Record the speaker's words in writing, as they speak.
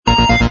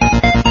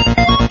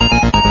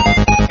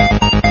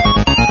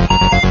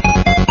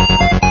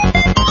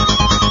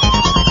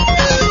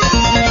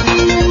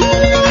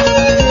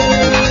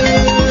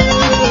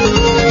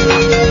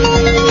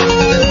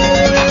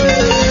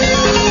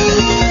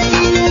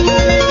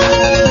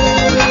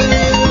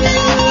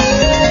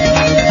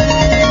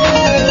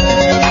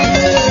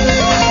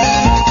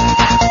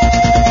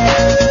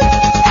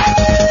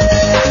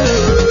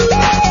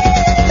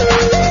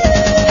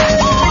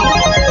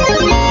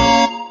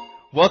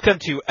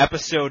to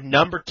episode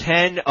number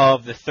 10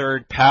 of the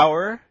Third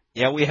Power.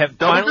 Yeah, we have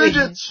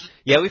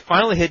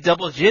finally hit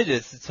double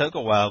digits. It took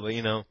a while, but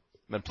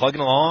been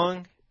plugging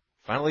along,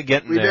 finally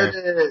getting there. We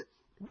did it.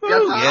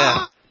 Woo,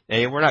 yeah.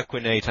 Hey, we're not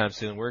quitting anytime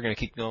soon. We're gonna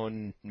keep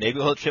going. Maybe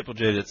we'll hit triple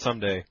digits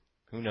someday.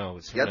 Who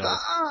knows? Who knows?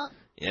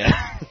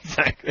 Yeah,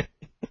 exactly.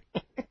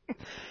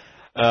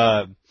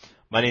 My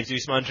name's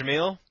Usman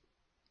Jamil,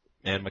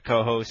 and my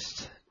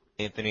co-host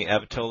Anthony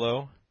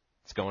Abatolo.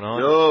 What's going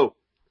on? Yo.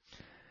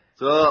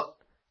 What's up?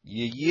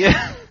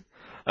 Yeah.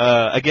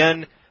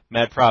 Again,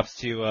 mad props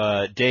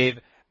to Dave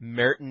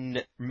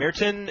Merton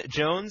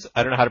Jones.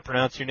 I don't know how to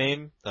pronounce your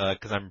name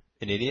because I'm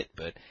an idiot,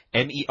 but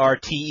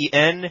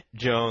Merten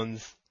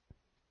Jones.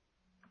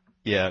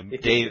 Yeah,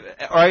 Dave,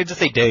 or I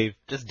just say Dave,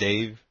 just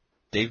Dave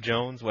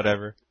Jones,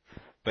 whatever.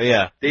 But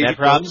yeah, Davey mad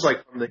props. Jones,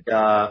 like from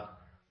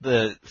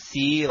the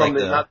C, from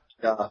like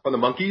from the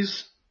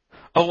Monkees.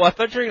 Oh, well, I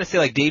thought you were gonna say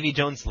like Davy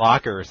Jones'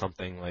 Locker or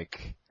something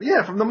like.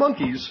 Yeah, from the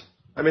Monkees.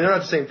 I mean, they're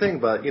not the same thing,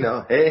 but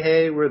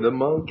hey, we're the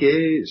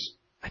Monkees.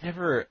 I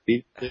never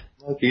beat the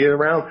monkey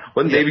around.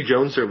 Wasn't Davy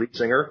Jones their lead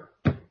singer?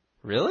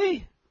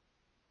 Really?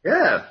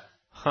 Yeah.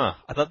 Huh.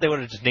 I thought they would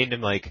have just named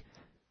him like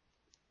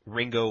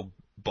Ringo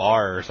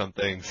Barr or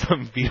something,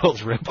 some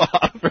Beatles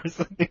ripoff or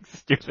something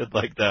stupid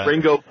like that.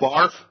 Ringo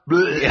Barf?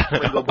 Yeah.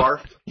 Ringo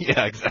Barf?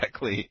 Yeah,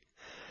 exactly.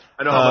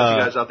 I know how much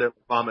you guys out there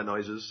with vomit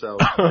noises, so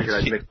I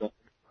figured I'd mix them.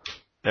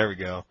 There we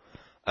go.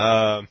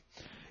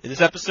 In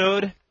this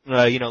episode,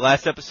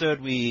 last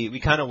episode we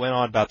kind of went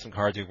on about some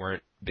cards we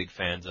weren't big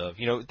fans of.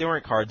 They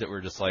weren't cards that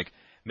were just like,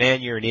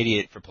 man, you're an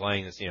idiot for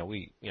playing this.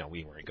 We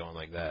weren't going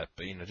like that.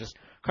 But, just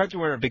cards we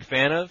weren't a big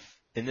fan of.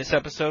 In this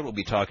episode, we'll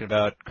be talking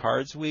about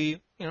cards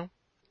we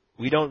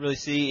don't really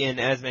see in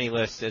as many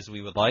lists as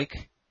we would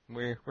like.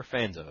 We're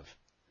fans of.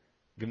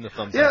 Give them the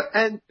thumbs up. Yeah,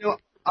 and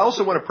I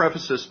also want to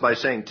preface this by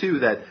saying too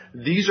that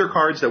these are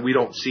cards that we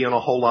don't see on a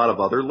whole lot of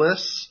other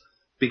lists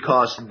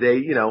because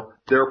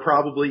they're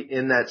probably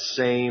in that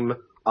same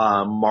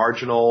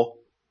marginal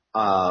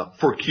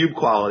for cube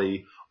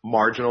quality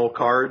marginal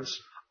cards.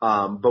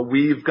 But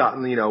we've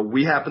gotten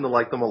we happen to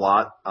like them a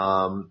lot.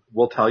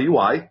 We'll tell you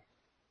why.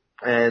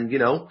 And,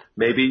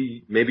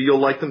 maybe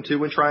you'll like them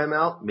too and try them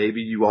out.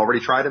 Maybe you already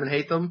tried them and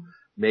hate them.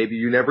 Maybe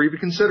you never even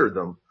considered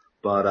them.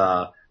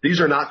 But, these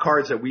are not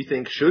cards that we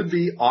think should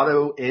be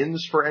auto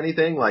ins for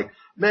anything. Like,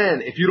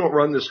 man, if you don't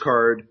run this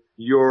card,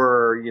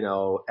 you're,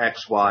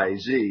 X, Y,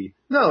 Z.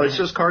 No, it's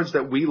just cards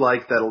that we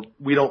like that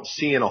we don't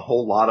see in a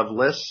whole lot of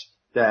lists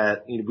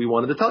that we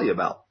wanted to tell you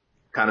about.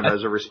 Kind of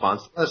as a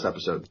response to last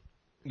episode.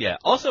 Yeah.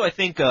 Also, I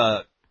think,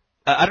 I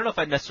don't know if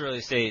I'd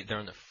necessarily say they're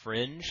on the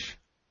fringe.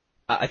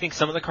 I think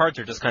some of the cards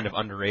are just kind of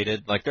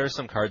underrated. Like, there are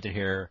some cards in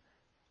here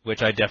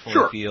which I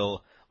definitely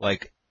feel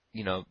like,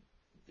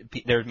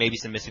 there may be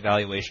some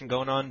misevaluation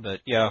going on,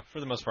 but yeah, for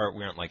the most part,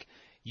 we aren't like,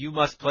 you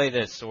must play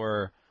this,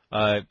 or,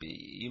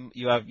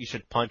 you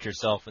should punch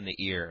yourself in the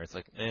ear. It's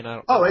like, man, I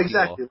don't know. Oh,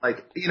 exactly.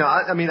 Like,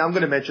 I'm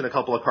going to mention a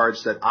couple of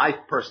cards that I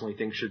personally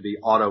think should be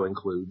auto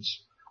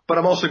includes, but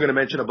I'm also going to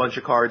mention a bunch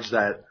of cards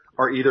that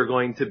are either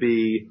going to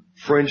be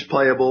fringe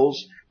playables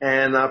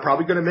and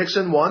probably going to mix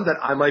in one that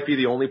I might be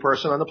the only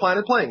person on the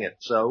planet playing it.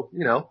 So,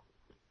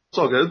 it's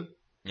all good.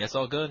 Yeah, it's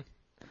all good.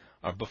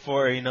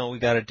 Before we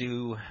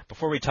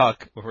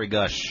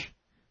gush,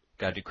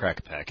 gotta do crack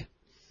a pack.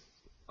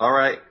 All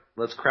right,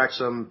 let's crack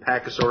some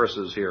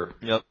Packosauruses here.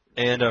 Yep.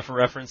 And for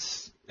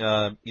reference,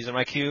 using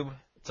my cube,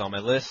 it's on my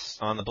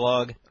list, on the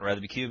blog, I'd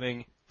rather be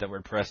cubing,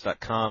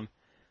 wordpress.com.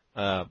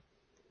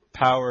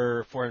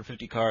 Power,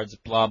 450 cards,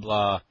 blah,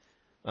 blah.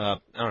 I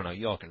don't know,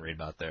 you all can read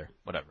about there.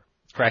 Whatever.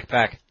 It's crack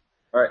pack.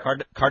 All right.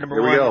 Card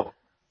number here 1. We go.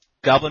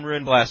 Goblin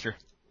Ruin Blaster.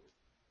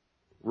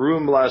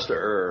 Ruin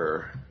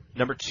Blaster.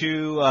 Number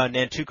 2,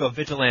 Nantuko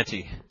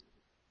Vigilante.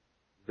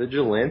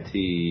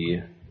 Vigilante.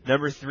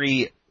 Number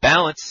 3,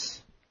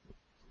 Balance.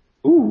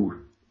 Ooh.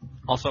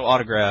 Also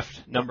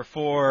autographed. Number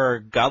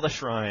 4, Godless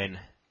Shrine.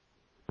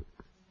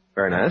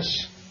 Very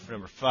nice.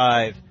 Number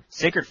 5,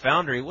 Sacred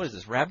Foundry. What is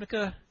this,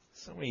 Ravnica?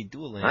 So many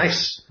dual lands.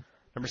 Nice.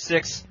 Number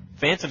 6,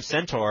 Phantom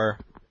Centaur.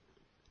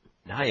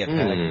 Naya pack,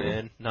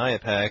 man. Naya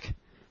pack.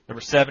 Number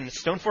 7,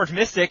 Stoneforge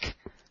Mystic.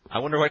 I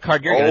wonder what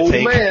card you're going to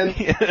take.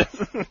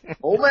 Man.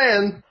 Old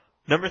man.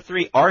 Number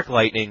 3, Arc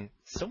Lightning.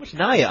 So much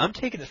Naya. I'm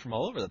taking this from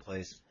all over the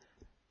place.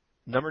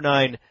 Number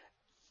 9,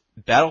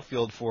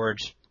 Battlefield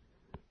Forge.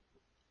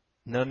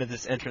 None of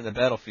this entering the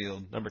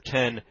battlefield. Number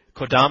 10,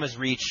 Kodama's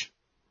Reach.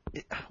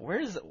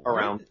 Where's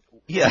around?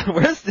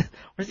 Where's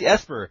the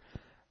Esper?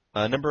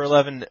 Number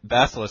 11,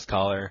 Basilisk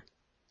Collar.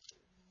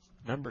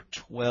 Number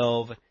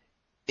 12,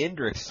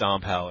 Indrik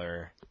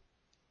Stomphowler.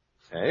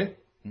 Okay.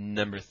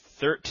 Number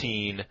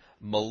 13,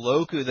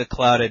 Moloku the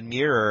Clouded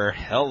Mirror.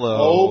 Hello.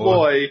 Oh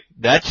boy.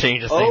 That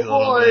changes things a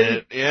little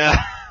bit.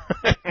 Yeah.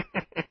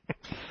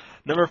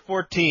 Number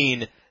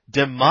 14,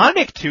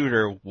 Demonic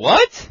Tutor.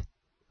 What?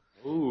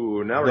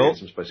 Ooh, now we're getting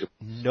some spicy.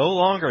 No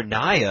longer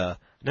Naya.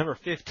 Number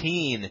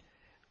 15,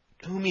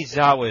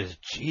 Umizawa's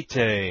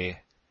Jite.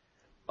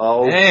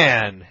 Oh.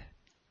 Man.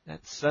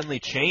 That suddenly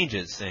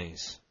changes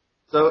things.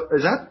 So,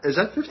 is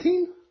that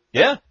 15?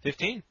 Yeah,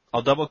 15.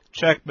 I'll double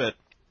check, but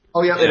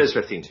Oh yeah, it is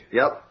 15.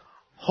 Yep.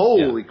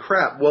 Holy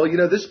crap. Well,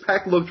 this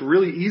pack looked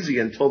really easy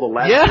until the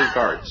last three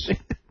cards.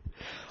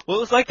 Well,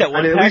 it was like that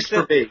one at pack least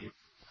for me.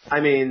 I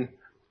mean,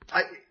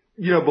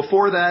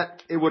 before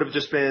that, it would have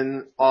just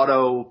been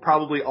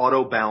probably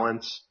auto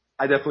balance.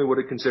 I definitely would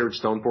have considered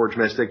Stoneforge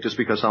Mystic just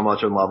because how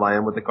much in love I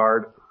am with the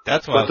card.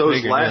 That's why. But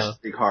those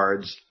last three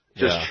cards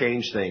just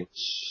change things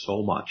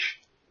so much.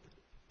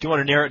 Do you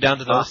want to narrow it down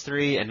to those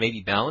three and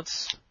maybe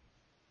balance?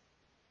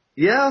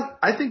 Yeah,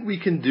 I think we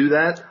can do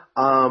that.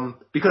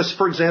 Because,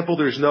 for example,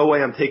 there's no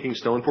way I'm taking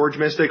Stoneforge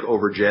Mystic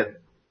over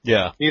Jit.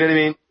 Yeah. You know what I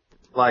mean?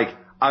 Like,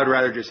 I would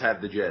rather just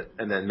have the Jit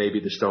and then maybe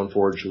the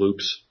Stoneforge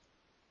loops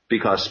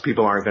because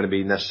people aren't going to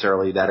be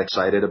necessarily that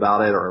excited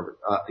about it or,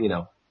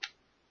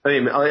 I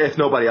mean, if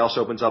nobody else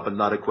opens up a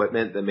nut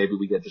equipment, then maybe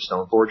we get the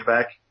Stoneforge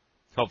back.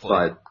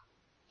 Hopefully. But,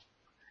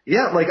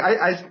 yeah, like,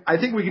 I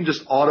think we can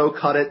just auto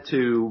cut it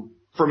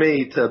for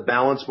me, to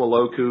balance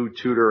Moloku,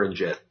 Tutor, and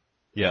Jit.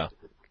 Yeah.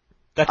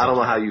 I don't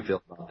know how you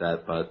feel about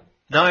that, but.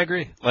 No, I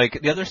agree. Like,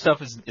 the other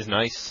stuff is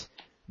nice,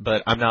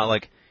 but I'm not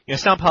like,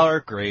 Sound Power,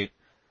 great.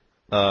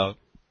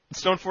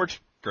 Stoneforge,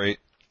 great.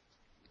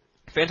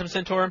 Phantom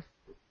Centaur,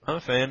 I'm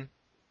a fan.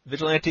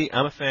 Vigilante,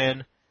 I'm a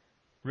fan.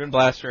 Rune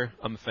Blaster,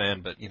 I'm a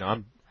fan, but,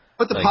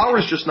 But the power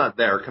is just not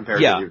there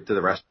compared to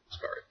the rest of these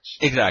cards.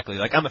 Exactly.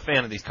 Like, I'm a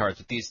fan of these cards,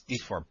 but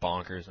these four are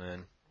bonkers,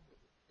 man.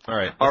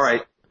 Alright.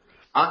 Alright.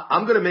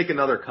 I'm gonna make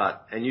another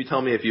cut, and you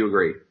tell me if you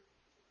agree.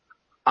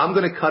 I'm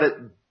gonna cut it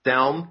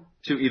down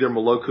to either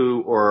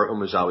Moloku or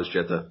Umezawa's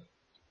Jitta.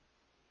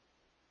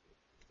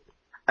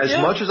 As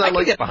much as I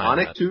like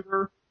Demonic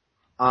Tutor,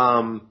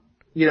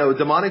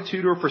 Demonic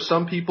Tutor, for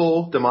some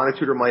people, Demonic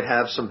Tutor might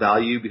have some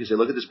value because they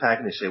look at this pack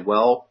and they say,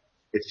 well,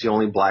 it's the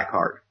only black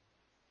card.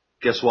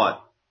 Guess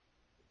what?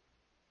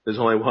 There's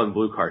only one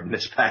blue card in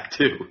this pack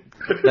too.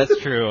 That's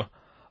true.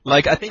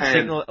 Like, I think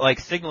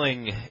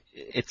signaling,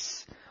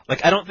 it's,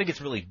 like, I don't think it's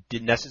really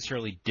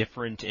necessarily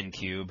different in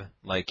Cube.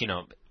 Like,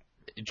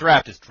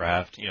 draft is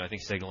draft. I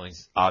think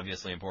signaling's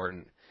obviously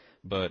important.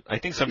 But I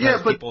think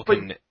sometimes people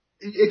can...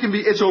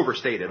 It's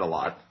overstated a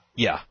lot.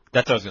 Yeah,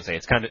 that's what I was gonna say.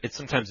 It's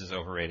sometimes it's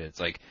overrated. It's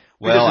like,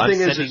 well, because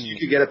the thing is you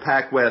could get a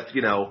pack with,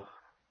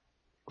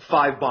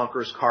 5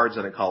 bonkers cards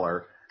in a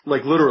color.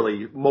 Like,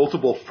 literally,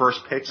 multiple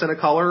first picks in a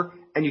color,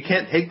 and you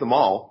can't take them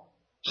all.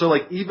 So,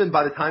 like, even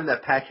by the time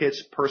that pack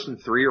hits person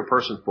 3 or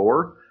person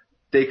 4,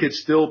 they could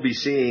still be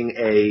seeing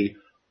a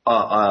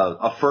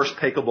first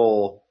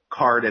pickable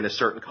card in a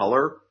certain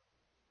color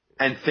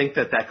and think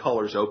that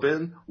color's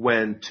open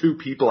when 2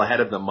 people ahead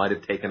of them might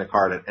have taken a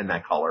card in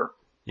that color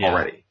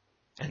already.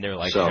 And they're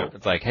like,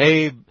 it's like,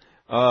 hey,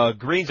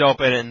 green's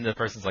open, and the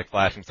person's like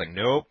flashing. It's like,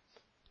 nope.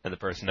 And the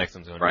person next to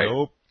them's going,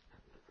 nope.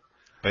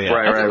 But yeah,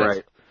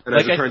 right. And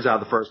as it turns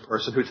out, the first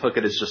person who took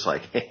it is just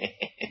like,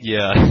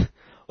 yeah.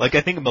 Like,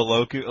 I think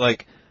Moloku,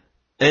 like,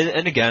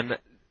 and again,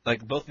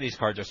 like, both of these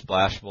cards are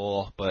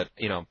splashable, but,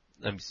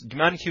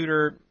 Demonic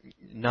Tutor,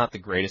 not the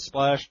greatest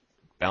splash.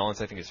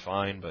 Balance, I think, is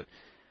fine, but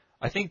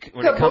I think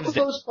when it comes both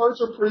of those cards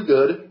are pretty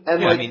good.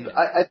 And,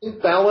 I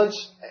think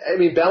balance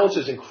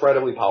is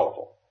incredibly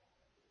powerful.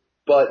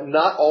 But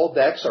not all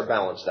decks are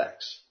balanced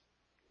decks.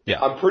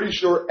 Yeah. I'm pretty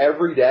sure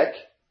every deck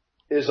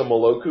is a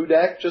Moloku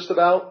deck, just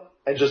about.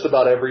 And just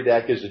about every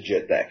deck is a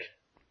Jit deck.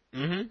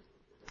 Mm-hmm.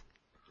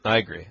 I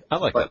agree. I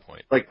like that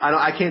point. Like,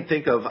 I can't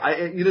think of,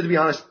 to be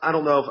honest, I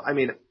don't know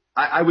if,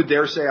 I would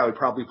dare say I would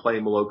probably play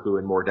Moloku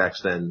in more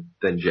decks than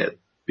Jit.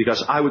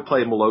 Because I would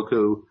play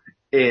Moloku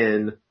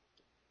in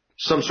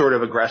some sort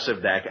of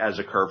aggressive deck as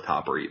a curve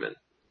topper even.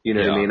 You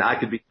know what I mean? I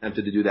could be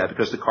tempted to do that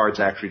because the card's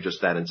actually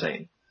just that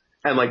insane.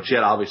 And like Jit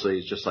obviously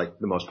is just like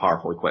the most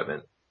powerful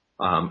equipment,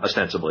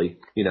 ostensibly.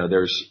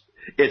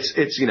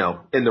 It's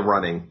in the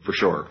running for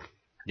sure.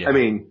 Yeah. I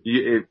mean,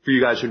 for you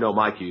guys who know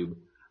my cube,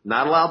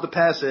 not allowed to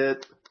pass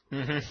it.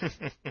 Not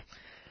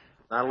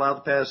allowed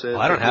to pass it.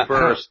 Well, I don't have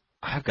first.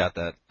 I've got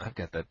that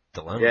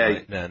dilemma. Yeah,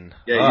 right then.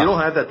 Yeah, you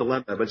don't have that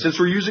dilemma. But since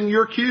we're using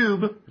your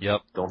cube,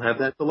 don't have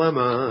that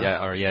dilemma.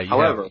 Yeah,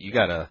 However, you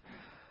gotta.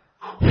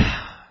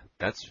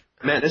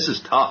 Man, this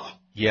is tough.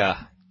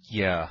 Yeah.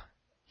 God.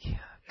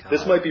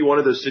 This might be one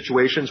of those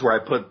situations where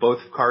I put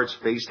both cards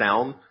face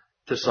down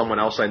to someone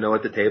else I know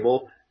at the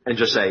table and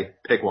just say,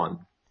 pick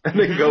one. And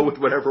then go with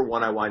whatever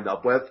one I wind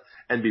up with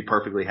and be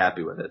perfectly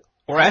happy with it.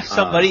 Or ask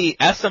somebody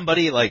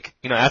like,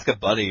 ask a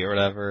buddy or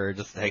whatever,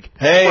 just like,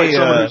 hey,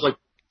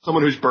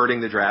 someone who's birding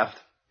the draft.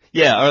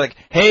 Yeah, or like,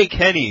 hey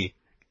Kenny,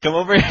 come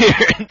over here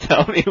and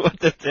tell me what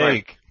to take.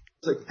 Right.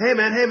 It's like, hey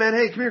man,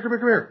 come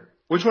here.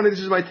 Which one of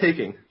these am I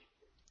taking?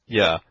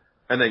 Yeah.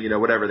 And then,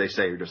 whatever they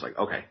say, you're just like,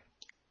 okay.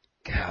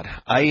 God,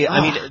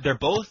 I mean, they're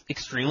both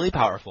extremely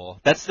powerful.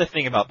 That's the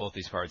thing about both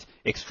these cards.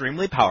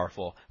 Extremely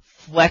powerful,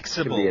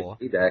 flexible.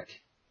 Be a deck.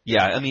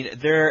 Yeah,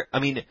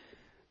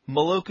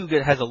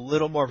 Moloku has a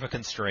little more of a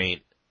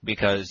constraint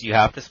because you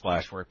have to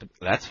splash for it, but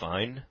that's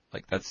fine.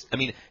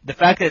 The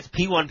fact that it's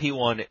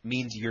P1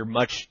 means you're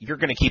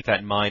gonna keep that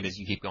in mind as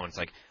you keep going. It's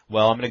like,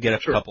 well, I'm gonna get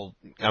a couple,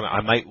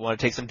 I might want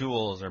to take some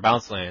duels or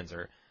bounce lands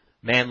or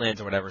manlands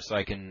or whatever, so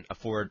I can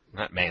afford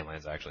not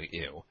manlands actually,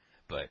 ew,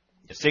 but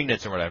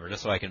signets or whatever,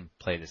 just so I can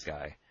play this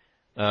guy.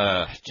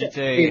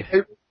 GTA,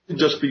 It would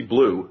just be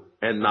blue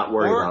and not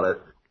worry about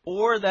it.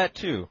 or that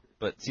too.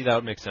 But see, that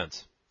would make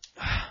sense.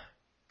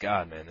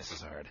 God, man, this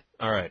is hard.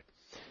 All right,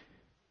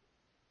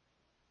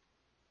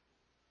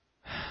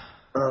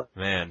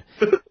 man.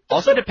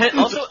 Also depend.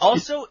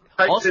 Also,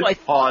 I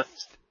paused.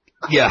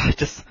 yeah,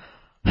 just.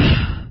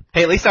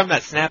 Hey, at least I'm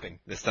not snapping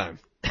this time.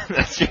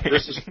 That's true.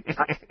 This is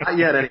not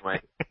yet anyway.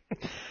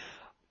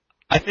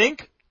 I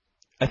think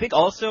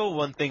also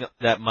one thing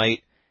that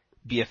might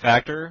be a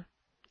factor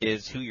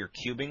is who you're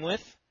cubing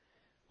with.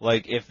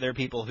 Like, if there are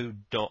people who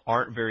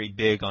aren't very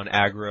big on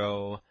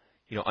aggro,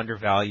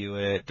 undervalue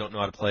it, don't know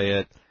how to play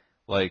it,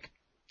 like,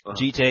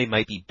 GTA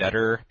might be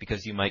better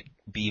because you might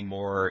get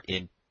more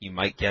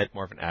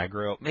of an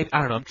aggro. Maybe, I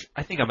don't know,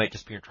 I think I might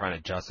just be trying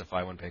to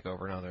justify one pick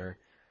over another.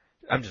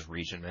 I'm just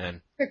reaching,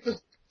 man.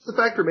 The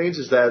fact remains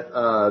is that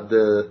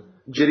the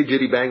Jitty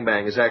Jitty Bang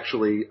Bang is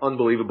actually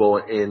unbelievable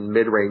in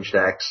mid-range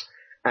decks,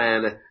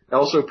 and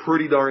also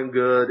pretty darn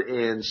good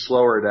in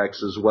slower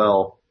decks as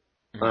well.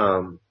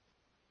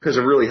 Because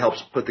it really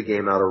helps put the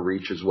game out of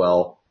reach as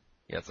well.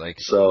 Yeah, it's like,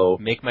 so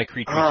make my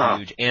creatures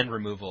huge and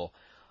removal.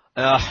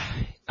 I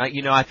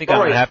think I'm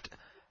going to have to...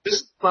 This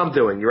is what I'm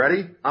doing. You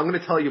ready? I'm going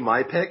to tell you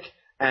my pick,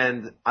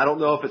 and I don't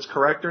know if it's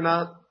correct or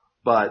not,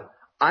 but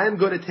I am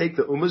going to take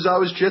the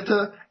Umezawa's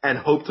Jitta and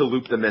hope to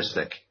loop the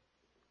Mystic.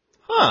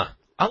 Huh.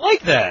 I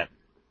like that.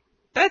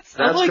 That's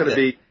going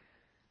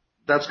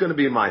to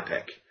be my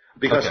pick.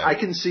 Because I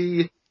can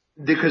see,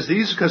 because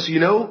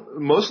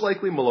most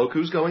likely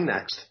Moloku's going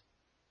next.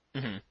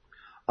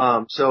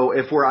 Mm-hmm. So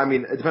it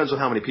depends on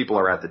how many people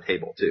are at the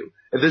table too.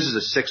 If this is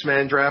a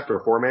 6-man draft or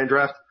a 4-man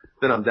draft,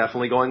 then I'm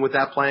definitely going with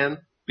that plan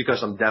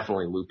because I'm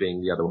definitely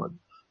looping the other one.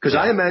 Because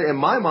in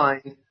my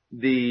mind,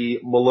 the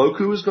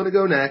Moloku is going to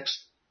go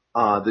next,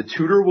 the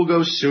Tutor will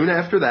go soon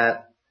after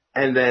that,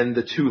 and then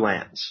the 2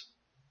 lands.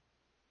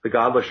 The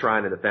Godless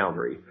Shrine and the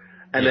Foundry.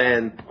 And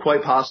then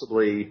quite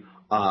possibly,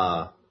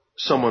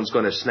 someone's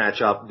going to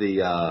snatch up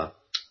the,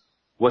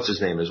 what's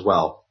his name as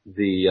well?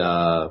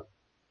 The,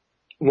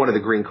 one of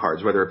the green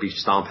cards, whether it be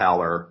Stomp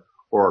Howler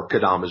or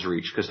Kadama's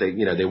Reach, because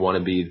they want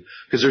to be,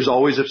 because there's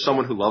always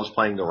someone who loves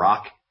playing the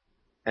Rock,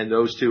 and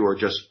those two are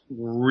just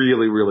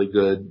really, really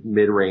good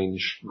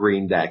mid-range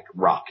green deck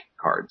Rock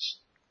cards.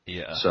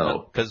 Yeah.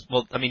 So. Because,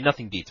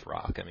 nothing beats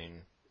Rock.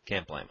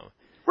 Can't blame them.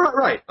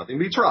 Right. Nothing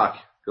beats Rock.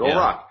 Go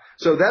Rock.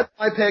 So that's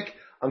my pick.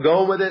 I'm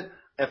going with it.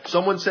 If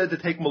someone said to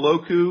take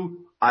Moloku,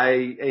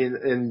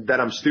 and that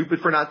I'm stupid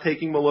for not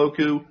taking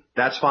Moloku,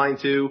 that's fine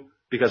too,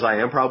 because I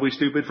am probably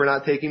stupid for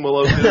not taking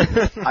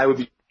Moloku. I would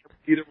be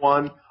either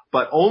one,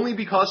 but only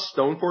because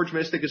Stoneforge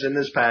Mystic is in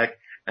this pack,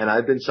 and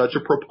I've been such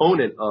a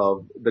proponent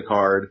of the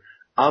card,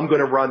 I'm going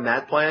to run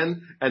that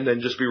plan, and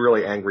then just be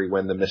really angry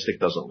when the Mystic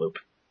doesn't loop.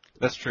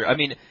 That's true.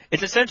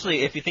 It's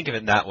essentially, if you think of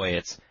it that way,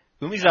 it's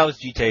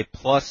Umezawa's Jitte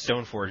plus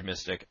Stoneforge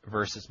Mystic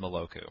versus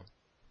Moloku.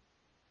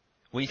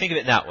 When you think of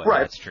it that way, right.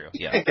 That's true.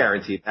 Yeah. I can't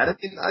guarantee that.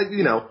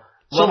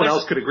 Someone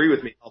else could agree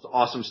with me how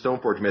awesome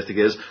Stoneforge Mystic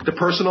is. The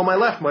person on my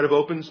left might have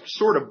opened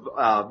sort of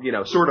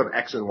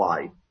X and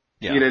Y.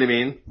 Yeah. You know what I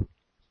mean?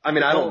 I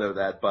don't know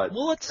that, but.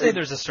 Well, let's say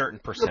there's a certain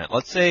percent.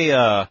 Let's say,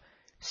 60%.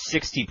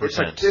 It's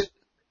like 50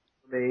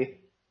 for me.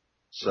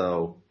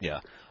 So.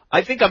 Yeah.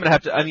 I think I'm gonna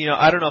have to,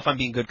 I don't know if I'm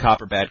being good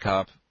cop or bad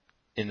cop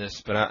in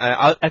this, but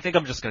I think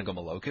I'm just gonna go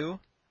Moloku.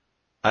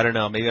 I don't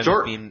know, maybe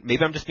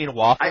I'm just being a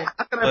waffle.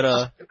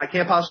 I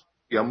can't possibly,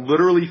 I'm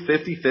literally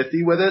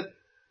 50-50 with it,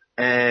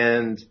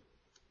 and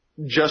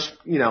just,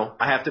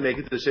 I have to make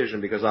a decision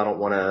because I don't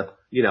want to,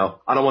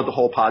 I don't want the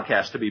whole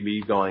podcast to be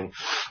me going,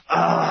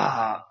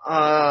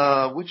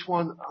 which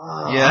one,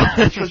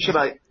 which one should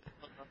I,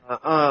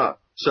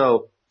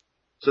 so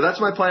that's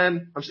my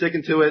plan. I'm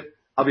sticking to it.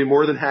 I'll be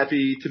more than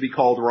happy to be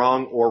called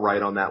wrong or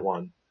right on that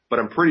one. But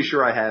I'm pretty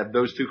sure I have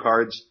those 2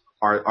 cards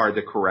are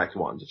the correct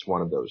ones. It's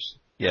one of those.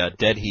 Yeah,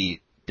 Dead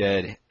Heat,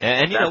 Dead.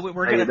 And we're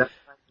going to...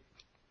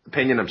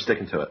 Opinion, I'm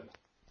sticking to it.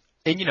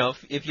 And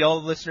if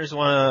y'all listeners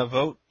want to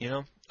vote,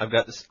 I've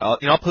got this,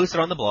 I'll post it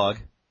on the blog.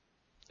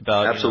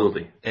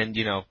 Absolutely.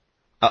 It'll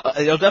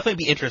definitely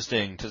be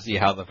interesting to see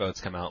how the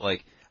votes come out.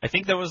 Like, I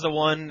think there was the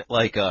one,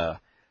 like, a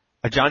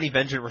Johnny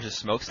Vengeance versus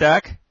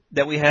Smokestack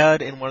that we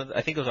had in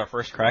I think it was our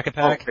first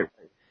Crack-A-Pack. Okay.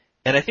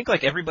 And I think,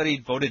 like, everybody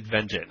voted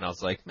Vengeance, and I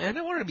was like, man,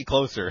 I wanted to be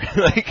closer.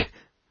 Like,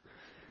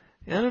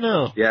 I don't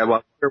know. Yeah,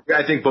 well,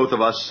 I think both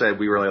of us said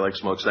we really like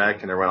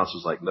Smokestack, and everyone else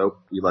was like,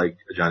 nope, we like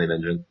a Johnny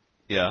Vengeance.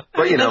 Yeah.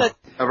 But,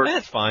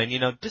 that's fine,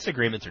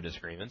 disagreements are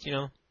disagreements,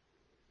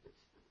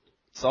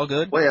 It's all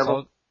good.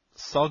 Well,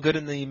 it's all good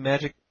in the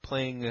Magic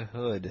playing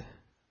hood.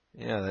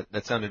 Yeah,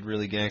 that sounded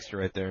really gangster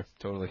right there.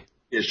 Totally.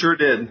 It sure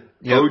did.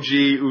 Yep. OG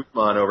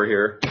Usman over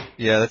here.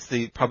 Yeah, that's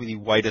probably the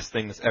whitest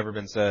thing that's ever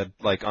been said,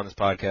 like, on this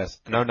podcast.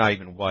 And I'm not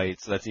even white,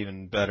 so that's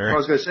even better. I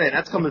was going to say,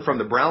 that's coming from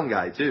the brown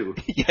guy, too.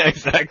 Yeah,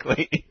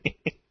 exactly.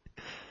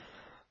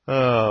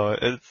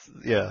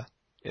 Yeah,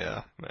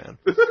 man.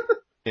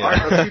 Yeah. All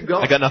right, let's keep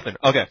going. I got nothing.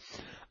 Okay.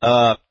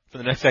 for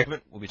the next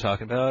segment, we'll be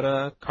talking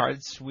about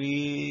cards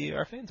we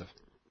are fans of.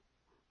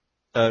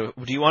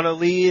 Do you want to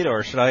lead,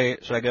 or should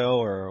I go,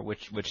 or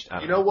which? I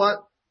don't know.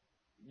 What?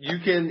 You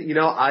can.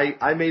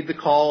 I made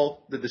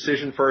the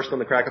decision first on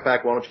the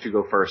Crack-A-Pack. Why don't you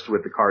go first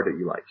with the card that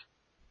you like?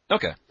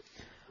 Okay.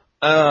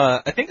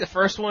 I think the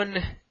first one,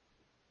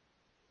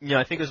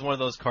 I think it was one of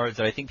those cards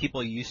that I think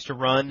people used to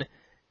run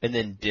and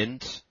then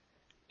didn't,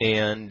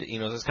 and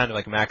this kind of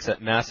like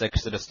mass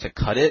exodus to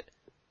cut it.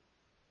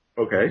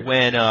 Okay.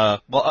 When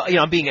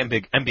I'm being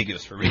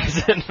ambiguous for a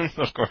reason,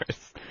 of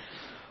course.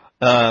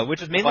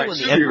 Which is mainly when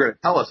the end. You're going to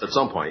tell us at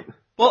some point.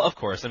 Well, of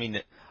course. I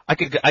mean, I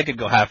could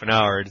go half an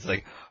hour. It's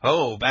like,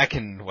 back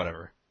in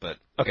whatever. But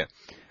okay.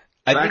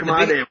 Back in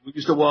my day, we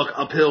used to walk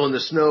uphill in the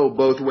snow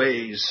both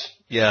ways.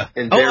 Yeah.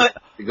 And to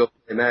go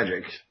play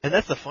Magic. And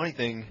that's the funny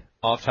thing,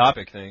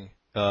 off-topic thing.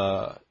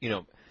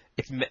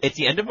 It's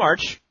the end of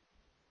March,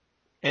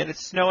 and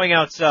it's snowing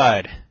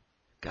outside.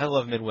 I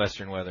love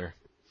Midwestern weather.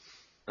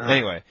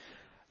 Anyway,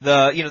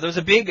 there was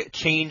a big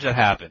change that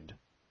happened.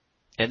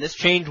 And this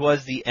change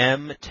was the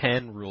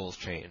M10 rules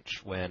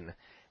change, when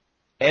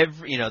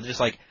just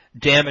like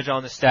damage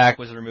on the stack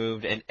was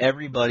removed and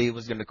everybody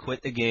was going to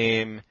quit the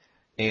game,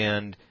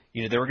 and,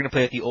 they were going to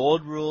play with the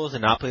old rules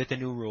and not play with the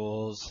new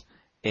rules,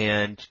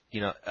 and,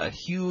 a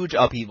huge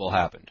upheaval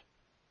happened.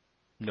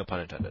 No pun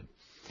intended.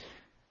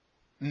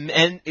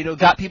 And,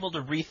 got people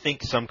to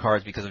rethink some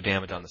cards because of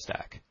damage on the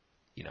stack.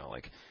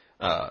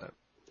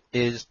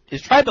 Is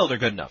Tri-Builder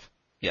good enough?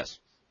 Yes.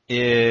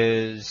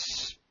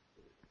 Is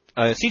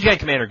CGI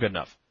Commander good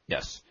enough?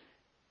 Yes.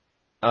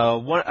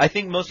 I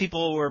think most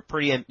people were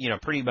pretty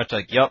much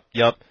like,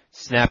 yup,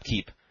 snap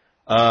keep.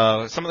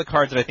 Some of the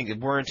cards that I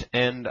think weren't,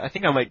 and I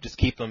think I might just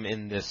keep them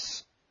in the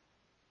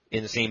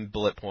same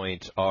bullet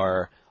point,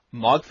 are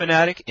Mog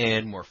Fanatic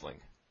and Morphling.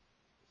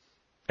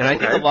 And I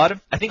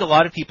think a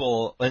lot of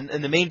people, and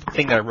the main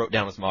thing that I wrote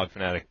down was Mog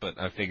Fanatic, but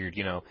I figured,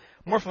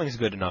 Morphling is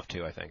good enough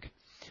too, I think.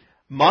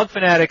 Mog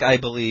Fanatic, I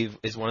believe,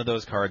 is one of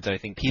those cards that I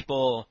think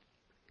people,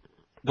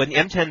 when the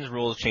M10's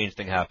rules change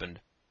thing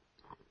happened,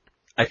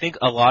 I think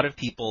a lot of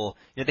people,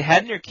 they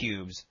had in their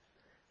cubes,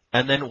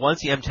 and then once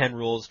the M10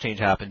 rules change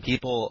happened,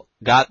 people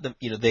got them,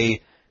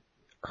 they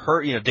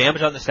hurt,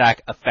 damage on the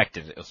stack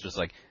affected it. It was just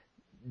like,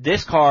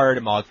 this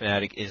card, Mog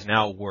Fanatic, is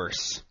now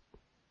worse.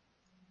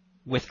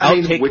 Which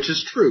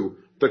is true.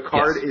 The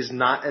card is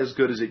not as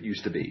good as it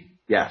used to be.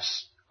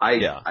 Yes. I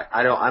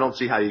don't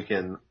see how you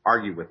can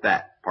argue with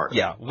that part.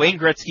 Yeah. Wayne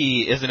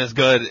Gretzky isn't as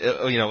good,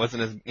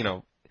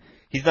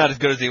 he's not as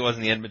good as he was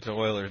in the Edmonton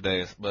Oilers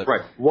days, but.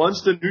 Right.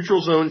 Once the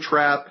neutral zone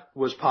trap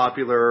was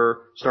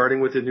popular,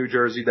 starting with the New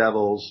Jersey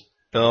Devils,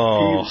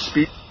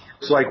 speeds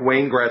like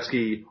Wayne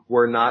Gretzky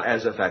were not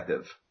as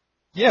effective.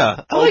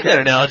 Yeah. I like that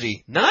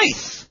analogy.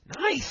 Nice.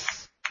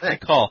 Good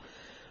call.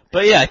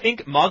 But yeah, I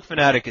think Mog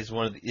Fanatic is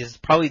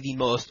probably the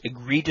most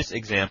egregious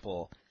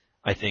example,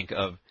 I think,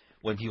 of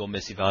when people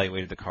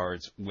misevaluated the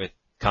cards with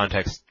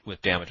context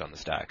with damage on the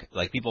stack.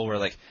 Like, people were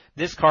like,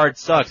 this card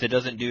sucks, it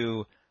doesn't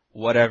do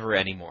whatever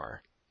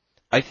anymore.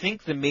 I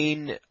think the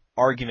main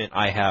argument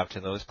I have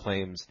to those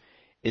claims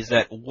is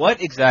that what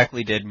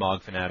exactly did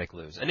Mog Fanatic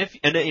lose? And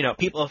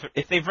people,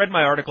 if they've read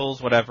my articles,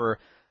 whatever,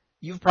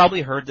 you've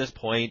probably heard this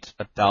point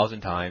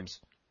 1,000 times.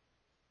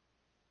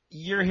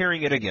 You're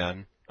hearing it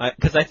again.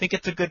 Because I think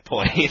it's a good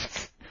point.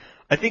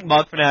 I think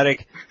Mog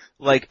Fanatic,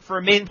 for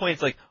a main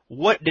point, it's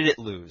what did it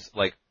lose?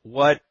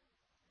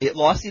 It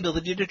lost the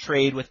ability to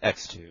trade with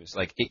X2s.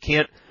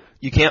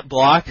 You can't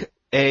block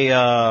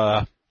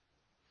a,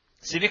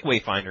 Civic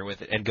Wayfinder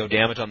with it and go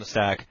damage on the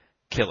stack,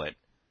 kill it.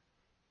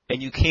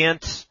 And you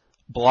can't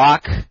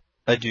block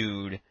a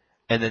dude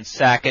and then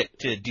sack it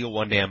to deal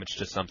 1 damage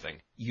to something,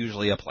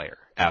 usually a player,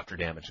 after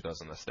damage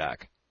goes on the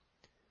stack.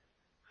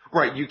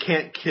 Right, you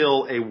can't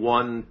kill a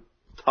 1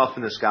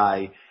 toughness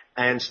guy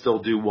and still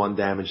do 1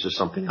 damage to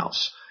something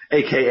else.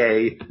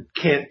 AKA,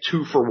 can't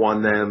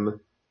 2-for-1 them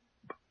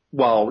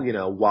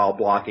while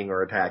blocking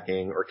or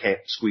attacking, or can't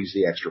squeeze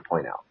the extra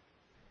point out.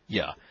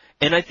 Yeah.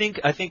 And I think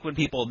when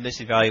people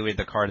misevaluated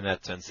the card in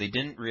that sense, they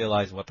didn't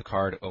realize what the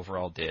card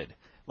overall did.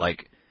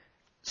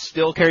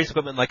 Still carries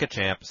equipment like a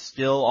champ,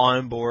 still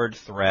on-board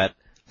threat,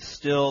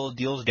 still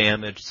deals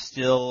damage,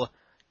 still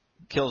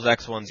kills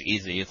X1s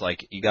easy. It's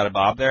you got a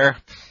Bob there?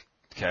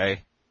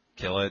 Okay.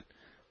 Kill it.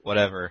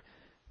 Whatever.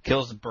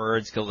 Kills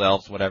birds, kills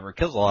elves, whatever.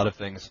 Kills a lot of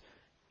things.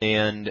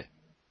 And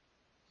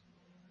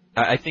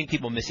I think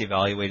people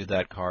misevaluated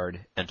that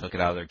card and took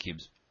it out of their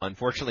cubes,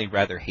 unfortunately,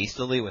 rather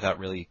hastily, without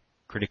really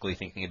critically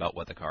thinking about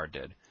what the card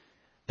did.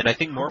 And I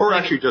think or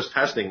actually just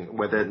testing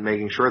with it and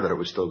making sure that it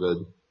was still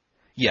good.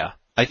 Yeah,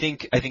 I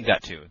think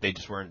that too. They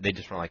just weren't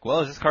like,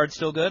 well, is this card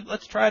still good?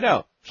 Let's try it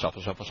out.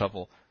 Shuffle, shuffle,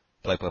 shuffle.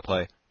 Play.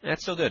 Yeah,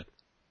 it's still good.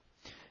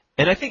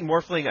 And I think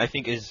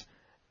Morphling, is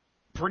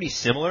pretty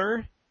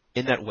similar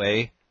in that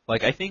way.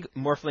 I think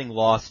Morphling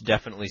lost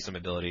definitely some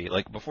ability.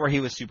 Before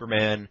he was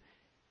Superman,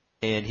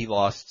 and he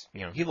lost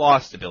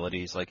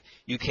abilities.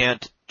 You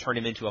can't turn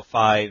him into a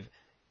 5,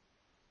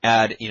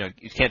 you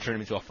can't turn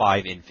him into a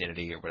 5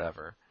 infinity or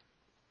whatever.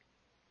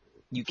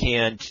 You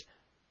can't,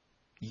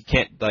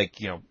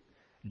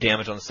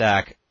 damage on the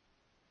stack,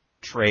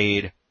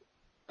 trade,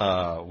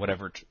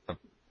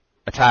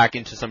 attack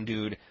into some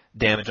dude,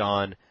 damage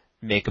on,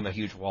 make him a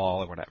huge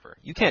wall or whatever.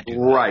 You can't do that.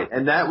 Right,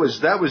 and that was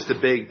the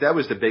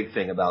big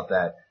thing about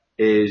that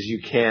is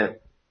you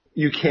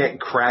can't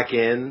crack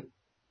in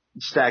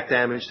stack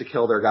damage to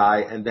kill their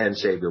guy and then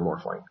save your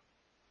Morphling.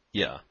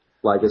 Yeah.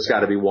 Like it's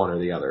got to be one or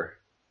the other.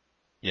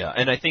 Yeah,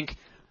 and I think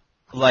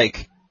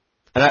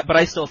but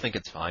I still think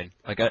it's fine.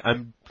 Like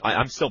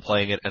I'm still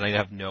playing it, and I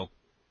have no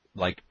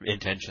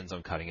intentions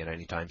on cutting it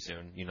anytime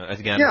soon. You know,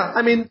 again. Yeah,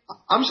 I mean,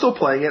 I'm still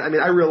playing it. I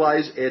mean, I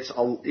realize it's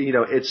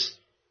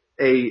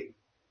a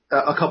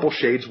couple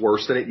shades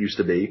worse than it used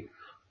to be.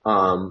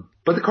 But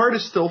the card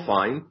is still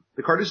fine.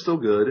 The card is still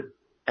good,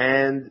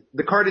 and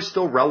the card is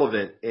still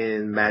relevant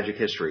in Magic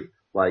history.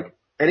 Like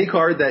any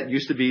card that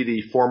used to be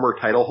the former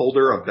title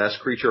holder of best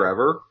creature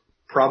ever,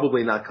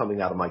 probably not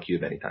coming out of my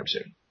cube anytime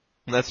soon.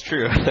 That's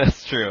true.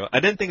 That's true.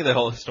 I didn't think of the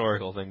whole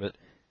historical thing, but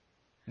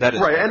that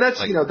is right. Fun. And that's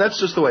that's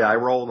just the way I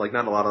roll. Like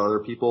not a lot of other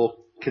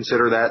people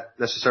consider that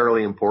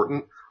necessarily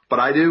important, but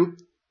I do.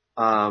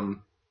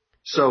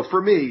 So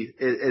for me,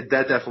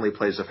 that definitely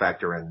plays a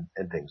factor in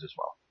things as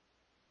well.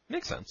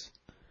 Makes sense.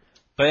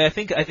 But I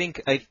think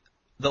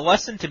the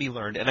lesson to be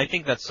learned, and I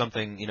think that's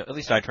something, at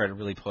least I try to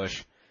really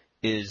push,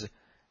 is,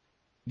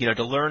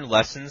 to learn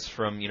lessons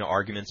from,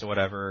 arguments or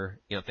whatever,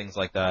 things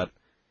like that.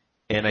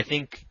 And I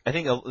think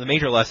the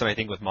major lesson I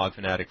think with Mog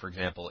Fanatic, for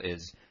example,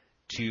 is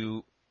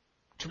to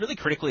really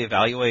critically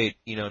evaluate,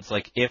 it's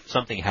like if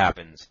something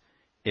happens,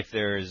 if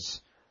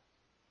there's,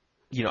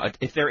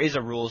 if there is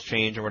a rules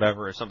change or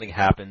whatever, if something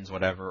happens,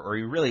 whatever, or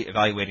you're really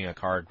evaluating a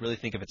card, really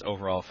think of its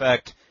overall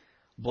effect,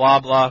 blah,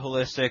 blah,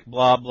 holistic,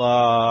 blah,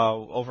 blah,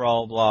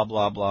 overall, blah,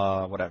 blah,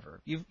 blah,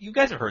 whatever. You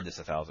guys have heard this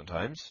 1,000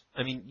 times.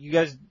 I mean, you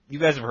guys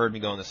have heard me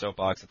go on the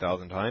soapbox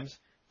 1,000 times.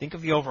 Think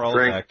of the overall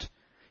effect.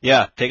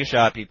 Yeah, take a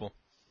shot, people.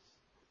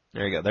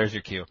 There you go. There's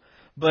your cue.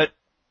 But,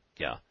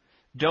 yeah.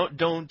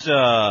 Don't,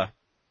 I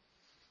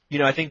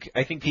think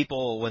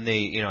people, when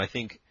they, I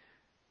think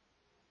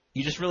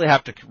you just really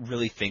have to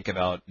really think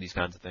about these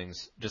kinds of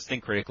things. Just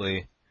think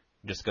critically.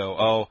 Just go,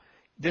 oh,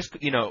 this,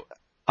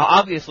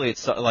 obviously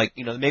it's like,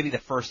 maybe the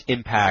first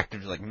impact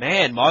is like,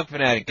 man, Mog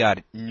Fanatic got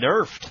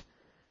nerfed.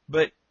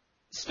 But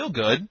still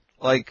good.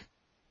 Like,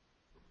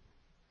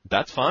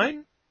 that's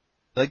fine.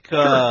 Like,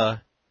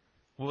 sure.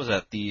 What was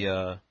that?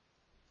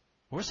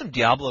 What were some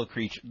Diablo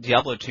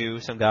 2,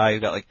 some guy who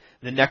got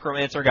the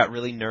Necromancer got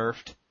really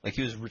nerfed. Like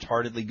he was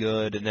retardedly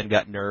good and then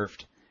got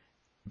nerfed.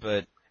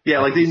 But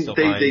yeah,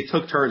 they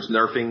took turns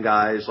nerfing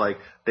guys. Like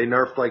they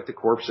nerfed the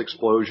Corpse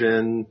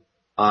Explosion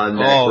on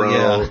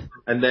Necro,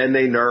 and then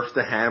they nerfed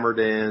the Hammered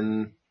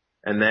In,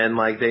 and then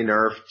they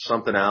nerfed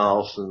something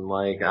else, and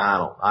I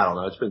don't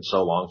know. It's been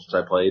so long since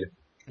I played.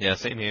 Yeah,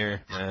 same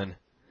here, man.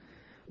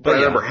 But I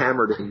remember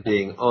Hammered In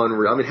being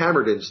unreal. I mean,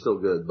 Hammered In is still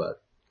good,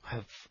 but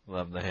I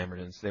love the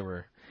Hammered Ins. They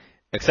were,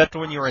 except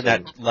when you were in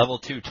that level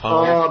 2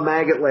 tunnel. Oh,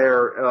 Maggot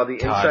Lair, the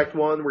insect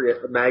one where you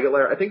had Maggot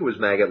Lair. I think it was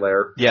Maggot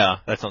Lair. Yeah,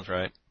 that sounds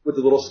right. With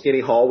the little skinny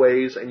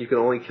hallways, and you can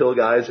only kill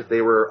guys if they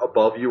were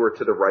above you or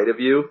to the right of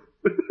you.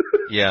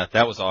 Yeah,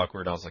 that was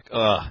awkward. I was like,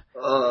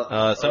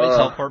 somebody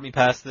teleport me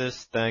past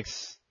this.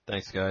 Thanks,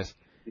 guys.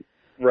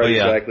 Right,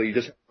 exactly. You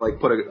just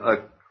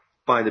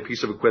find a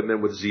piece of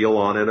equipment with Zeal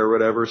on it or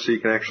whatever, so you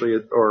can actually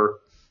or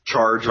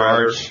charge,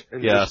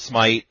 and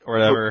smite or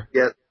whatever.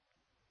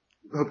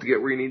 Hope to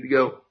get where you need to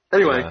go.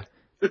 Anyway,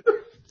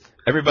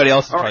 everybody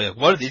else is probably like,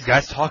 what are these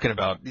guys talking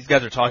about? These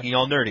guys are talking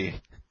all nerdy.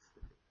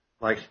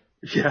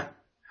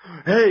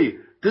 Hey,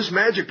 this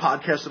Magic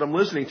podcast that I'm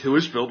listening to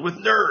is filled with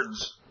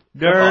nerds.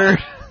 Nerd.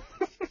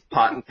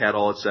 Pot and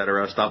kettle,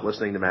 etc. Stop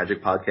listening to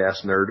Magic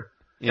podcast, nerd.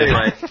 Yeah.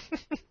 Anyway.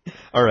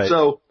 All right.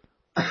 So,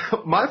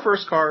 my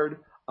first card,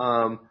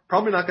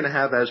 probably not going to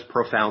have as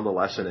profound a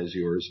lesson as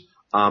yours,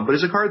 but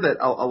it's a card that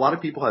a lot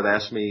of people have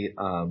asked me,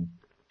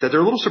 that they're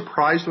a little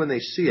surprised when they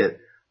see it,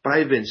 but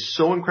I've been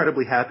so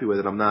incredibly happy with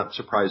it, I'm not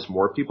surprised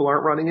more people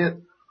aren't running it.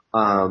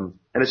 And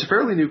it's a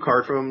fairly new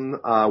card from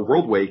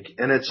Worldwake,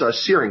 and it's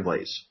Searing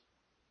Blaze.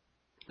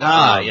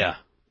 Yeah.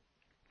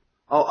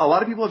 A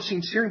lot of people have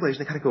seen Searing Blaze,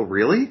 and they kind of go,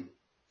 really?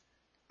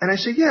 And I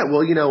say, yeah,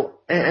 well,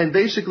 and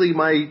basically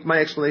my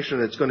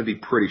explanation, it's going to be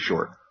pretty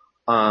short.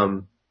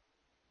 In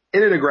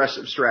an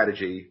aggressive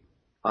strategy,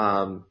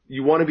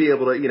 you want to be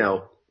able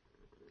to,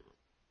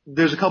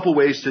 there's a couple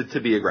ways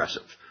to be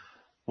aggressive.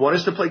 One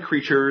is to play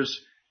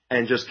creatures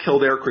and just kill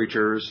their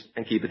creatures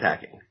and keep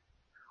attacking.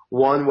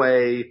 One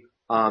way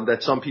that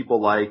some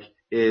people like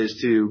is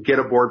to get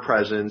a board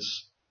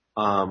presence.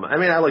 I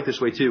like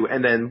this way too,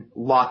 and then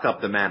lock up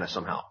the mana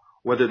somehow,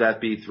 whether that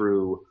be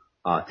through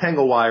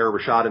Tanglewire,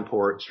 Rashad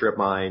Port, Strip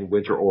Mine,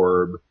 Winter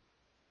Orb,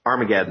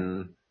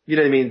 Armageddon. You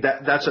know what I mean?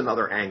 That's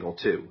another angle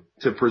too,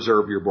 to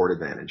preserve your board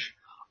advantage.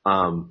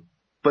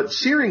 But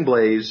Searing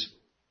Blaze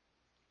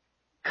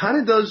kind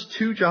of does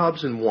two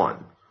jobs in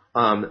one.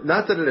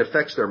 Not that it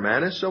affects their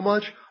mana so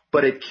much,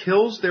 but it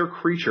kills their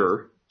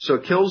creature, so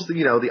it kills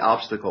the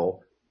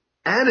obstacle,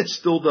 and it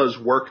still does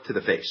work to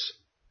the face.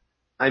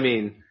 I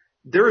mean,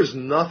 there is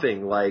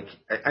nothing like,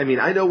 I mean,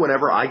 I know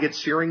whenever I get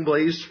Searing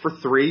Blaze for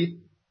 3,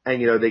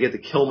 and they get to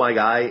kill my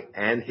guy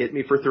and hit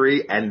me for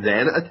 3 and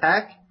then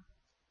attack,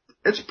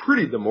 it's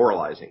pretty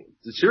demoralizing.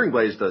 The Searing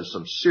Blaze does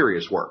some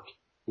serious work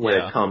when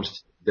it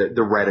comes to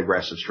the red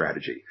aggressive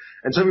strategy.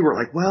 And some people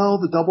are like, well,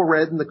 the double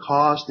red and the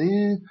cost,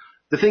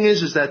 The thing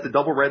is that the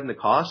double red and the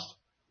cost,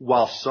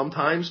 while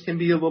sometimes can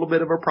be a little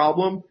bit of a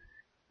problem,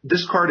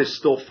 this card is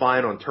still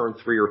fine on turn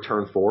 3 or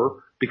turn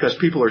 4 because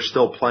people are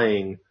still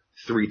playing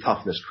 3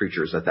 toughness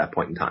creatures at that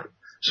point in time.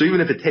 So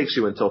even if it takes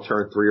you until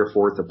turn 3 or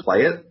 4 to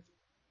play it,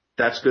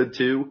 that's good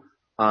too.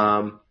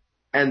 And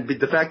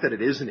the fact that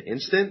it is an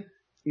instant,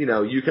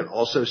 you can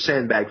also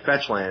sandbag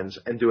fetch lands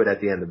and do it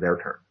at the end of their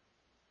turn.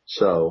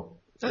 So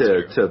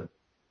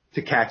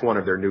to cack one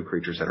of their new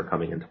creatures that are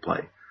coming into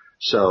play.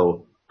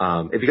 So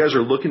if you guys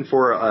are looking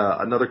for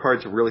another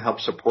card to really help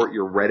support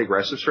your red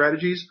aggressive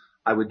strategies,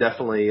 I would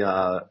definitely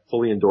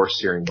fully endorse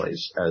Searing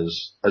Blaze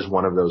as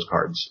one of those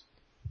cards.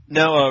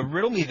 Now,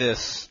 riddle me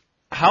this.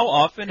 How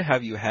often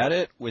have you had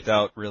it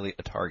without really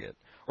a target?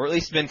 Or at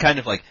least been kind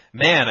of like,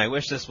 man, I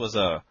wish this was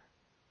I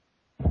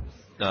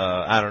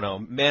don't know.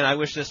 Man, I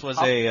wish this was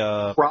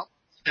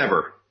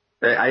Never.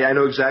 I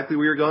know exactly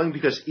where you're going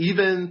because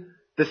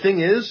the thing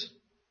is,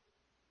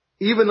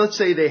 even let's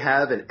say they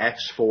have an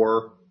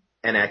X4,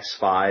 an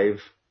X5,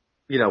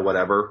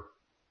 whatever,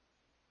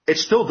 it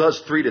still does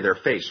 3 to their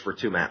face for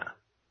 2 mana.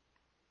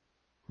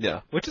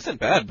 Yeah, which isn't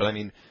bad, but I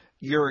mean,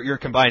 you're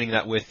combining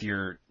that with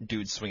your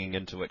dude swinging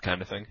into it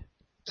kind of thing.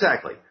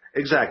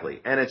 Exactly.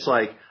 And it's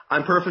like,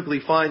 I'm perfectly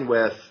fine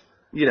with,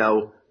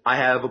 I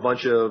have a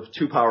bunch of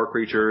 2-power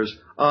creatures.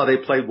 Oh, they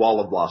played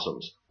Wall of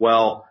Blossoms.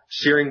 Well,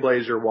 Searing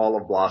Blaze or Wall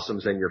of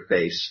Blossoms in your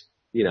face,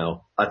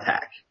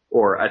 attack.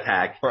 Or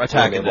attack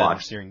and then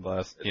Searing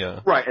Blast,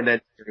 yeah. Right, and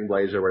then Searing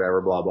Blaze or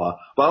whatever, blah, blah.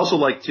 But I also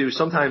like to,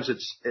 sometimes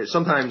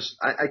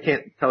I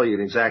can't tell you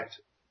an exact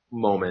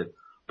moment,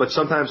 but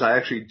sometimes I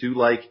actually do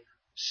like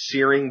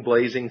Searing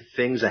Blazing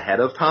things ahead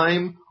of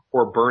time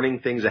or burning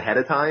things ahead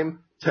of time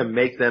to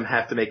make them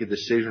have to make a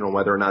decision on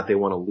whether or not they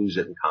want to lose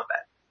it in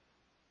combat.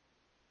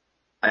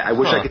 I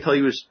wish I could tell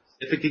you a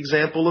specific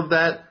example of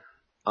that.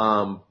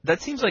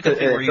 That seems like a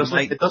thing where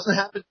it doesn't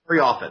happen very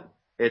often.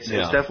 It's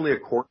definitely a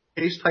court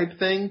case type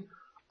thing.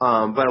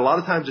 But a lot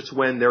of times it's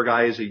when their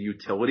guy is a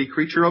utility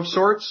creature of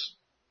sorts.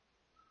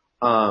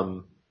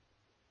 I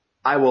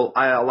a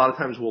lot of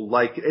times will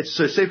like,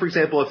 so say for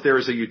example, if there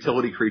is a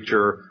utility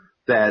creature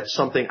that's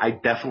something I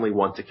definitely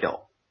want to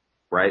kill,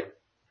 right?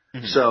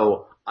 Mm-hmm.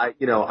 So I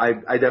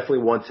definitely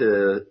want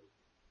to.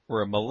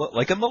 Or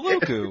like a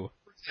Moloku.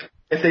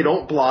 If they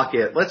don't block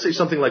it, let's say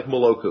something like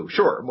Moloku.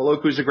 Sure,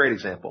 Moloku is a great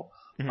example.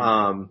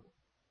 Mm-hmm.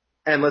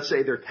 And let's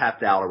say they're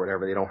tapped out or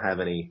whatever, they don't have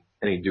any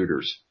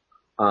duders.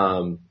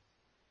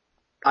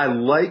 I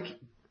like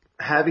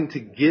having to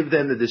give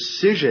them the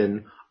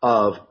decision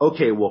of,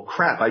 okay, well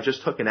crap, I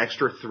just took an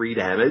extra 3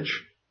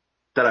 damage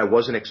that I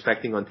wasn't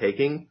expecting on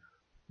taking.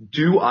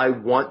 Do I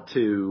want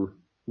to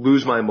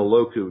lose my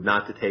Moloku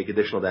not to take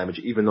additional damage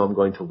even though I'm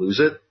going to lose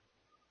it?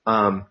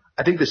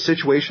 I think the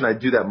situation I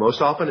do that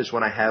most often is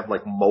when I have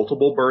like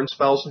multiple burn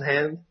spells in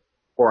hand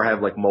or I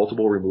have like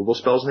multiple removal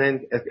spells in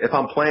hand. If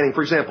I'm planning,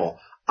 for example,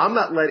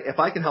 if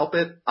I can help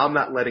it, I'm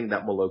not letting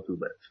that Moloku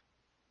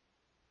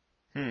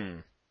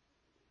live.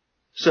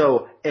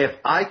 So if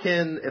I'm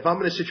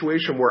in a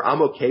situation where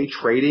I'm okay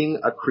trading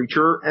a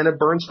creature and a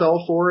burn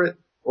spell for it,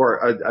 or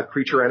a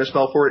creature and a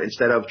spell for it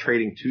instead of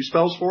trading 2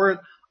 spells for it,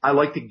 I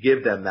like to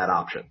give them that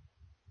option.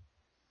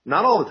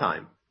 Not all the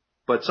time,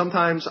 but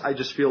sometimes I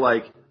just feel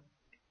like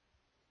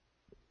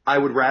I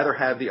would rather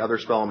have the other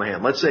spell in my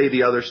hand. Let's say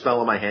the other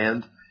spell in my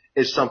hand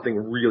is something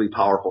really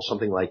powerful,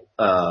 something like,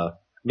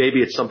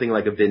 maybe it's something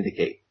like a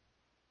Vindicate.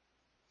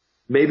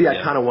 Maybe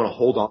I kind of want to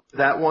hold on to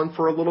that one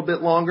for a little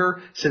bit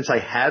longer since I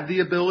have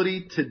the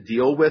ability to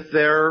deal with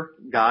their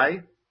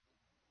guy.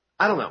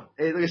 I don't know.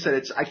 Like I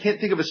said, I can't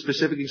think of a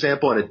specific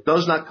example and it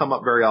does not come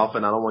up very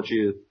often. I don't want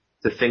you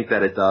to think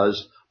that it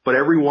does, but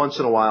every once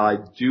in a while I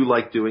do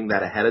like doing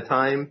that ahead of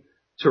time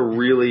to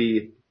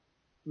really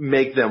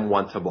make them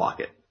want to block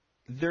it.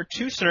 There are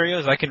 2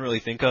 scenarios I can really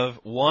think of.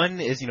 One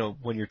is,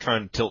 when you're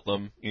trying to tilt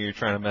them, you're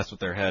trying to mess with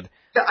their head.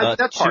 Yeah,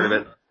 that's part of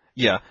it.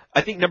 Yeah.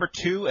 I think number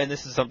 2, and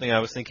this is something I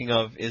was thinking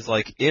of, is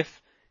like if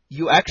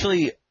you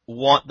actually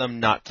want them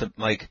not to,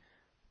 like,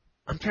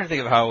 I'm trying to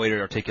think of how a way to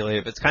articulate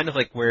it, but it's kind of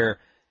like where,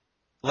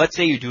 let's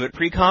say you do it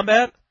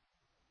pre-combat.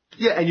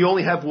 Yeah, and you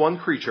only have 1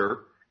 creature,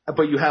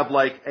 but you have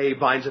like a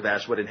Vines of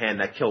Ashwood in hand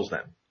that kills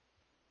them.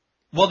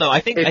 Well, no,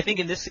 I think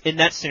in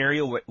that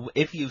scenario,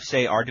 if you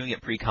say are doing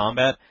it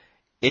pre-combat,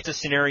 it's a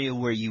scenario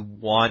where you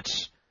want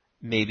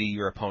maybe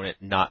your opponent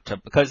not to,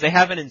 because they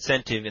have an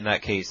incentive in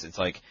that case. It's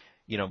like,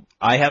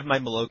 I have my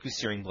Moloku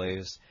Searing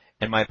Blaze,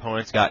 and my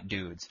opponent's got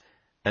dudes,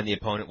 and the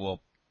opponent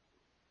will,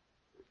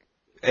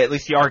 at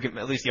least the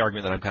argument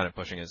that I'm kind of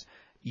pushing is,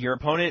 your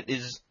opponent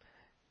is,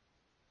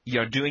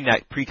 doing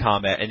that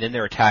pre-combat, and then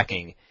they're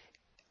attacking.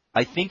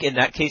 I think in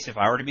that case, if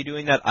I were to be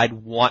doing that, I'd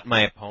want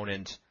my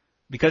opponent,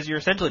 because you're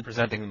essentially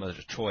presenting them as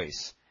a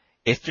choice.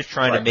 It's just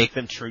trying Right. to make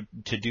them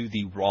to do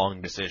the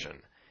wrong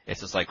decision.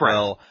 It's just like, Correct.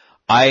 well,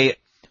 I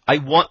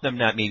want them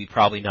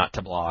probably not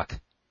to block.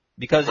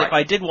 Because Right. if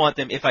I did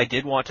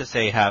want to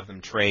say have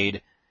them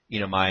trade,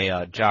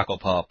 my Jackal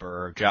Pup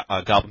or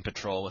Goblin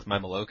Patrol with my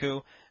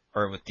Moloku,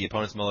 or with the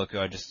opponent's Moloku,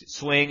 I just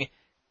swing,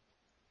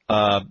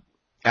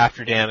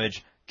 after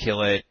damage,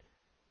 kill it,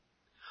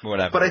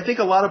 whatever. But I think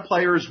a lot of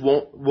players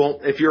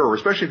won't,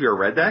 especially if you're a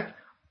red deck,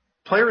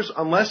 players,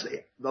 unless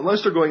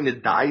they're going to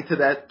die to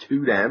that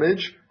 2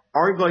 damage,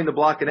 aren't going to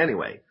block it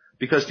anyway.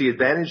 Because the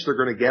advantage they're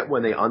going to get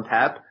when they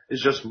untap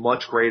is just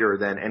much greater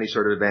than any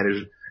sort of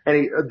advantage,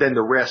 than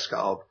the risk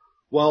of,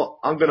 well,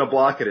 I'm going to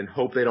block it and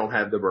hope they don't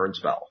have the burn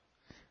spell.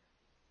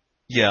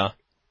 Yeah.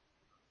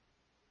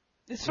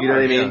 It's You know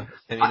what I mean?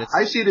 Yeah.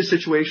 I see the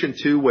situation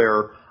too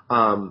where,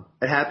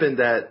 it happened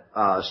at,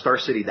 Star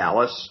City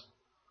Dallas,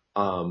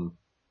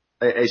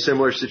 a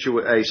similar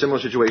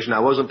situation. I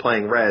wasn't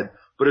playing red,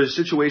 but it was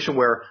a situation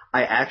where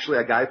a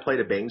guy played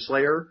a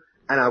Baneslayer,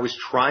 and I was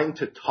trying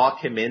to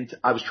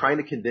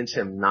convince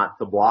him not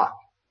to block,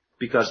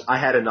 because I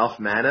had enough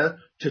mana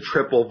to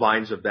triple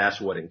Vines of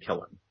Basswood and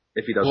kill him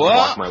if he doesn't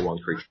block my 1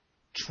 creature.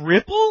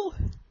 Triple?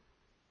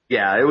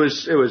 Yeah, it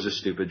was a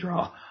stupid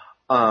draw.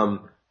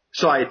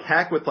 So I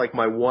attack with like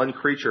my 1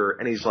 creature,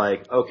 and he's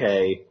like,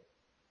 okay,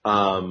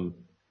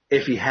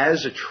 if he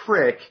has a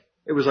trick,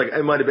 it was like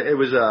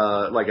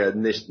a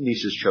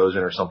Niece's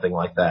Chosen or something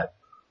like that.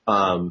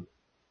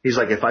 He's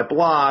like, if I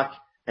block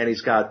and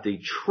he's got the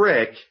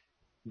trick,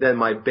 then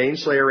my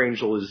Baneslayer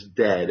Angel is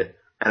dead,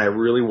 and I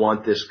really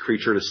want this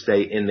creature to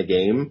stay in the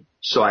game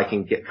so I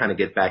can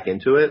get back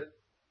into it.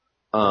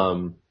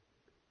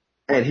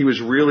 And he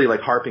was really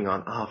like harping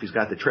on, if he's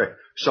got the trick.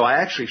 So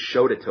I actually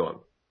showed it to him.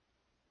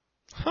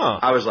 Huh.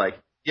 I was like,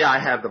 yeah, I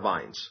have the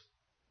Vines.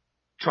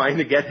 Trying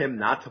to get him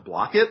not to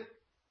block it.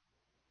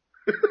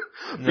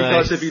 Because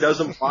Nice. if he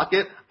doesn't block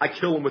it, I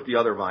kill him with the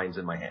other Vines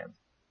in my hand.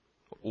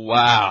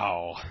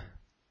 Wow.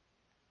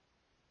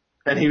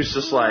 And he was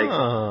just like, he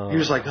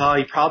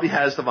probably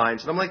has the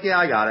Vines. And I'm like, yeah,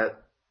 I got it.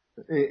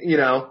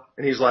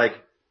 And he's like,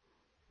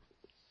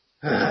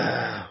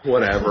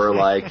 whatever,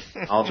 like,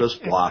 I'll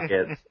just block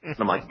it. And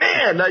I'm like,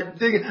 man,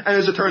 and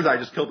as it turns out, I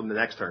just killed him the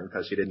next turn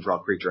because he didn't draw a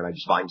creature, and I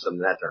just Vines him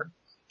that turn.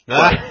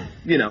 But,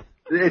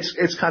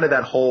 it's kind of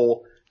that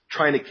whole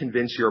trying to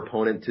convince your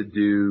opponent to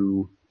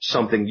do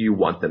something you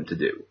want them to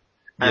do.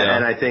 Yeah.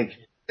 And I think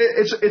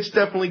it's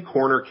definitely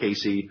corner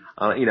casey.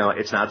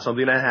 It's not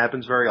something that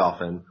happens very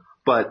often.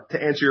 But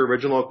to answer your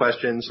original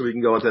question, so we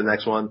can go into the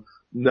next one,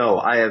 no,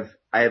 I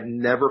have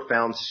never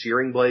found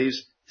Searing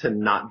Blaze to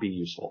not be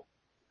useful.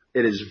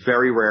 It is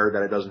very rare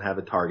that it doesn't have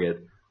a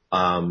target.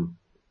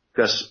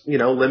 Because,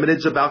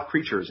 Limited's about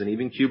creatures, and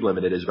even Cube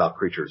Limited is about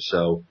creatures.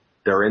 So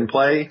they're in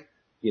play.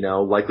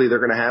 Likely they're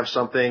going to have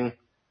something,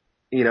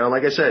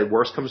 like I said,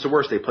 worst comes to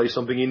worst, they play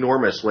something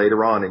enormous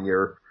later on, and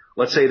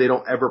let's say they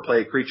don't ever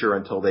play a creature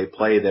until they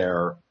play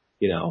their,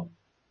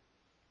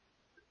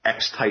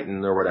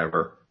 X-Titan or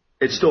whatever.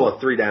 It's still a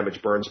 3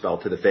 damage burn spell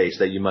to the face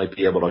that you might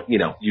be able to,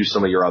 use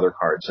some of your other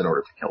cards in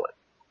order to kill it.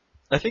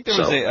 I think there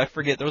was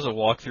there was a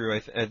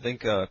walkthrough, I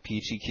think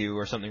PGQ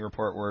or something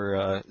report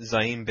where,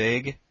 Zaim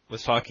Big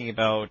was talking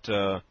about,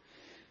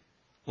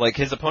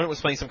 his opponent was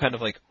playing some kind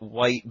of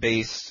white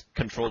base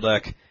control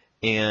deck,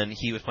 and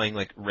he was playing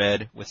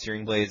red with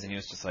Searing Blaze, and he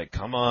was just like,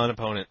 come on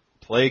opponent,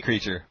 play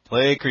creature,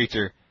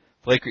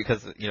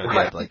 because, he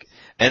had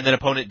and then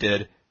opponent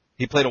did.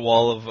 He played a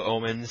Wall of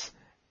Omens,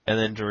 and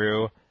then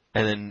drew,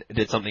 and then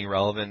did something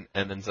relevant,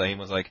 and then Zaim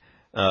was like,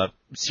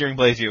 Searing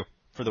Blaze you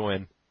for the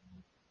win.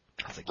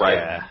 I was like,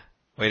 yeah,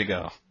 way to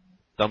go.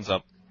 Thumbs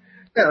up.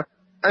 Yeah.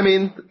 I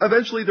mean,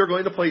 eventually they're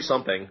going to play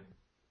something.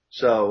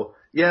 So,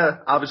 yeah,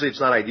 obviously it's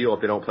not ideal if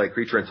they don't play a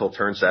creature until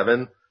turn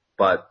 7,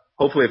 but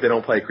hopefully if they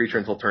don't play a creature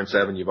until turn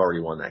 7, you've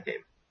already won that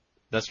game.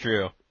 That's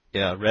true.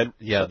 Yeah,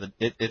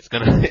 it's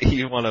gonna,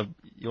 you wanna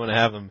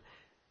have them,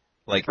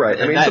 right.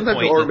 I mean,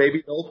 sometimes,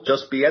 maybe they'll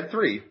just be at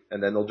 3,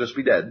 and then they'll just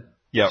be dead.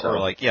 Yeah, so.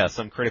 Or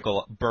some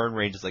critical burn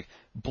ranges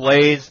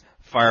Blaze,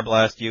 Fire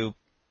Blast you,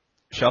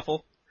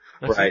 shuffle.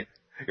 That's right. It.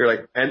 You're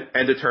like,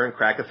 end of turn,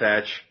 crack a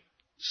thatch,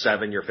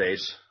 7 your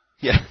face.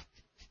 Yeah.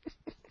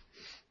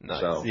 Nice.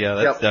 So, yeah,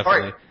 that's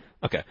definitely. Right.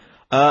 Okay.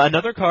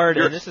 Another card,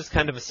 and this is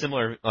kind of a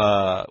similar,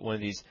 one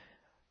of these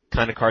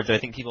kind of cards that I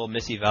think people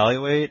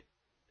misevaluate,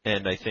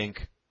 and I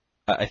think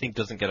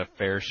doesn't get a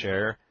fair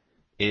share,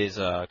 is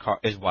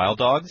Wild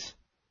Dogs.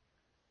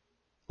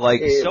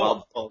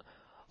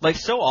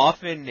 So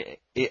often,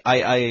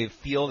 I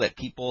feel that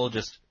people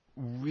just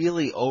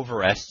really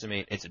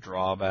overestimate its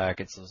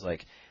drawback. It's just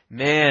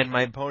man,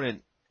 my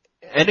opponent,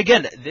 and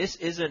again, this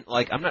isn't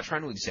I'm not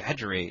trying to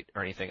exaggerate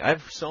or anything.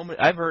 I've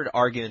heard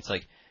arguments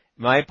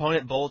my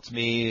opponent bolts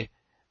me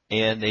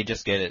and they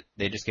just get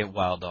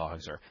Wild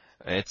Dogs, or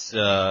it's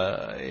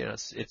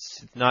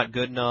not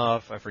good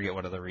enough. I forget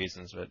what other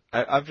reasons, but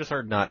I've just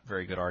heard not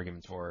very good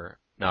arguments for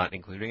not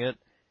including it,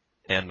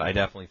 and I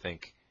definitely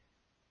think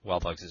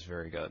Wild Dogs is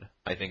very good.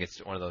 I think it's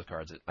one of those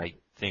cards that I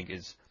think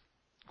is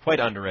quite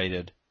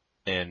underrated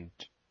and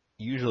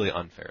usually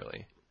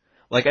unfairly.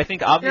 Like, I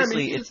think Yeah, I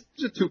obviously mean, it's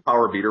a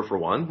 2-power beater for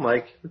one.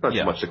 Like, there's not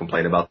too much to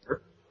complain about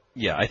there.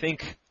 Yeah, I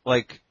think,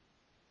 like,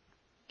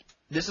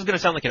 this is going to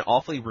sound like an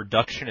awfully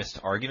reductionist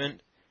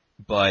argument,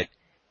 but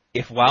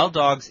if Wild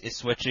Dogs is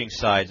switching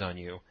sides on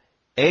you,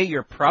 A,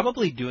 you're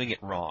probably doing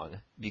it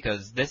wrong,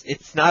 because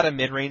it's not a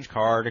mid-range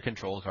card, a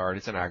control card,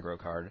 it's an aggro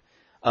card.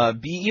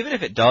 B, even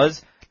if it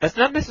does, that's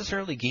not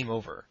necessarily game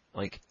over.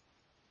 Like,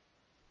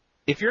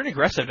 if you're an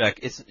aggressive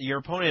deck, your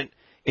opponent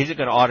isn't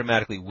going to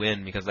automatically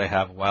win because they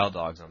have Wild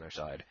Dogs on their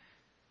side.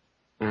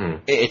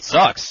 Mm. It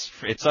sucks.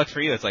 It sucks for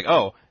you. It's like,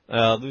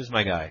 lose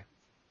my guy.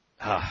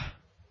 Ah,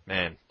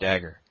 man,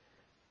 dagger.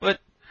 But,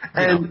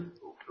 and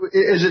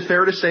is it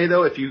fair to say,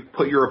 though, if you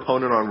put your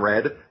opponent on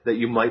red, that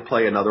you might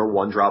play another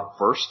 1-drop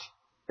first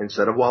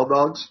instead of Wild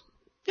Dogs?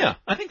 Yeah,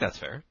 I think that's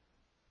fair.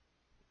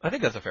 I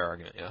think that's a fair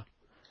argument, yeah.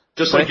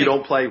 Just like you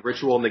don't play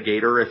Ritual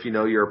Negator if you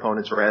know your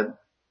opponent's red?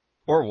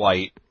 Or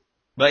white.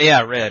 But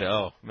yeah, red.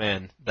 Oh,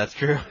 man, that's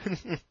true.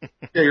 Yeah,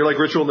 you're like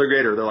Ritual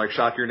Negator. They're like,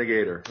 shock your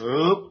Negator.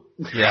 Oh.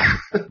 Yeah,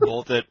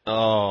 bolt it.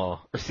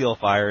 Oh, or Seal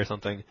Fire or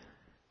something.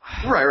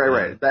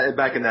 Right.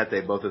 Back in that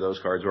day, both of those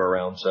cards were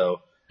around, so...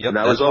 Yep, and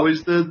that was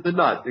always the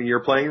nut. And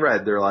you're playing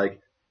red. They're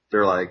like,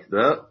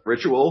 the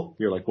Ritual.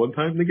 You're like, one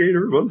time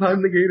Negator.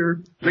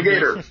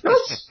 Negator.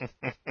 Yes!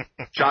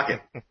 Shock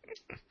it.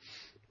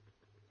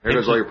 There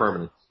goes all your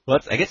permanents. Well,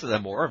 I guess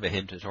it's more of a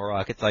hint to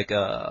Torok. It's like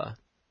a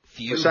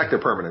few. Sector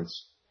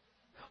permanents.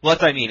 Well,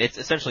 that's what I mean. It's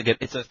essentially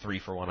it's a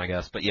 3-for-1, I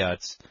guess. But yeah,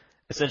 it's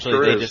essentially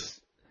Sure they is.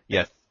 just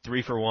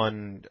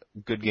 3-for-1.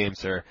 Good game,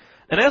 sir.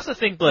 And I also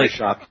think like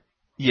shock.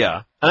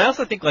 Yeah, and I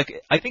also think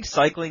I think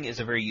cycling is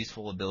a very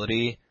useful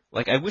ability.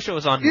 Like, I wish it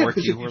was on more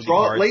because if keywordy you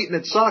draw cards. it late and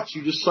it sucks,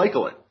 you just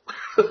cycle it.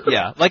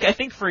 Yeah, like, I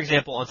think, for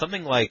example, on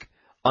something like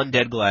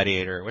Undead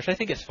Gladiator, which I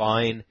think is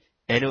fine,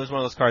 and it was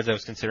one of those cards I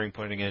was considering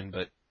putting in,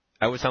 but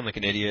I would sound like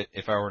an idiot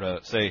if I were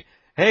to say,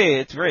 hey,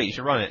 it's great, you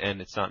should run it, and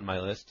it's not in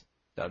my list.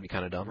 That would be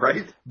kind of dumb.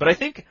 Right. But I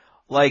think,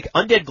 like,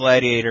 Undead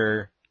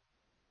Gladiator,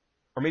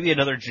 or maybe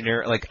another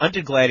generic, like,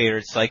 Undead Gladiator,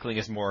 cycling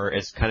is more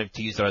as kind of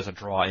to use it as a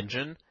draw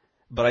engine,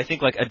 but I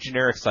think, like, a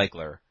generic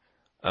cycler,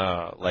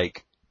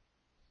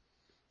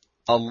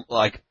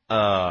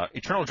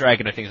 Eternal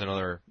Dragon, I think, is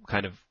another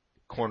kind of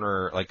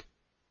corner, like,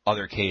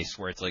 other case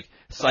where it's like,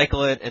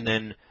 cycle it and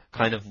then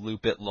kind of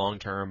loop it long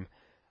term.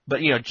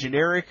 But,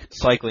 generic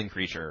cycling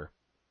creature,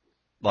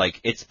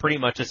 like, it's pretty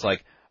much just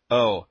like,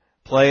 oh,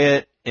 play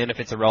it, and if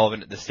it's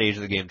irrelevant at this stage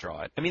of the game,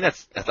 draw it. I mean,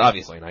 that's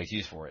obviously a nice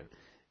use for it.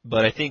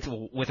 But I think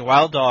with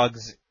Wild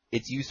Dogs,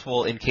 it's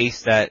useful in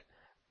case that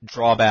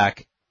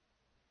drawback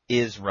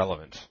is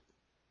relevant,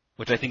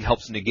 which I think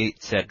helps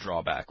negate said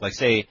drawback. Like,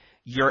 say,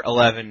 you're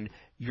 11,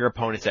 your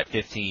opponent's at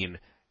 15,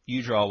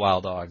 you draw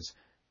Wild Dogs,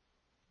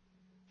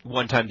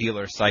 one-time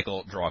dealer,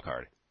 cycle, draw a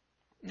card.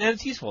 And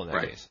it's useful in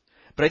that case.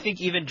 But I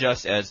think even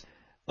just as,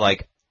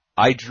 like,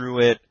 I drew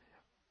it,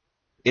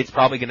 it's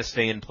probably going to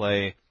stay in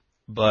play,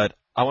 but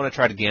I want to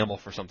try to gamble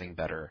for something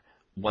better.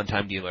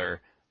 One-time dealer,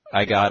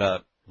 I got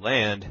a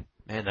land,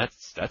 man,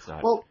 that's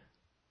not... Well,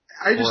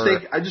 I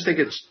just think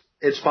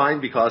it's fine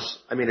because,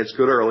 I mean, it's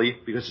good early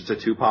because it's a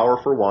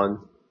 2-power for 1.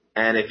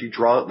 And if you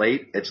draw it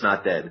late, it's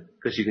not dead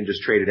because you can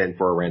just trade it in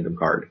for a random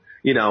card.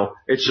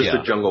 It's just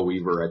a Jungle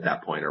Weaver at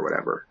that point or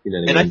whatever. You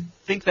know what I mean?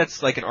 I think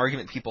that's like an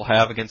argument people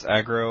have against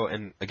aggro,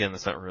 and again,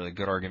 that's not really a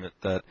good argument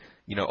that,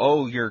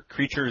 your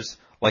creatures,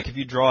 like if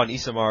you draw an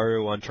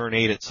Isamaru on turn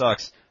 8, it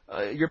sucks.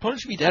 Your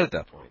opponent should be dead at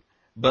that point.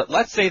 But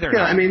let's say they're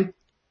not. I mean,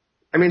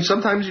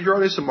 sometimes you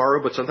draw an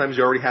Isamaru, but sometimes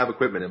you already have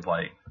equipment in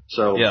play.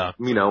 So,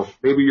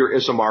 maybe your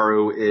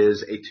Isamaru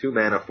is a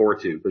 2-mana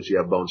 4/2 because you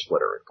have Bone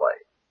Splitter in play.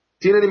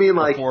 Do you know what I mean?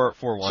 Like,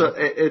 4/1. So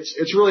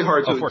it's really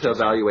hard to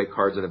evaluate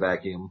cards in a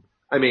vacuum.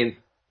 I mean,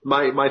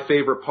 my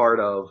favorite part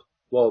of,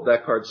 well,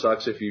 that card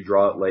sucks if you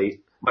draw it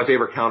late. My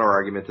favorite counter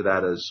argument to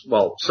that is,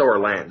 well, so are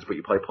lands, but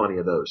you play plenty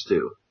of those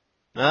too.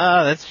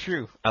 Ah, that's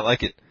true. I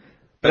like it.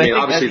 But I mean,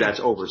 obviously that's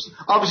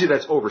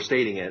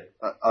overstating it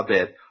a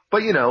bit.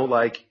 But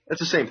it's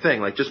the same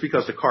thing. Like, just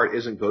because the card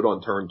isn't good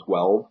on turn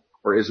 12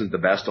 or isn't the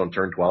best on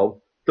turn 12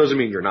 doesn't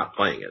mean you're not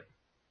playing it.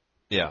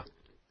 Yeah.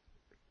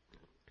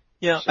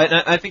 Yeah,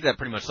 I think that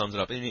pretty much sums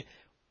it up. I mean,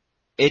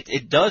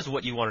 it does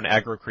what you want an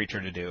aggro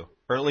creature to do.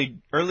 Early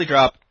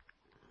drop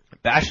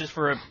bashes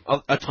for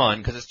a ton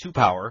because it's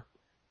 2-power,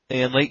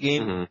 and late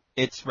game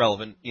it's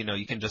relevant.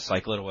 You can just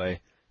cycle it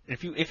away. And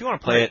if you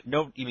want to play it,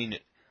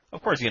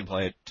 of course you can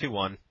play it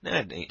 2/1.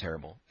 It ain't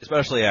terrible,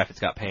 especially if it's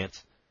got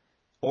pants,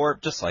 or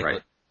just cycle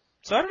it.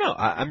 So I don't know.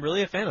 I'm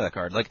really a fan of that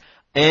card. Like,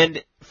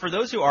 and for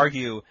those who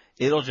argue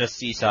it'll just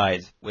switch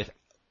sides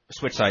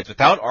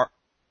without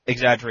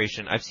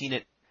exaggeration, I've seen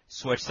it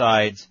switch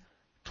sides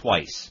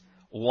twice.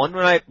 One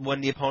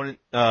when the opponent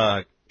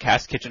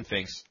cast Kitchen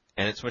Finks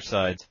and it switched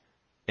sides,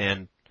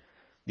 and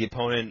the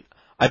opponent,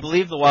 I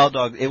believe the Wild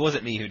Dog, it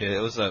wasn't me who did it.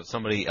 It was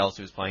somebody else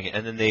who was playing it,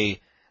 and then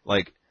they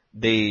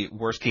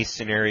worst case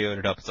scenarioed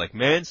it up. It's like,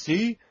 man,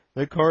 see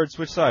that card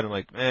switched side. I'm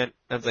like, man,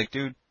 I was like,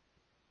 dude,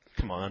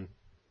 come on,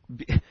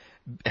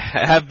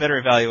 have better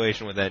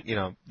evaluation with that.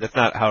 That's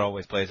not how it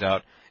always plays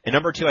out. And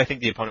number 2, I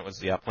think the opponent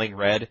was playing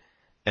red.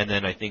 and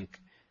then I think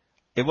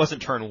it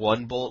wasn't turn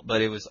 1 Bolt,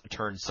 but it was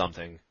turn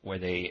something where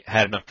they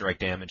had enough direct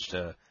damage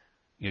to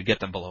get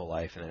them below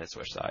life, and then it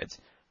switched sides.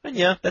 And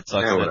yeah, that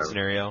sucks in that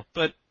scenario,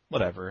 but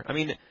whatever. I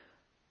mean,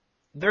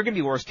 there are going to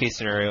be worst case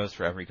scenarios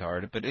for every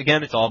card, but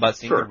again, it's all about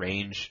seeing the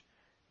range.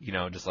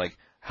 Just like,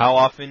 how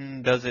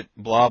often does it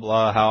blah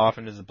blah, how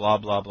often does it blah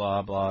blah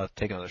blah blah,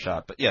 take another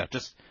shot. But yeah,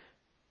 just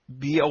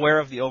be aware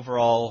of the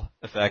overall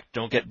effect.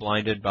 Don't get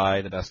blinded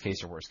by the best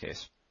case or worst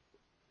case.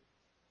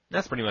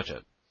 That's pretty much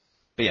it.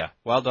 But yeah,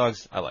 Wild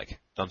Dogs, I like.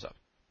 Thumbs up.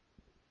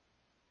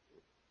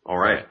 All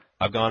right.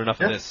 I've gone enough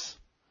of this.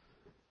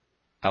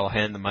 I'll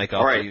hand the mic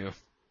off to you.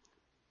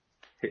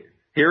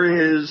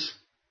 Here is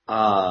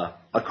a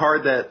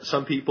card that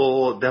some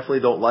people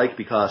definitely don't like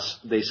because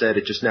they said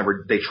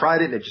they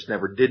tried it and it just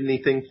never did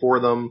anything for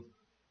them.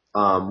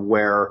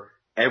 Where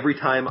every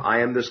time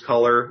I am this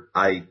color,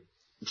 I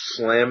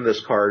slam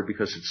this card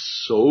because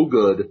it's so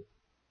good.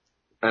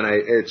 And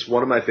it's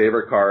one of my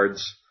favorite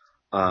cards.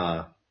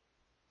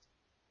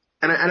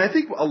 And I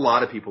think a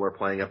lot of people are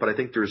playing it, but I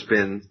think there's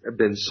been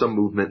some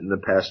movement in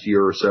the past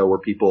year or so where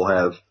people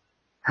have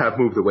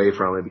moved away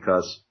from it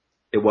because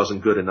it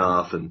wasn't good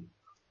enough. And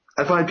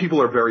I find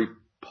people are very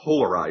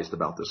polarized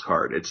about this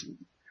card. It's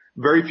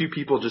very few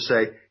people just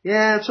say,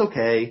 yeah, it's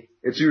okay.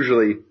 It's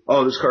usually,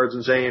 oh, this card's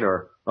insane,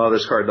 or, oh,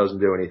 this card doesn't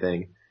do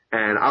anything.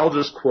 And I'll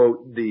just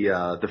quote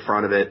the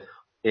front of it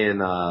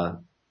in, a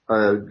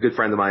good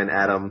friend of mine,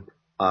 Adam,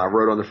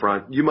 wrote on the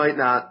front, you might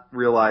not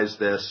realize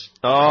this.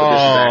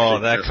 Oh,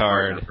 this that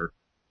card.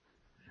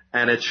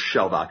 And it's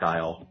Shelldock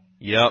Isle.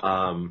 Yep.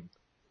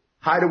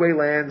 Hideaway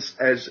lands,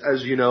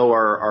 as you know,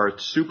 are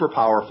super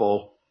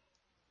powerful.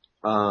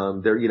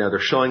 They're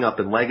showing up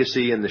in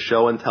Legacy and the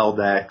Show and Tell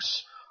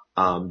decks.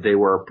 They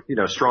were,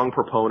 strong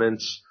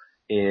proponents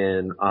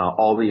in,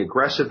 all the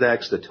aggressive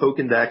decks, the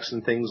token decks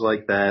and things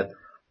like that.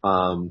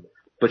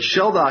 But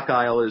Shelldock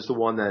Isle is the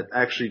one that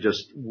actually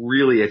just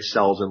really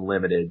excels in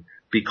Limited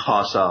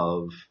because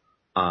of,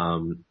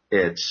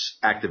 its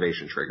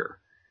activation trigger.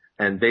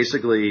 And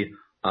basically,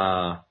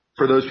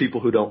 for those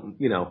people who don't,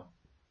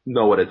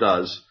 know what it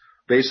does,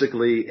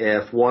 basically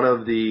if one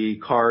of the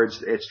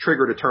cards its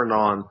trigger to turn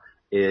on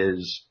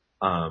is,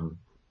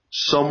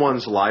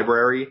 someone's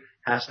library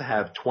has to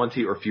have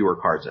 20 or fewer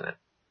cards in it.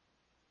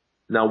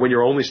 Now, when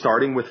you're only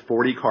starting with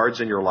 40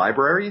 cards in your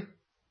library,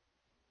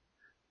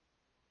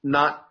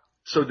 not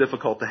so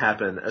difficult to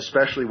happen,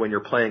 especially when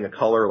you're playing a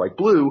color like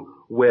blue,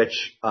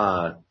 which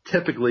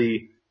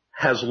typically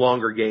has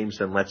longer games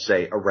than, let's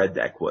say, a red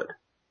deck would.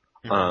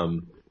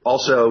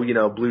 Also,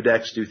 blue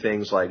decks do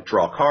things like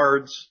draw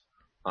cards.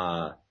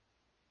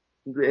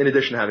 In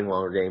addition to having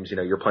longer games,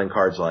 you're playing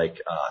cards like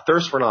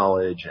Thirst for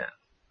Knowledge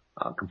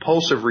and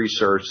Compulsive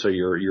Research. So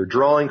you're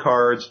drawing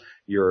cards,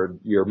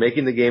 you're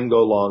making the game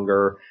go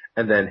longer,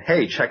 and then,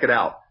 hey, check it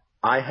out.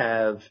 I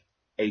have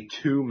a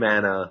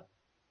 2-mana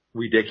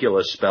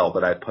ridiculous spell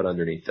that I put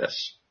underneath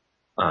this,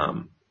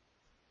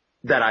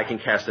 that I can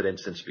cast at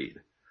instant speed.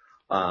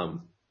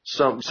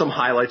 Some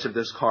highlights of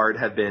this card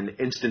have been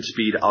instant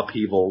speed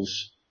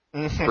upheavals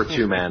for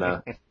 2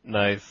 mana.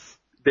 Nice.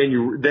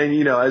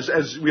 Then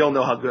as we all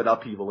know how good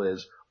upheaval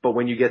is, but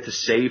when you get to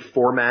save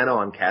 4 mana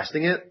on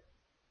casting it,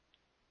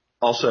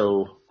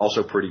 also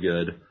pretty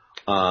good.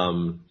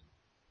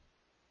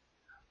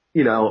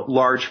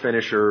 Large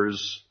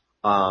finishers,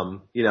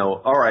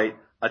 alright,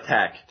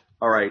 attack.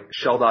 Alright,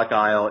 Shelldock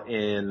Isle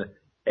in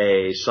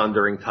a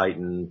Sundering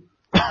Titan,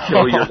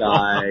 kill your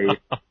guy,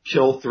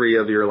 kill 3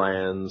 of your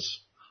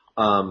lands.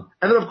 And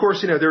then of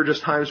course, there are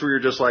just times where you're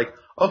just like,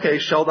 okay,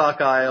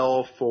 Shelldock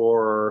Isle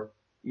for,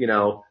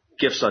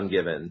 Gifts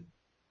Ungiven.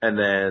 And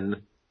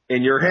then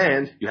in your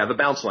hand, you have a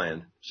bounce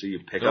land. So you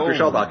pick up your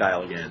Shelldock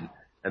Isle again.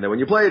 And then when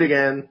you play it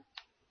again,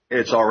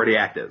 it's already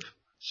active.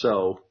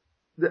 So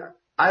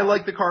I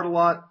like the card a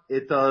lot.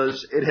 It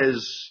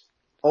has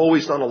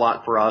always done a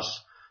lot for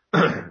us.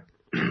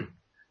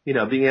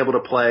 Being able to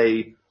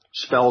play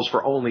spells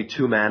for only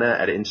 2 mana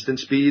at instant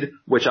speed,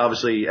 which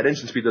obviously at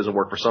instant speed doesn't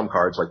work for some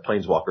cards like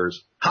Planeswalkers.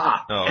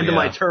 Ha! End of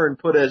my turn,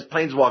 put a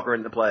Planeswalker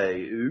into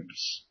play.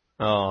 Oops.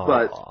 Oh.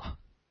 But,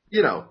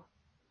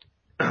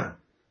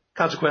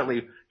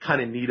 consequently,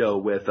 kind of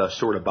neato with a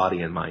Sword of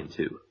Body and Mind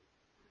too.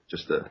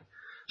 Just gonna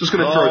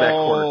throw that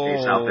corner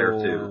case out there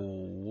too.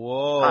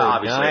 Whoa,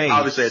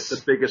 obviously it's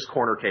the biggest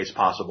corner case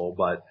possible,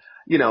 but,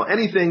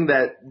 anything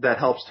that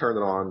helps turn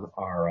it on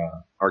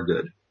are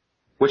good.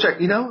 Which,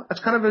 that's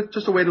kind of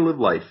just a way to live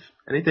life.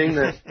 Anything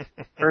that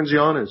turns you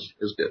on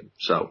is good.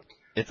 So.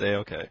 It's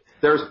A-okay.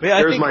 There's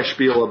my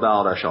spiel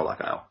about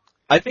Shelldock Isle.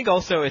 I think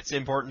also it's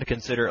important to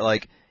consider,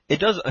 it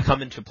does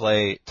come into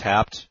play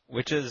tapped,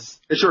 which is...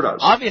 It sure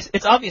does.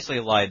 It's obviously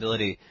a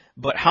liability,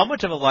 but how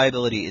much of a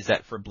liability is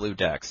that for blue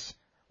decks?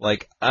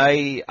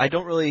 I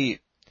don't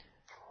really...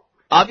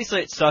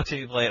 Obviously it sucks if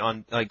you play it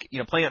on,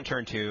 playing on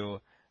turn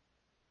 2,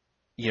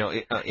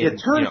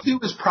 turn 2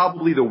 is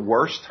probably the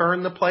worst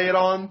turn to play it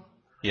on.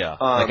 Yeah,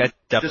 I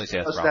definitely say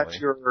that's probably. That's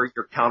your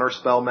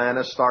counterspell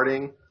mana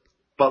starting.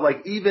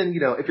 But even,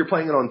 if you're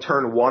playing it on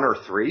turn 1 or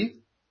 3,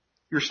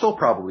 you're still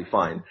probably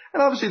fine.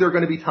 And obviously there are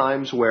going to be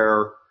times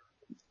where,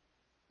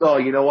 oh,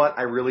 you know what?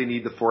 I really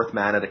need the 4th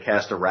mana to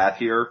cast a Wrath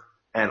here,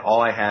 and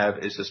all I have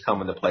is this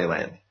come into play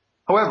land.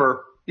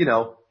 However, you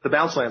know, the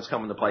bounce lands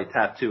come into play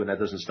tap too, and that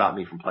doesn't stop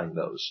me from playing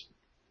those.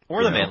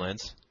 Or the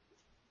manlands.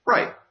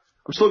 Right.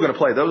 I'm still going to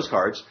play those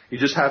cards. You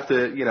just have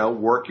to, you know,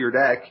 work your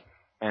deck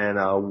and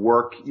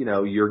work, you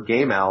know, your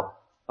game out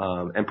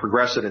and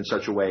progress it in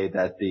such a way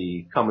that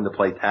the come into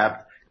play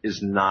tapped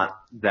is not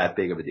that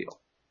big of a deal.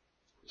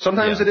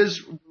 Sometimes it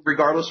is,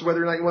 regardless of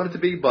whether or not you want it to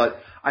be,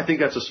 but I think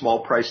that's a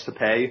small price to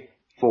pay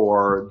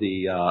for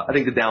the, I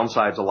think the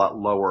downside's a lot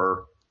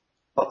lower,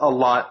 a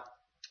lot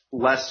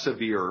less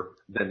severe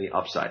than the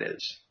upside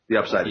is. The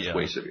upside is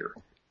way severe.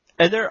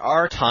 And there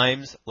are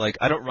times, like,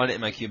 I don't run it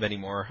in my cube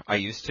anymore. I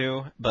used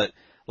to, but,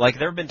 like,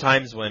 there have been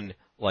times when,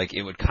 like,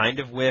 it would kind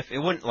of whiff. It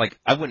wouldn't, like,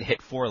 I wouldn't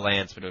hit 4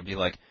 lands, but it would be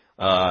like,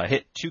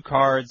 hit 2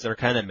 cards that are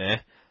kind of meh,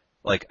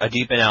 like a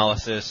Deep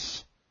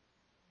Analysis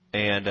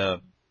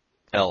and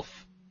Elf,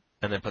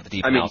 and then put the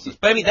Deep Analysis.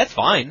 But I mean, that's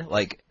fine.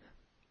 Like,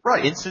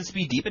 instant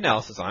speed Deep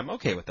Analysis, I'm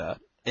okay with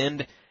that.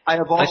 And I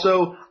have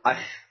also,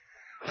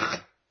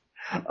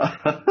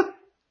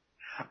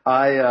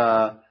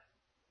 I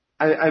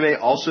may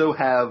also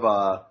have,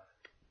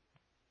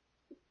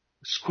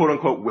 quote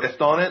unquote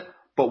whiffed on it,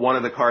 but one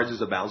of the cards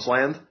is a bounce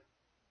land.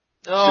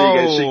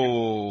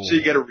 Oh. So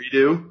you get a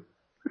redo.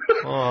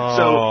 Oh.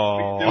 So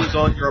what you do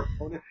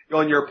is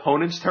on your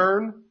opponent's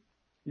turn,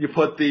 you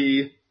put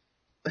the,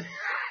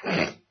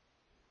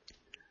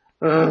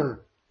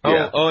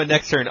 and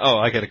next turn,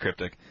 I get a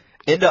Cryptic.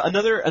 And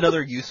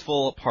another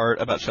useful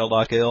part about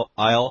Shelldock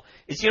Isle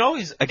is you can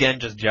always, again,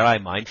 just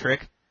Jedi mind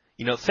trick.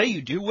 You know, say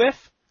you do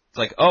whiff, it's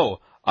like,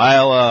 I'll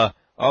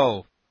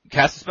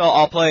cast a spell,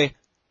 I'll play,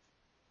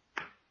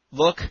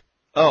 look,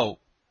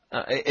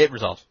 it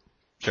resolves.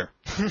 Sure.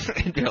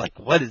 And you're like,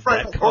 what is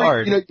that card?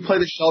 Or, you know, you play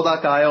the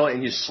Shelldock Isle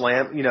and you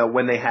slam, you know,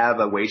 when they have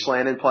a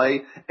Wasteland in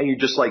play, and you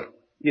just like,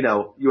 you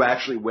know, you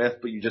actually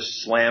whiff, but you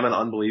just slam an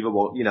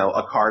unbelievable, you know,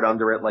 a card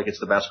under it like it's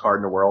the best card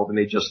in the world, and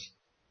they just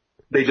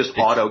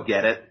auto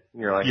get it.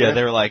 And you're like,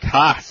 they're like,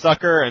 ha,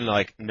 sucker, and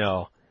like,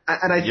 no.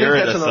 And I think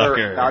that's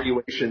another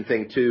evaluation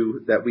thing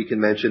too that we can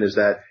mention is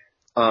that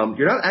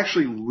you're not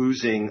actually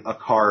losing a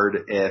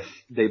card if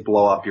they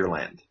blow up your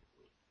land.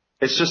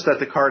 It's just that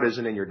the card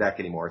isn't in your deck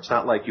anymore. It's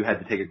not like you had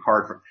to take a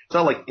card from. It's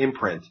not like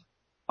Imprint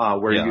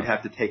where you'd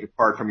have to take a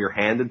card from your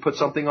hand and put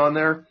something on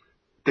there.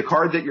 The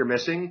card that you're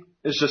missing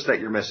is just that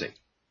you're missing.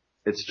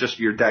 It's just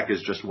your deck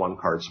is just one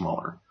card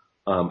smaller.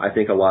 I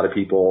think a lot of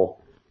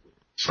people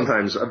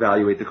sometimes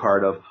evaluate the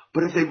card of,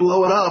 but if they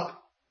blow it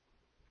up,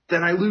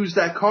 then I lose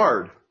that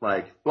card.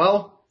 Like,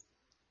 well,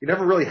 you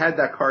never really had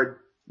that card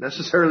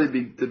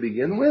necessarily to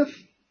begin with.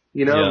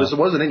 You know, it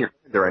wasn't in your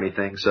hand or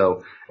anything,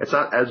 so it's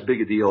not as big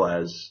a deal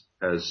as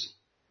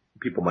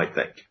people might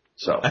think.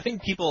 So I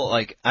think people,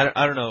 like, I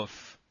don't know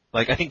if,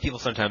 like, I think people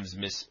sometimes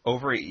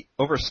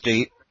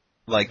overstate,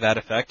 like, that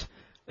effect.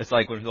 It's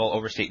like when people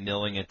overstate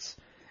milling, and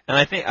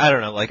I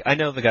don't know, like, I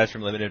know the guys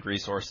from Limited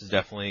Resources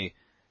definitely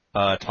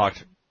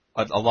talked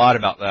a lot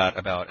about that,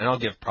 and I'll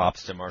give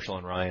props to Marshall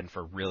and Ryan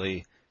for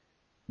really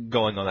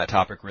going on that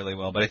topic really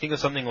well, but I think of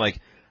something like,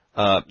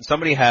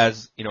 somebody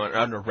has, you know,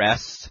 an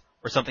arrest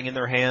or something in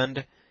their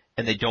hand,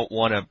 and they don't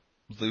want to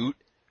loot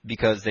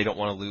because they don't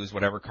want to lose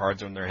whatever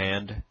cards are in their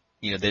hand.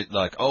 You know, they're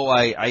like,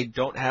 I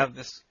don't have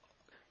this,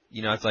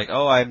 you know, it's like,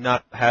 I'm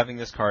not having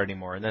this card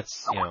anymore, and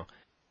that's, you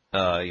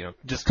know,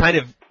 just kind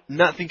of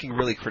not thinking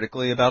really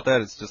critically about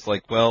that. It's just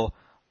like, well,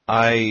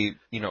 I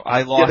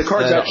lost. Yeah, the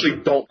cards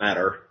actually don't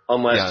matter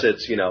unless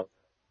it's, you know,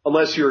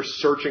 unless you're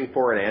searching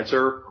for an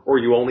answer or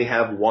you only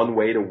have one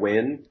way to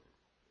win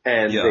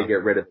and they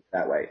get rid of it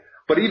that way.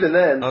 But even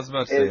then, I was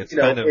about to say,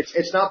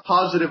 it's not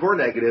positive or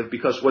negative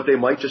because what they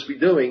might just be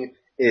doing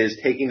is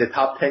taking the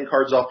top 10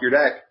 cards off your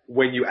deck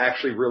when you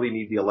actually really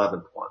need the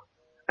 11th one.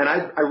 And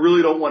I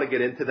really don't want to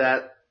get into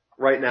that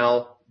right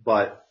now,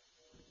 but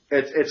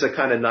it's a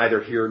kind of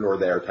neither here nor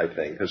there type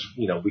thing because,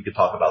 you know, we could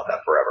talk about that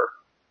forever.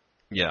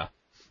 Yeah.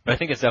 But I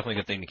think it's definitely a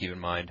good thing to keep in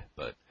mind,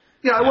 but.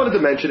 Yeah, I wanted to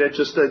mention it,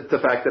 just the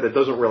fact that it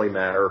doesn't really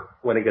matter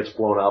when it gets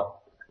blown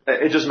up.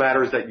 It just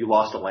matters that you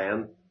lost a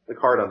land. The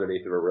card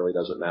underneath of it really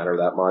doesn't matter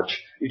that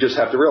much. You just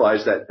have to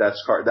realize that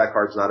that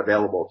card's not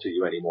available to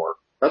you anymore.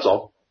 That's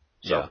all.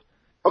 So. Yeah.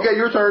 Okay,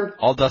 your turn.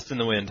 All dust in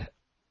the wind.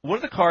 One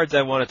of the cards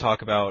I want to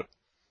talk about,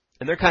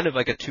 and they're kind of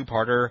like a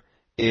two-parter,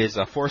 is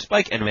Force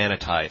Spike and Mana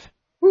Tithe.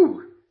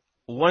 Woo.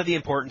 One of the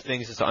important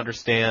things is to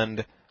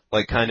understand,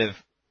 like, kind of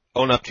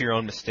own up to your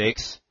own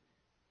mistakes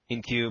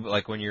in Cube,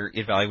 like when you're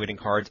evaluating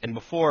cards. And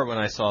before, when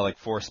I saw like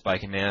Force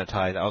Spike and Mana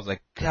Tithe, I was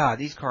like, God,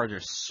 these cards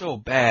are so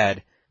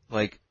bad.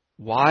 Like,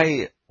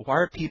 why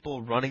are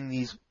people running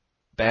these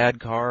bad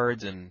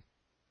cards and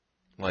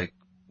like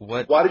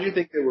what? Why did you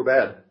think they were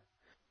bad?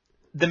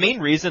 The main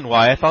reason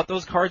why I thought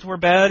those cards were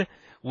bad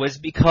was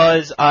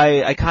because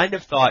I kind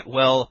of thought,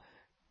 well,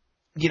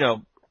 you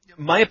know,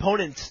 my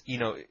opponent, you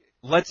know,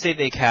 let's say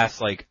they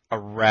cast like a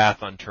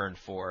Wrath on turn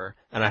 4,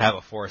 and I have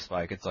a Force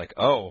Spike. It's like,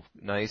 oh,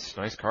 nice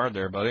card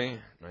there, buddy.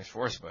 Nice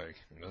Force Spike.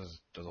 It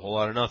does a whole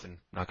lot of nothing.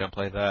 Not gonna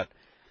play that.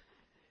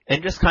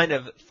 And just kind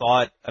of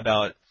thought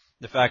about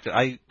the fact that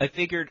I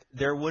figured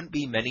there wouldn't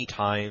be many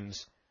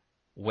times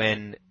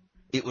when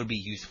it would be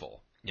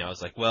useful. You know, I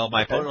was like, well,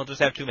 my opponent will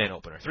just have 2-mana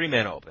open or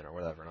 3-mana open or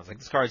whatever. And I was like,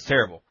 this card's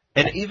terrible.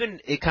 And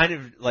even it kind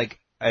of like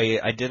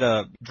I did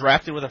a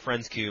drafted with a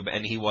friend's cube,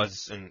 and he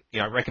was, and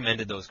I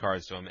recommended those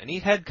cards to him, and he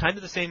had kind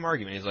of the same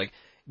argument. He's like,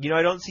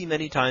 I don't see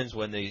many times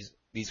when these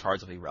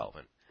cards will be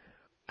relevant.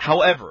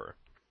 However,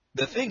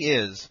 the thing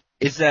is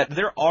that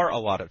there are a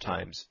lot of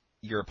times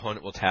your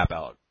opponent will tap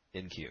out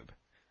in cube.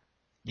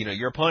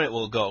 Your opponent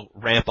will go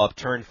ramp up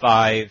turn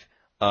 5,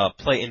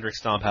 play Indrik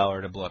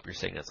Stompowler to blow up your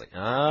Signet. It's like,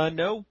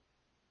 no,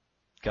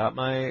 got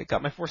my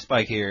Force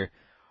Spike here,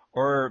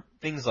 or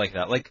things like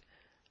that. Like,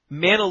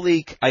 Mana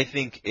Leak, I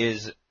think,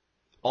 is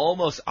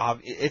almost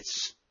obvious.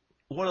 It's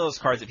one of those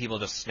cards that people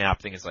just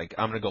snap things like,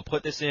 I'm going to go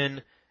put this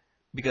in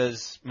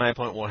because my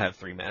opponent won't have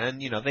 3 mana.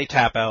 And, they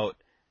tap out,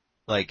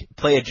 like,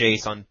 play a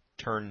Jace on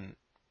turn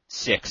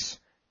 6,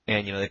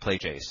 and, they play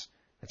Jace.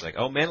 It's like,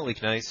 oh, Mana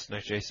Leak, nice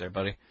Jace there,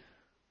 buddy.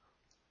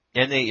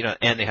 And they,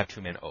 and they have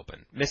 2 mana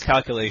open.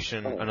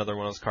 Miscalculation, another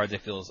one of those cards I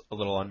feel is a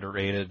little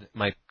underrated,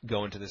 might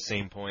go into the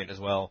same point as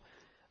well.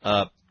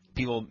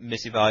 People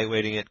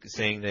misevaluating it,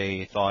 saying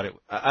they thought it,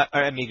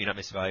 maybe not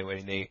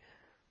misevaluating, they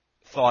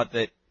thought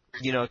that,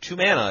 2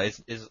 mana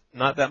is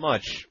not that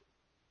much,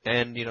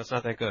 and, it's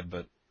not that good,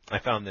 but I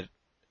found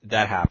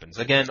that happens.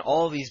 Again,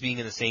 all of these being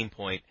in the same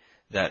point,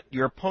 that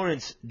your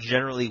opponents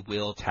generally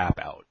will tap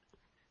out.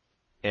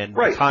 And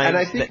right, and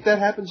I think that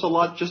happens a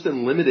lot just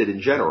in Limited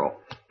in general,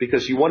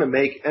 because you want to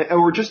make,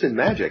 or just in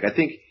Magic. I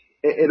think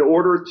in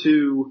order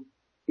to,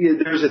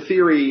 there's a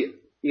theory,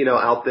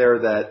 out there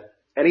that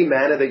any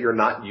mana that you're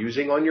not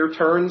using on your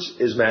turns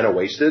is mana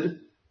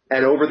wasted.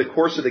 And over the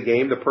course of the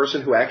game, the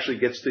person who actually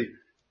gets to,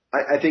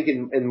 I think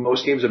in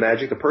most games of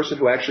Magic, the person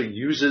who actually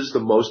uses the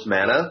most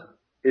mana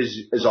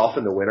is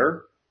often the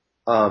winner.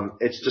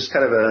 It's just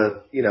kind of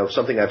a,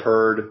 something I've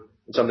heard,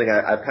 something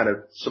I've kind of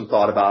some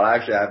thought about.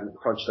 Actually, I haven't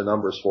crunched the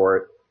numbers for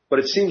it, but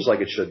it seems like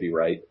it should be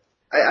right.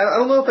 I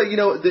don't know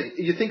if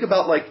you think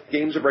about like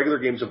regular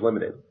games of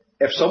Limited.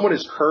 If someone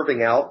is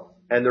curving out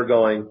and they're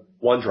going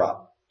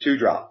 1-drop,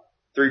 2-drop,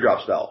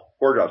 3-drop spell,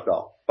 4-drop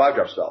spell,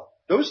 5-drop spell.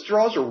 Those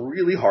draws are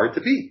really hard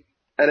to beat.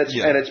 And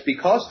it's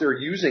because they're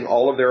using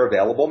all of their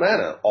available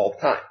mana all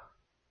the time.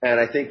 And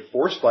I think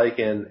Force Spike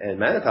and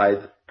Mana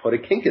Tithe put a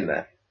kink in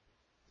that.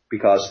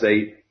 Because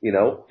they,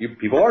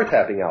 people are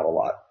tapping out a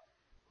lot.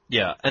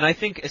 Yeah, and I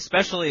think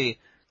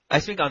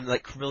on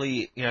like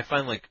really, I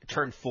find like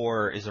turn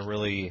 4 is a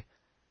really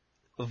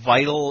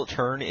vital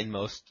turn in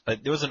most,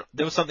 there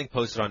was something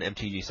posted on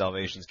MTG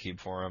Salvation's Cube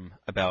forum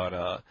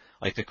about,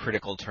 like the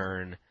critical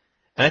turn.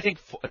 And I think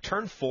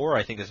turn 4,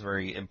 I think, is a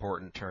very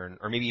important turn,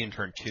 or maybe even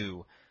turn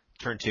 2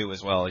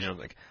 as well.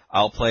 Like,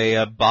 I'll play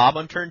a Bob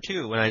on turn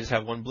 2 when I just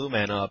have 1 blue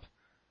mana up,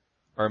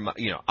 or,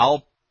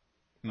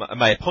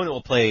 my opponent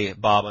will play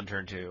Bob on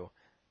turn 2,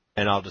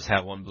 and I'll just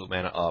have 1 blue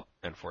mana up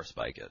and Force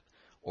Spike it.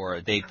 Or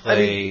they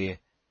play...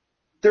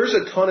 there's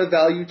a ton of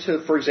value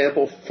to, for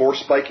example, Force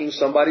Spiking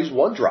somebody's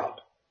 1-drop.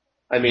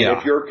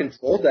 If you're a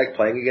control deck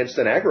playing against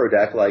an aggro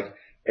deck, like,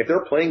 if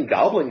they're playing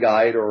Goblin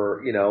Guide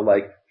or,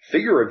 like,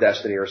 Figure of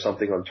Destiny or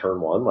something on turn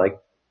 1, like,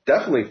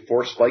 definitely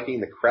Force Spiking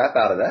the crap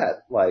out of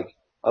that. Like,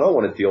 I don't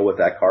want to deal with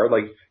that card.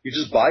 Like, you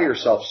just buy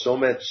yourself so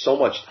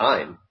much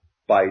time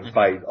by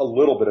a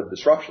little bit of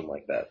disruption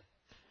like that.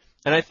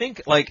 And I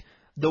think, like,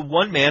 the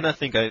 1 mana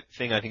thing I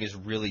think is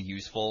really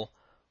useful.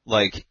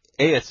 Like,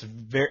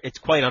 it's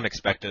quite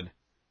unexpected.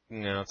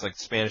 It's like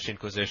Spanish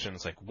Inquisition.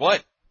 It's like,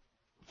 what?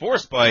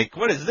 Force Spike?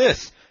 What is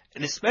this?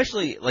 And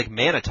especially, like,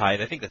 Mana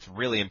Tithe, I think that's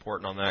really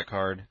important on that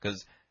card,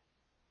 because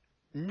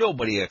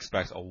nobody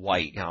expects a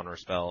white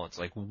counterspell. It's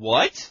like,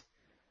 what?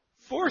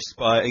 Force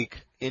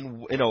Spike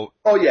in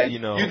Oh yeah, you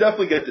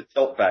definitely get the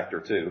tilt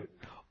factor too.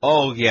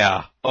 Oh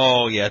yeah.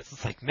 It's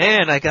just like,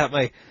 man, I got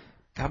my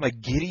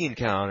Gideon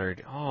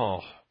countered.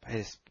 Oh, by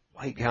this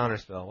white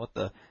counterspell.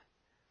 What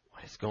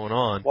is going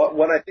on? Well,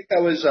 when I think I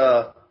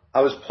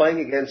was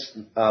playing against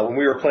when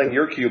we were playing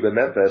your cube in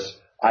Memphis,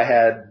 I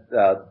had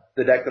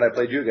the deck that I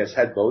played you against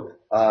had both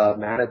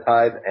Mana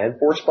Tithe and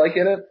Force Spike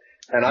in it,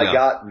 and I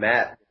got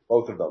Matt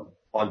both of them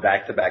on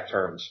back-to-back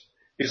turns.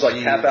 He's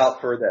like, tap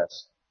out for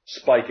this,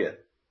 spike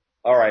it.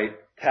 All right,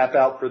 tap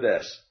out for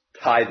this,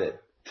 tithe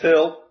it,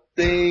 tilt,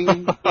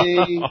 ding,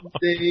 ding,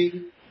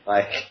 ding.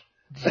 Like,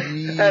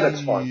 and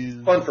it's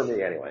fun for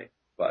me anyway.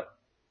 But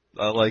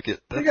I like it.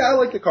 Yeah, I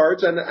like the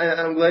cards, and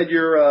I'm glad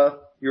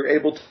you're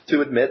able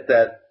to admit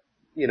that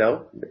you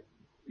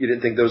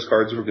didn't think those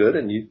cards were good,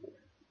 and you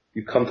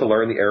come to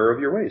learn the error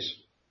of your ways.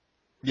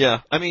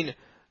 Yeah, I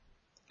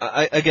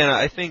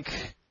think,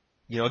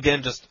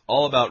 again, just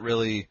all about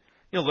really,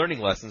 learning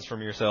lessons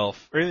from yourself.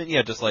 Or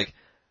even, just like,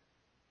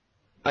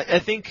 I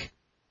think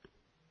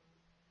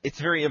it's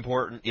very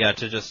important,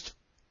 to just,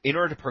 in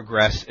order to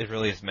progress, it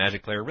really as a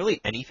Magic player,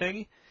 really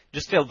anything,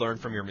 just to learn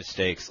from your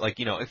mistakes. Like,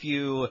 if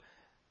you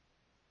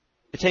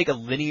take a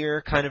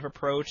linear kind of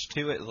approach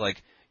to it.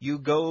 Like, you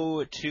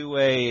go to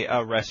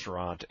a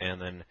restaurant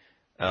and then,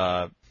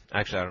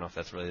 actually, I don't know if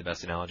that's really the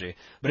best analogy,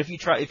 but if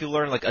you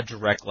learn like a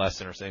direct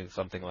lesson or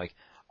something like,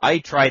 I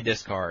tried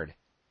this card,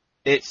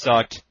 it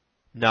sucked,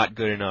 not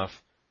good enough,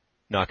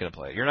 not gonna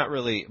play it. You're not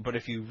really, but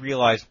if you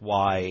realize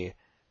why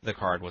the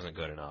card wasn't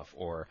good enough,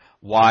 or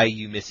why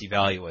you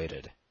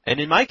misevaluated, and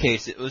in my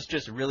case, it was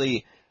just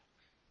really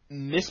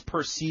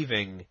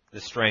misperceiving the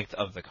strength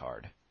of the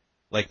card.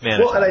 Like, man.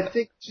 Well, and I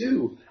think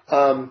too,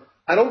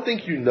 I don't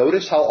think you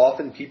notice how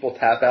often people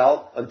tap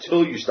out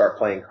until you start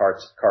playing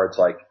cards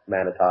like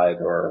Mana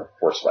Tide or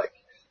Force Spike.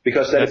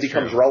 Because then That's it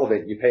becomes true.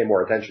 relevant, you pay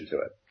more attention to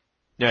it.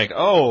 You're like,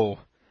 oh,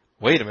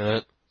 wait a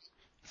minute.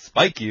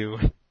 Spike you.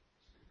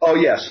 Oh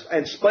yes,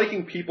 and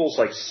spiking people's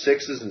like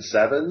 6s and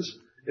 7s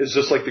is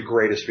just like the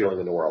greatest feeling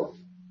in the world.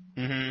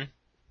 Mm-hmm.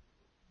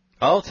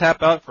 I'll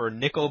tap out for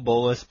Nicol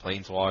Bolas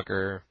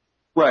Planeswalker.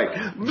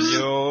 Right.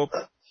 Yup.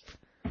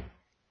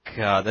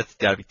 God, that's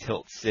gotta be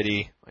Tilt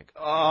City. Like,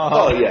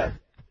 Oh yeah.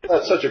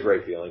 That's such a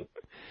great feeling.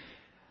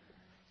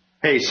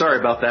 Hey, sorry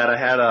about that. I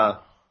had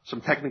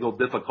some technical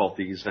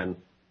difficulties, and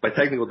by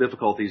technical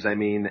difficulties I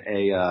mean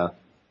a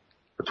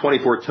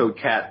 24-toed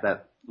cat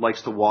that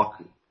likes to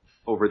walk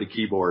over the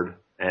keyboard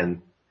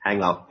and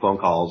hang up phone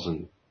calls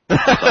and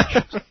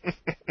such.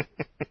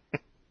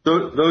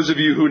 Those of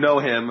you who know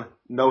him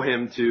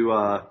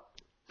to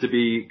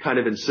be kind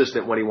of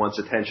insistent when he wants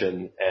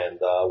attention, and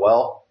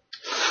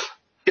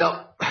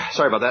yep.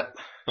 Sorry about that.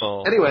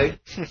 Oh. Anyway,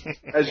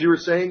 as you were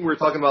saying, we were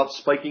talking about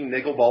spiking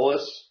Nicol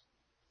Bolas.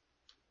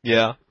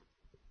 Yeah.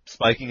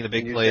 Spiking the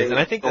big plays, and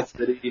I think that's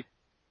City.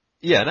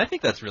 yeah, and I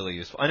think that's really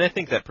useful. And I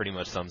think that pretty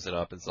much sums it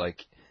up. It's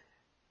like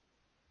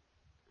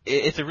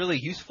it's a really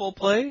useful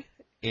play.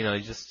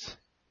 Just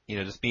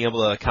being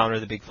able to counter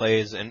the big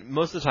plays, and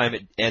most of the time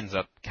it ends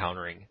up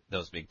countering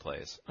those big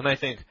plays. And I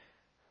think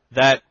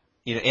that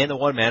and the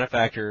 1 mana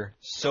factor,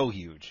 so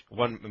huge.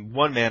 One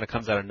mana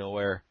comes out of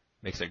nowhere,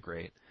 makes it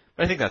great.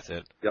 But I think that's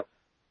it. Yep.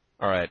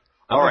 All right.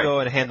 I'm going to go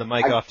and hand the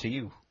mic off to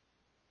you.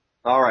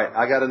 All right.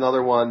 I got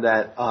another one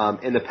that,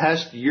 in the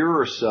past year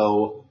or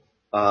so,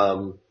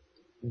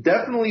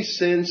 definitely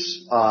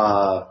since,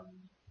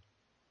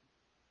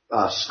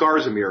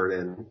 Scars of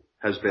Mirrodin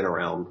has been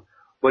around.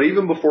 But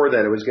even before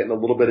then, it was getting a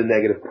little bit of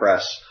negative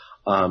press.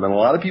 And a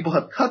lot of people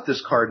have cut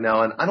this card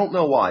now, and I don't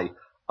know why.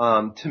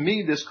 To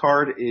me, this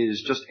card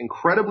is just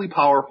incredibly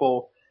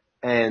powerful.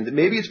 And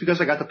maybe it's because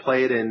I got to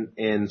play it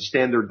in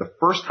Standard the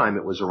first time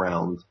it was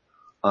around,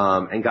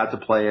 and got to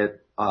play it.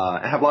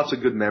 I have lots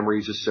of good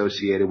memories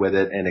associated with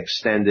it, and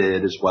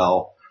Extended as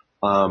well.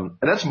 And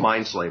that's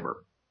Mindslaver.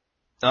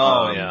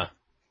 Oh, yeah.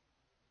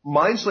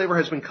 Mindslaver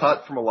has been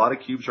cut from a lot of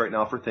cubes right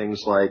now for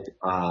things like,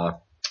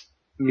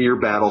 Mere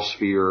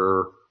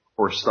Battlesphere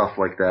or stuff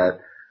like that.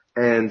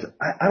 And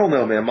I don't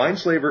know, man.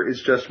 Mindslaver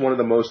is just one of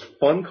the most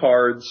fun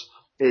cards.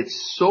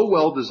 It's so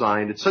well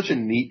designed. It's such a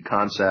neat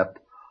concept.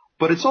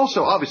 But it's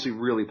also obviously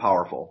really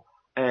powerful.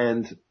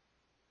 And,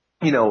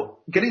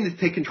 getting to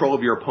take control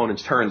of your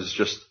opponent's turns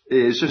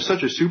is just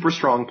such a super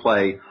strong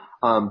play.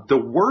 The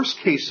worst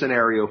case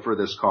scenario for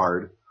this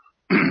card,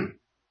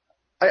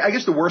 I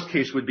guess the worst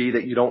case would be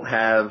that you don't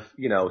have,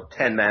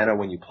 10 mana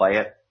when you play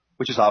it,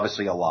 which is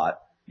obviously a lot,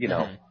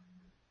 Mm-hmm.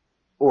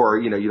 Or,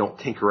 you don't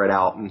tinker it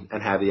out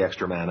and have the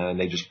extra mana and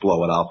they just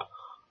blow it up.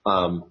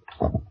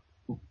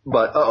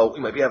 But, we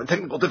might be having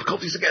technical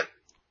difficulties again.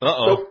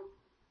 Uh-oh.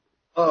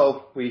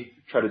 Oh, we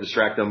try to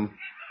distract them.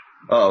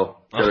 The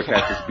other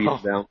cat just beat him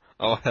down.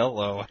 Oh,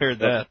 hello. I heard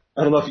that.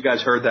 I don't know if you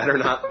guys heard that or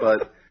not,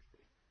 but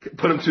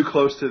put him too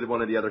close to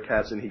one of the other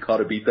cats and he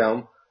caught a beat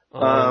down.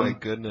 Oh, my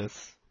goodness.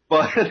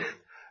 But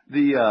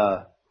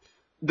the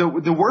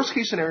worst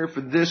case scenario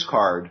for this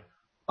card,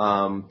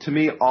 to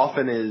me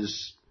often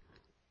is,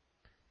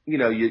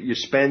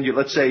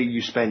 let's say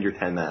you spend your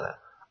 10 mana.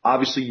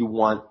 Obviously you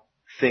want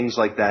things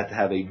like that to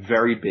have a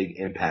very big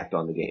impact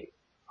on the game.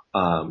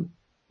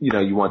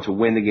 You want to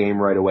win the game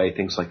right away,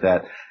 things like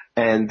that.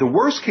 And the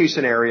worst case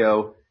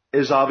scenario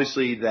is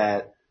obviously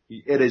that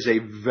it is a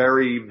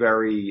very,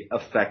 very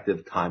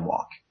effective time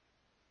walk.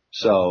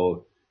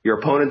 So your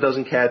opponent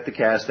doesn't have to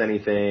cast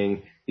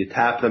anything. You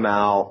tap them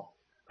out.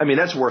 I mean,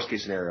 that's worst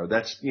case scenario.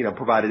 That's,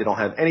 provided they don't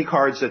have any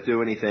cards that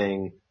do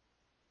anything,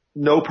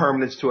 no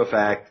permanents to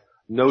effect,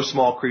 no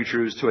small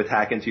creatures to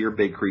attack into your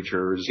big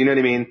creatures. You know what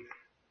I mean?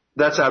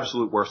 That's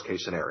absolute worst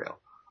case scenario.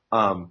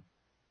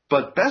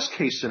 But best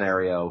case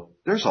scenario,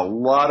 there's a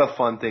lot of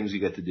fun things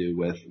you get to do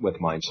with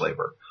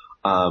Mindslaver.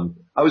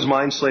 I was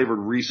Mindslavered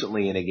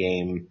recently in a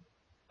game.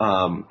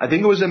 I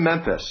think it was in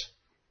Memphis.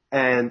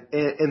 And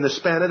in the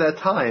span of that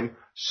time,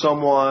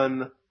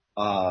 someone,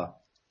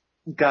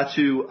 got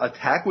to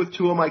attack with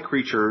 2 of my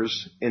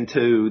creatures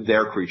into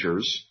their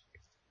creatures.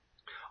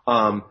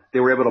 They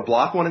were able to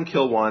block 1 and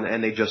kill 1,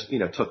 and they just,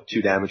 took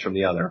 2 damage from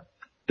the other.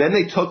 Then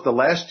they took the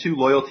last 2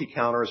 loyalty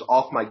counters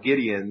off my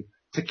Gideon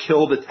to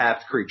kill the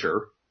tapped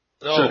creature.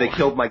 Oh. So they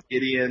killed my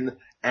Gideon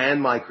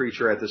and my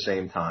creature at the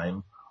same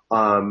time.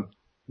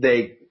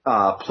 They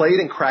played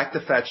and cracked the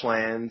fetch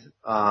land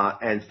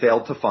and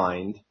failed to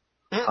find.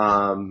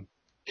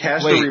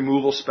 cast a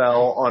removal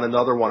spell on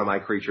another one of my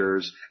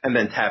creatures, and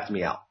then tapped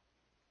me out.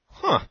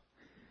 Huh.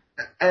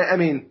 I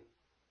mean,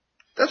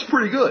 that's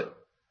pretty good.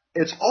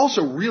 It's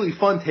also really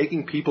fun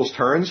taking people's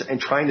turns and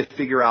trying to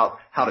figure out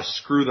how to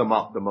screw them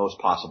up the most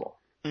possible.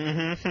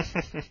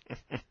 Mm-hmm.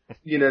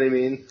 You know what I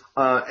mean?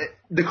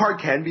 The card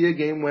can be a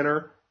game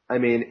winner. I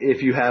mean,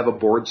 if you have a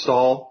board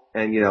stall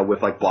and,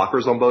 with like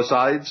blockers on both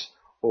sides,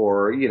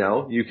 or,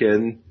 you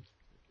can,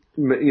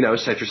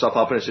 set yourself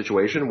up in a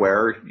situation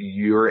where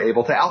you're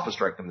able to alpha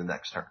strike them the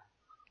next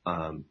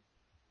turn.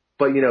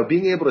 But,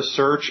 being able to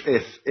search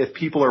if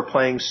people are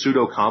playing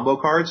pseudo combo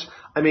cards,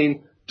 I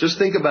mean, just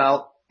think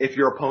about if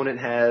your opponent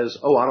has,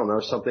 I don't know,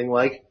 something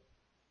like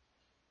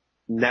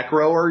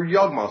Necro or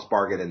Yawgmoth's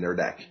Bargain in their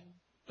deck.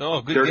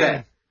 Oh, good game.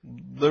 Dead.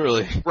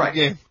 Literally. Right.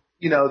 Good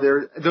game.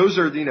 Those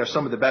are,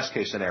 some of the best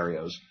case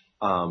scenarios.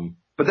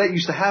 But that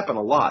used to happen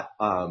a lot.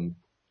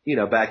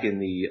 Back in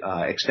the,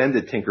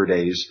 extended Tinker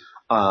days,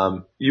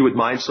 you would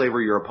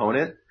Mindslaver your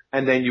opponent,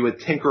 and then you would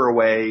tinker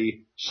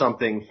away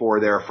something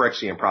for their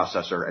Phyrexian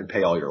processor and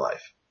pay all your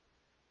life.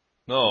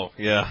 Oh,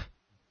 yeah.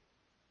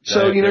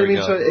 So, you know what I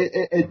mean? So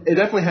it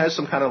definitely has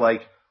some kind of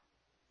like,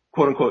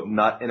 quote unquote,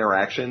 nut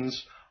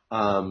interactions.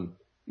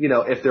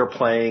 If they're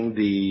playing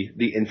the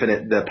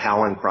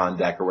Palancron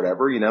deck or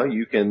whatever,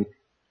 you can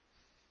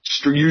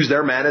use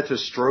their mana to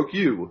stroke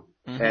you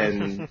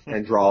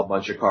and draw a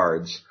bunch of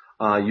cards.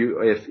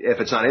 If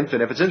it's not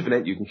infinite, if it's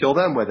infinite, you can kill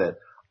them with it.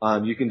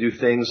 You can do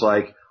things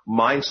like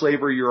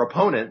Mindslaver your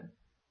opponent,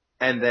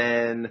 and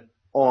then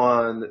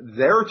on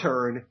their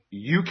turn,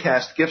 you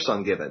cast Gifts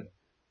Ungiven.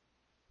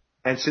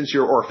 And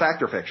or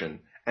Fact or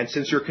Fiction. And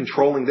since you're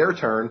controlling their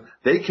turn,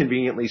 they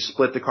conveniently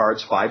split the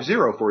cards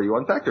 5-0 for you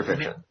on Fact or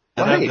Fiction.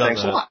 Well, hey,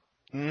 thanks a lot.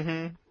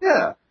 Mm-hmm.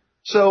 Yeah.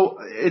 So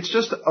it's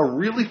just a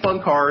really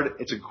fun card.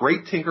 It's a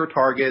great tinker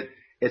target.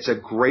 It's a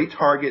great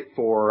target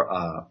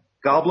for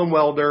Goblin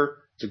Welder.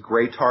 It's a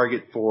great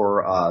target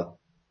for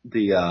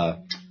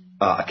the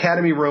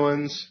Academy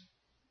Ruins.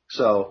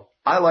 So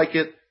I like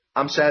it.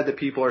 I'm sad that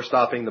people are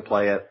stopping to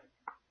play it.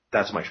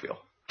 That's my spiel.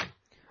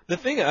 The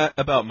thing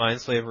about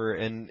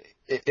Mindslaver, and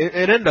it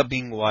ended up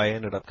being why I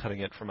ended up cutting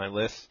it from my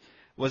list,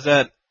 was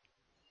that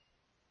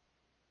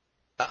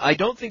I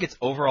don't think its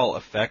overall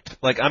effect,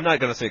 like, I'm not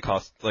going to say it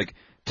costs, like,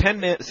 10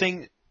 mana,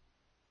 saying,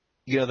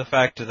 the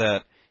fact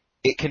that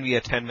it can be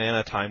a 10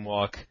 mana time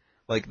walk,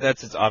 like,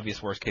 that's its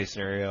obvious worst case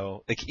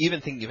scenario. Like,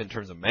 even thinking in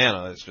terms of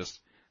mana, it's just,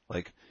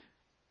 like,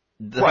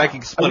 the fact you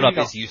can split up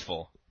is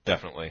useful,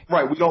 definitely.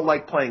 Right, we don't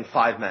like playing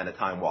 5 mana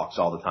time walks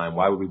all the time.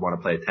 Why would we want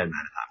to play a 10 mana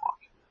time walk?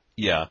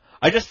 Yeah.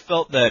 I just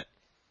felt that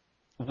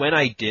when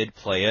I did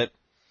play it,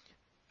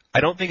 I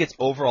don't think its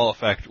overall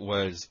effect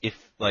was,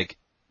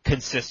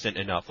 consistent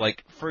enough.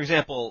 Like, for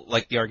example,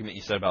 like the argument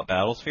you said about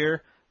Battlesphere,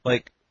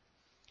 like,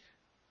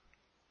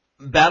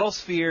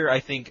 Battlesphere, I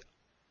think,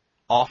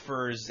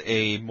 offers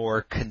a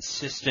more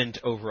consistent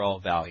overall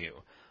value.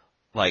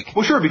 Like,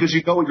 well, sure, because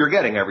you know what you're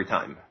getting every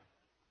time.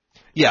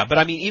 Yeah, but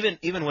I mean,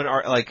 even when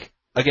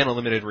again,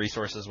 limited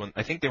resources, when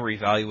I think they were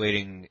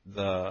evaluating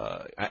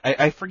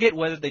I forget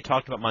whether they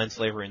talked about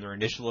Mindslaver in their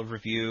initial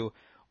review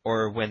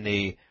or when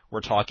they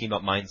were talking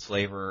about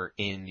Mindslaver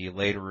in the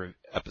later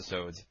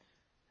episodes.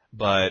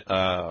 But,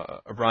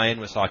 Ryan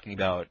was talking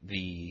about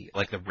the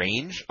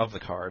range of the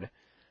card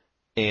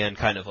and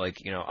kind of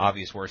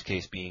obvious worst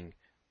case being,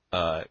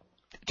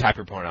 tap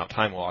your opponent out,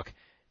 time walk,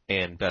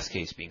 and best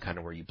case being kind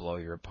of where you blow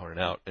your opponent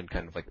out and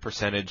kind of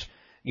percentage.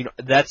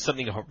 That's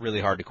something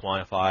really hard to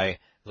quantify.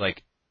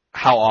 Like,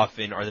 how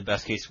often are the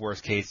best case,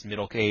 worst case,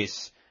 middle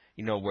case,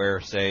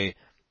 where, say,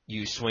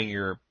 you swing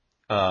your,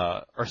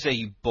 or say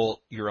you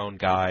bolt your own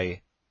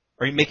guy,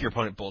 or you make your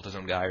opponent bolt his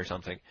own guy or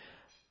something,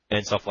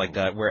 and stuff like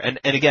that,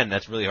 and again,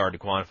 that's really hard to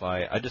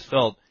quantify. I just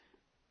felt,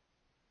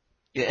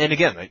 and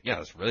again,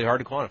 it's really hard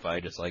to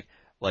quantify, just like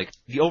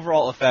the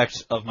overall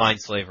effect of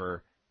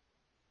Mindslaver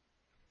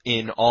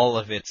in all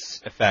of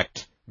its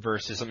effect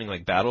versus something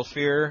like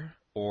Battlesphere,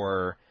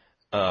 or,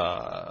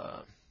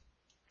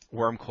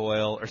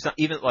 Wormcoil, or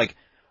even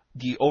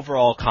the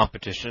overall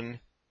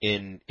competition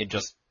in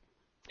just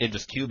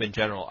Cube in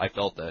general. I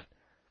felt that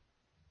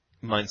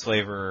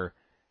Mindslaver,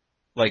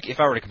 if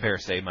I were to compare,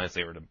 say,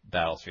 Mindslaver to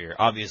Battlesphere,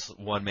 obvious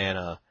 1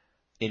 mana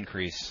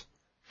increase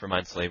for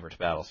Mindslaver to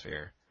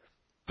Battlesphere,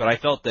 but I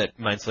felt that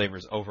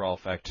Mindslaver's overall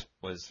effect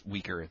was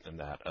weaker than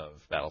that of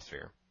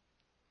Battlesphere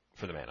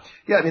for the mana.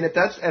 Yeah, I mean, if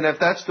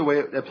that's the way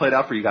it played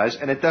out for you guys,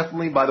 and it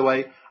definitely, by the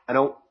way, I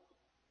don't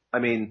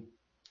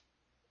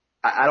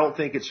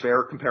think it's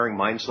fair comparing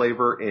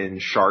Mindslaver in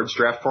Shards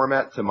draft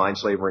format to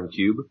Mindslaver in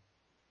Cube,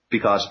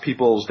 because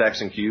people's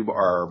decks in Cube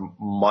are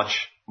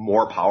much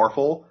more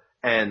powerful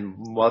and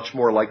much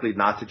more likely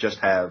not to just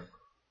have,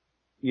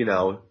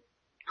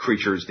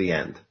 creatures the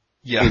end.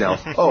 Yeah.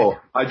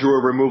 I drew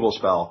a removal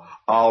spell.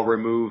 I'll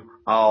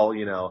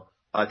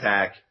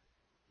attack,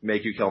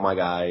 make you kill my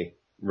guy,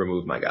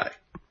 remove my guy.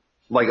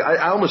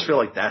 I almost feel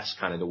like that's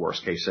kind of the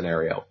worst case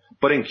scenario.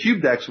 But in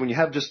Cube decks, when you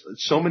have just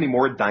so many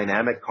more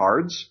dynamic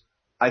cards,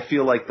 I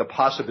feel like the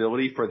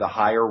possibility for the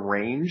higher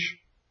range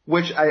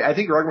which I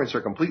think your arguments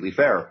are completely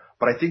fair,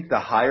 but I think the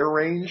higher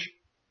range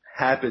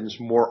happens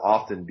more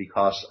often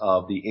because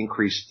of the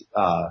increased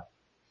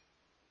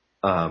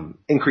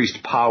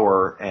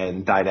power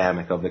and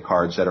dynamic of the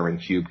cards that are in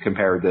Cube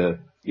compared to,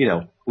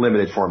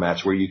 limited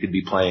formats where you could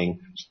be playing,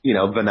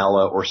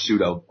 vanilla or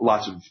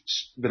lots of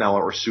vanilla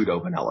or pseudo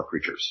vanilla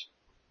creatures.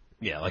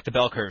 Yeah, like the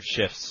bell curve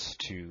shifts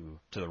to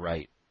the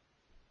right.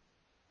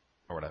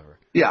 Or whatever.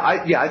 Yeah,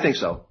 I think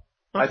so.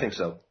 Okay. I think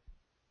so.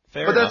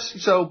 Fair but enough.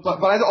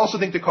 But I also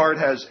think the card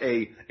has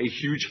a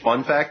huge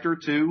fun factor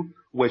too,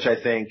 which I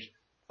think,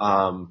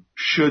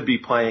 should be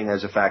playing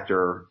as a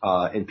factor,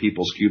 in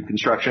people's cube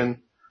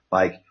construction.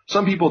 Like,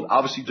 some people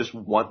obviously just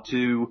want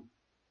to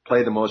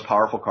play the most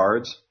powerful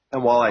cards.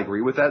 And while I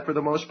agree with that for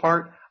the most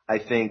part, I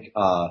think,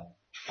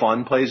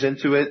 fun plays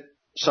into it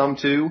some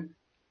too.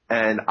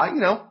 And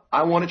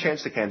I want a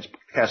chance to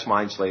cast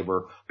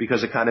Mindslaver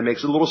because it kind of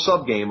makes a little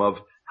sub game of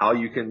how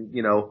you can,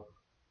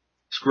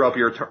 screw up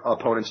your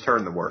opponent's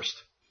turn the worst.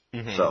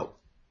 Mm-hmm. So,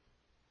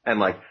 and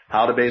like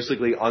how to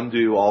basically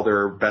undo all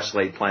their best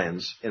laid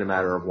plans in a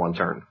matter of one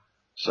turn.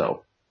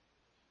 So.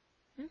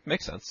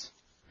 Makes sense.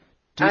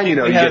 And you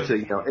get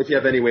to, if you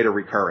have any way to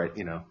recur it,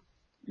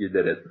 you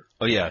did it.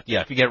 Oh yeah.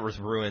 If you get it with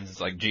ruins, it's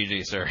like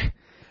GG, sir.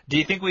 Do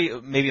you think we,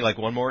 maybe like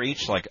one more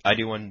each? Like I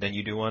do one, then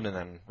you do one, and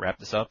then wrap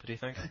this up, do you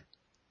think?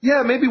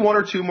 Yeah, maybe one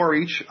or two more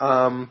each.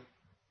 And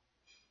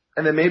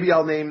then maybe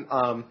I'll name,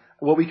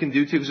 what we can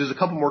do too, because there's a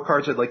couple more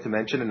cards I'd like to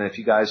mention, and if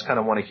you guys kind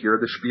of want to hear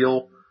the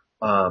spiel,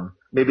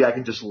 maybe I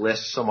can just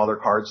list some other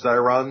cards that I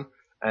run,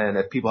 and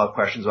if people have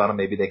questions about them,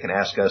 maybe they can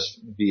ask us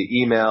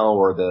via email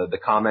or the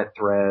comment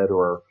thread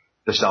or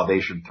the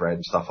Salvation thread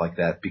and stuff like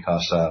that,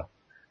 because,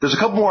 there's a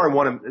couple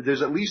more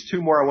there's at least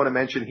two more I want to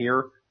mention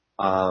here,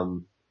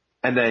 and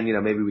then,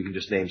 maybe we can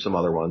just name some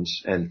other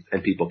ones, and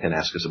people can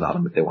ask us about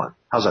them if they want.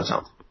 How's that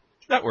sound?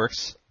 That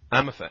works.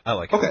 I'm a fan. I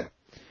like it. Okay.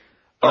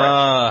 All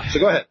right. So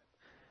go ahead.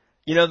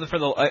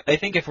 I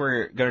think if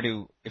we're gonna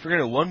do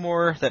one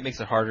more, that makes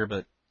it harder,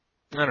 but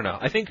I don't know.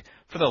 I think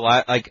for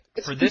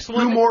for this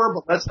one, two more,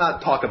 but let's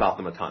not talk about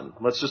them a ton.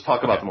 Let's just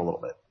talk about them a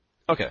little bit.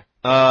 Okay.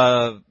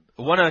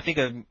 One I think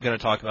I'm gonna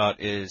talk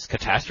about is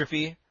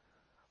Catastrophe.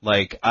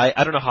 Like,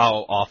 I don't know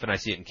how often I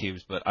see it in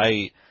cubes, but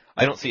I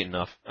don't see it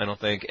enough, I don't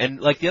think.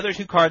 And like the other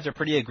two cards are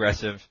pretty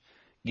aggressive.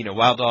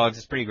 Wild Dogs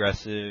is pretty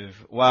aggressive.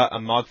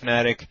 Mog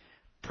Fanatic,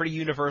 pretty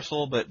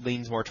universal, but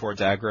leans more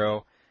towards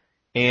aggro.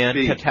 And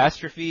B.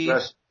 Catastrophe,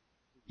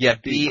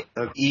 B.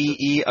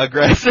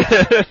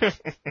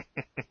 aggressive.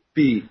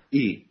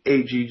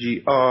 BEAGGRESSIVE.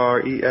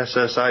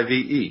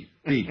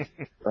 B.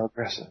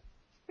 Aggressive.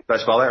 Did I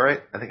spell that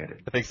right? I think I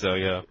did. I think so,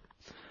 yeah.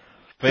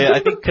 But yeah, I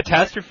think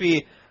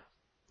Catastrophe,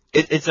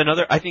 it's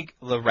another, I think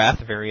the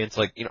Wrath variants,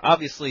 like,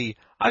 obviously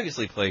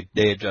play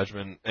Day of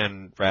Judgment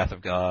and Wrath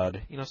of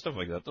God, stuff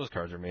like that. Those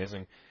cards are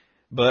amazing.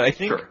 But I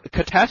think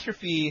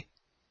Catastrophe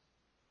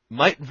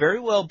might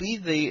very well be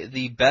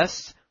the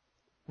best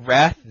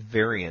Wrath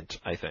variant,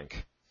 I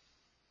think.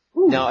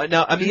 Ooh, now,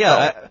 I mean,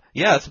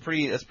 that's a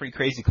pretty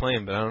crazy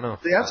claim, but I don't know.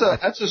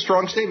 That's a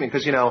strong statement,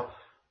 because,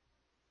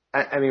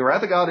 I mean,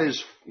 Wrath of God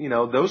is,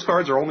 those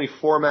cards are only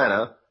 4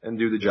 mana and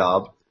do the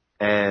job.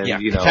 And,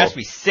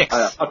 Catastrophe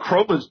 6.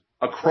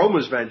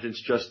 Chroma's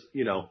Vengeance just,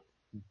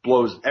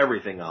 blows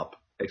everything up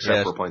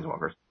except for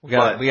Planeswalkers. We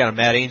got a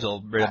Mad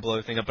Angel ready to blow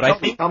everything up, but I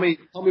think... Tell me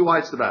why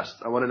it's the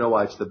best. I want to know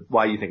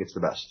why you think it's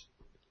the best.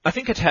 I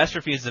think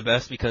Catastrophe is the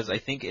best because I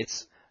think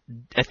its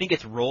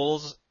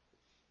roles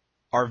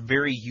are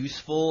very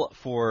useful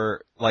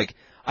for, like,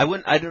 I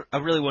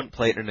really wouldn't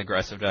play it in an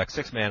aggressive deck.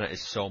 6 mana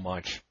is so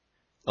much.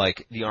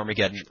 Like, the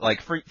Armageddon,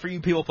 like, for you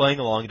people playing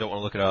along who don't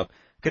want to look it up,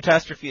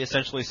 Catastrophe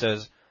essentially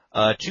says,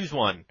 choose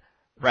one,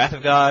 Wrath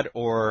of God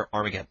or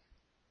Armageddon.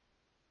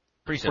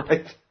 Pretty simple.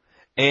 Right.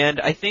 And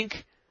I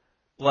think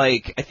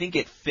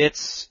it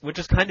fits, which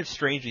is kind of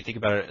strange when you think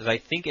about it, is I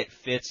think it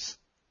fits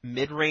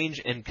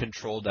mid-range and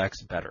control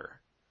decks better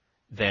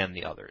than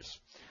the others.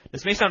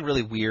 This may sound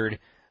really weird,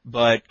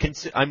 but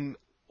I'm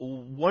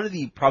one of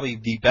probably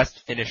the best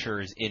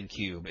finishers in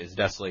Cube is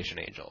Desolation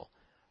Angel.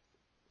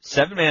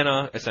 7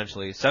 mana,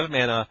 essentially. 7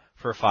 mana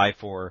for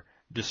 5/4,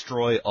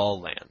 destroy all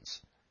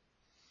lands.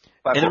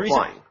 5/4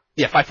 flying.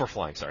 Yeah, 5/4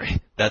 flying,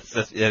 sorry. That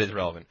is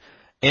relevant.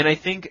 And I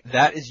think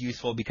that is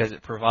useful because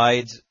it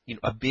provides,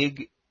 a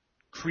big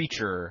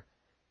creature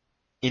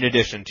in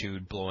addition to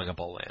blowing up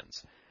all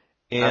lands.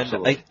 And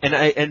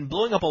and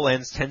blowing up all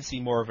lands tends to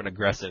be more of an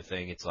aggressive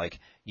thing. It's like,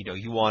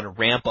 you want to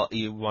ramp up,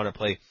 you want to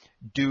play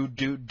dude,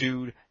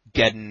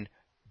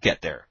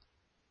 get there.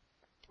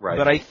 Right.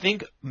 But I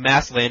think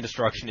mass land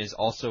destruction is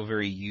also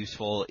very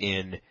useful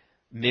in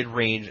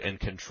mid-range and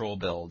control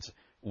builds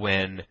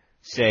when,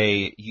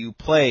 say, you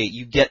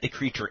get the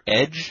creature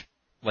edge,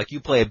 like you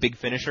play a big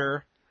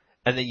finisher,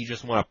 and then you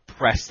just want to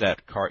press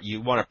that card,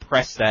 you want to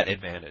press that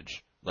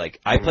advantage. Like,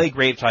 I play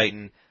Grave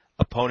Titan,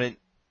 opponent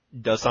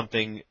does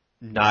something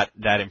not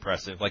that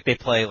impressive. Like, they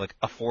play like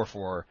a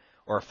 4/4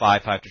 or a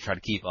 5/5 to try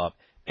to keep up,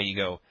 and you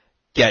go,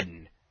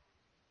 Geddon,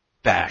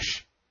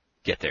 bash,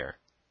 get there,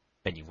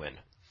 and you win.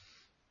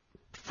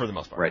 for the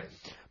most part. Right.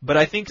 But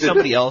I think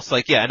somebody else,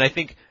 and I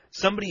think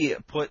somebody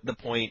put the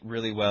point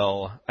really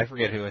well. I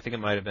forget who. I think it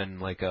might have been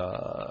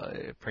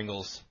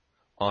Pringles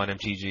on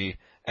MTGS.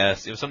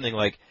 It was something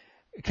like,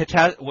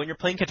 when you're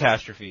playing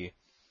Catastrophe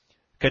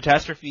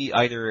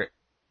either,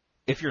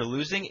 if you're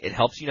losing, it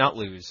helps you not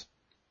lose.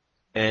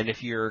 And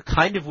if you're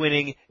kind of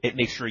winning, it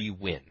makes sure you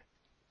win.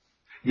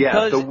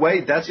 Yeah,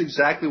 that's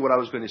exactly what I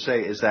was going to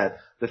say, is that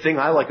the thing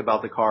I like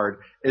about the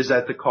card is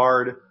that the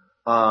card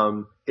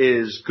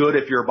is good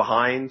if you're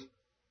behind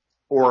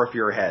or if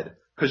you're ahead.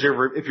 Because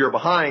if you're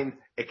behind,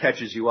 it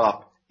catches you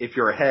up. If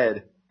you're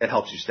ahead, it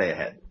helps you stay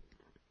ahead.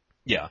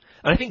 Yeah,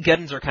 and I think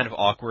Geddons are kind of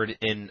awkward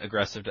in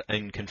aggressive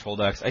and control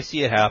decks. I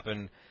see it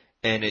happen,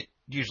 and it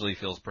usually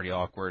feels pretty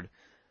awkward.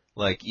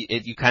 Like,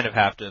 you kind of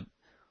have to,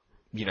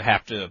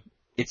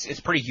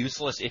 it's pretty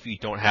useless if you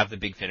don't have the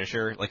big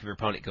finisher. Like, if your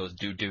opponent goes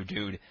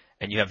dude,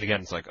 and you have the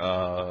Geddons, like,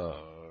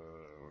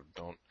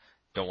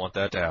 don't want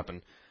that to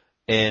happen.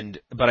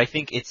 But I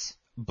think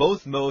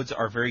both modes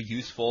are very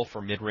useful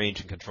for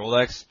mid-range and control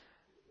decks,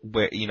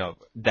 where,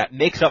 that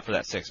makes up for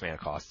that 6 mana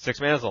cost.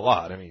 6 mana is a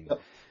lot. I mean,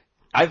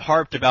 I've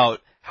harped about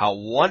how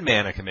 1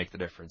 mana can make the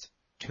difference.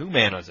 2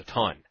 mana is a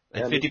ton.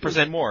 And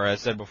 50% more,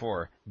 as said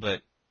before.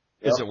 But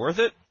is it worth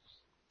it?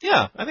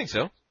 Yeah, I think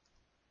so.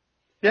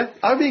 Yeah,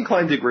 I'd be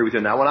inclined to agree with you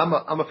on that one.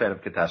 I'm a fan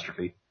of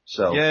Catastrophe.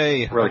 So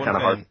yay, really kind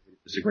of hard to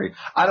disagree.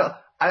 I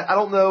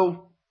don't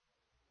know.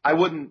 I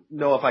wouldn't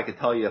know if I could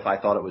tell you if I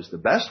thought it was the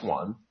best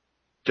one,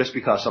 just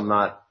because I'm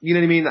not, you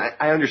know what I mean?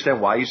 I understand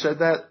why you said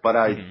that, but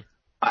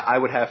I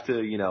would have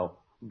to,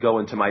 go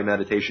into my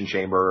meditation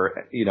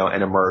chamber,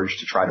 and emerge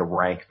to try to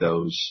rank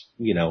those,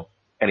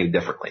 any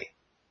differently.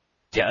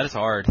 Yeah, that's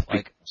hard.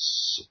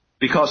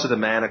 Because of the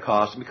mana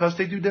cost, because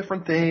they do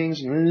different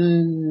things.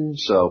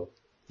 So.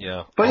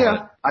 Yeah. But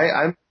yeah,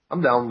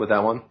 I'm down with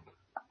that one.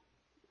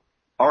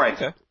 All right.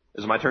 Okay.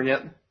 Is it my turn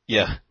yet?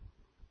 Yeah.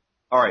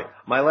 All right.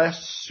 My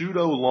last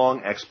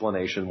pseudo-long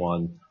explanation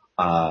one,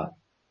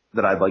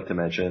 that I'd like to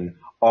mention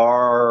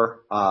are,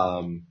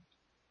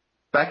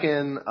 back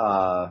in,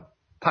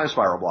 Time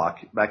Spiral Block,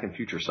 back in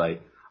Future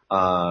Sight,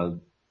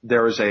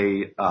 there was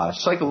a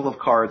cycle of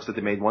cards that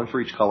they made, one for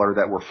each color,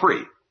 that were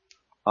free,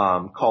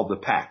 called the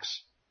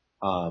packs.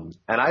 And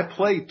I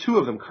play 2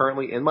 of them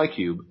currently in my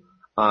cube.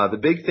 The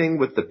big thing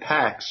with the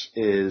packs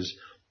is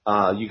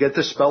you get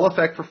the spell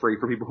effect for free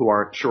for people who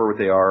aren't sure what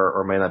they are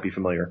or may not be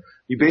familiar.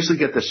 You basically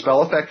get the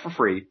spell effect for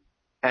free,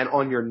 and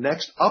on your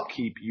next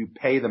upkeep, you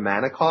pay the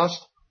mana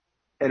cost,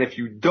 and if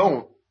you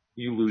don't,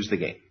 you lose the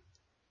game.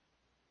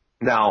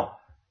 Now,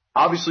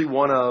 obviously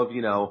one of,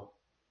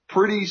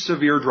 pretty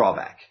severe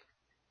drawback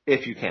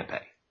if you can't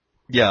pay.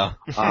 Yeah.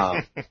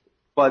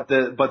 But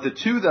the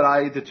two that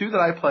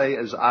I play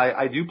is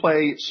I do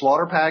play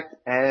Slaughter Pact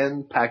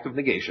and Pact of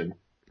Negation.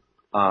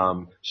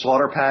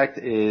 Slaughter Pact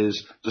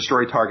is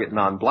destroy target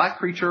non-black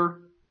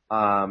creature,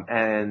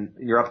 and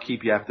in your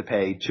upkeep you have to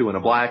pay 2 and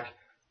a black.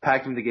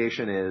 Pact of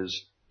Negation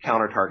is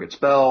counter target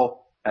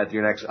spell. At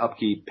your next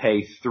upkeep,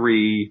 pay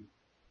 3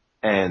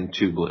 and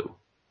 2 blue.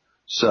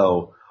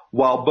 So,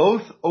 while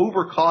both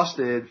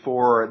overcosted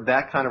for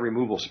that kind of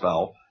removal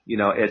spell,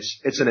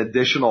 it's an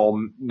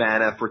additional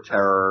mana for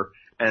terror,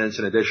 and it's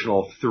an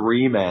additional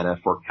 3 mana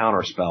for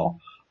counter spell.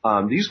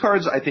 These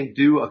cards, I think,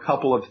 do a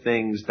couple of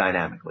things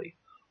dynamically.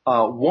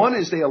 One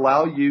is they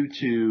allow you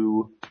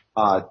to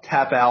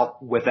tap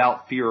out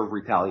without fear of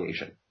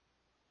retaliation.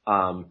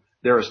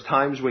 There's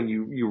times when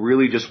you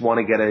really just want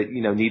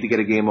to need to get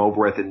a game over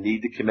with and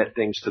need to commit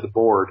things to the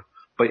board,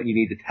 but you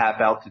need to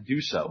tap out to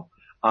do so.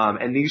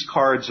 And these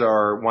cards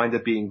wind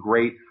up being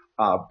great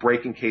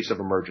break in case of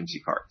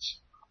emergency cards.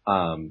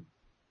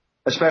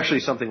 Especially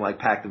something like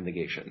Pact of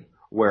Negation,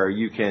 where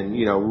you can,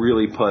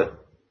 really put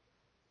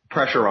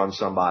pressure on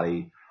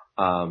somebody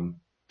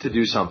to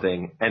do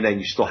something, and then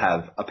you still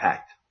have a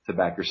pact to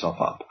back yourself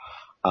up.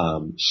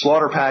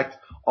 Slaughter Pact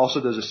also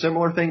does a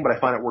similar thing, but I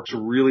find it works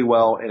really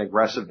well in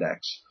aggressive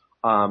decks.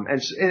 And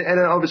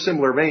of a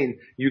similar vein,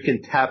 you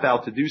can tap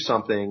out to do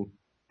something,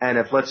 and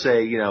if, let's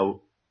say,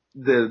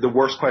 the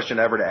worst question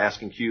ever to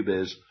ask in Cube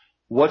is,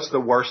 what's the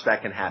worst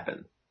that can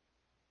happen?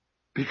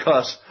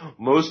 Because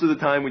most of the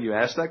time when you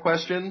ask that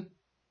question,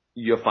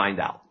 you find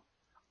out.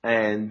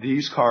 And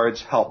these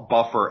cards help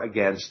buffer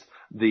against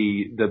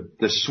the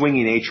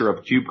swingy nature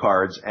of cube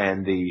cards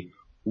and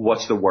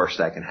what's the worst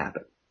that can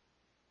happen.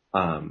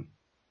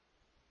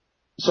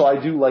 So I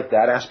do like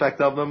that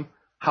aspect of them.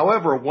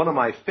 However, one of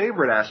my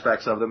favorite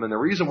aspects of them, and the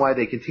reason why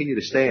they continue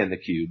to stay in the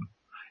cube,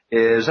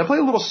 is I play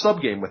a little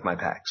sub game with my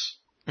packs.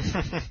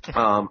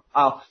 I'll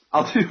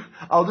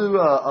do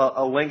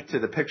a link to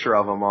the picture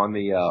of them on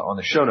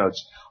the show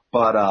notes.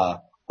 But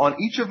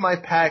on each of my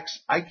packs,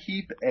 I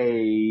keep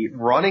a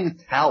running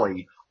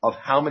tally of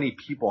how many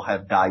people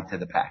have died to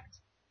the pact.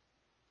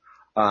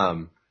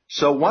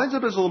 So it winds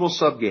up as a little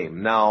sub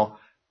game. Now,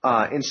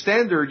 in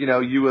standard,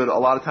 you would, a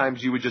lot of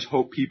times you would just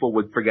hope people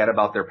would forget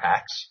about their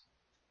packs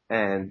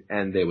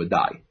and they would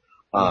die.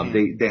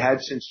 They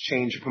had since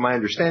changed, from my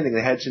understanding,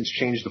 they had since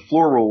changed the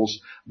floor rules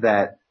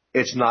that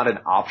it's not an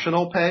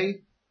optional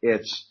pay.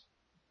 It's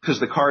because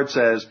the card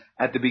says,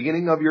 at the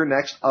beginning of your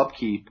next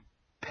upkeep,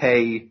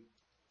 pay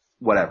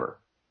whatever.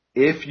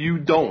 If you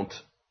don't,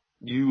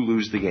 you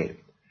lose the game.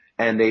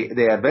 And they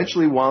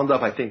eventually wound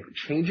up, I think,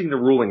 changing the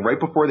ruling right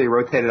before they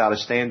rotated out of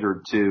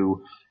standard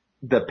to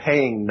the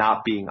paying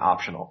not being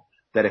optional.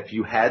 That if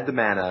you had the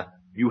mana,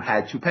 you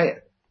had to pay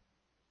it.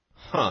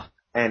 Huh.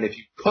 And if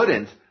you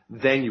couldn't,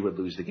 then you would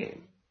lose the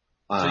game.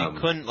 So you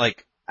couldn't,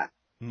 like,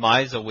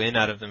 mize a win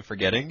out of them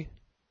forgetting?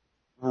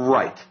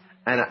 Right.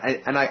 And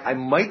I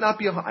might not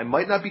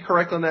be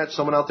correct on that.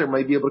 Someone out there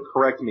might be able to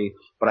correct me,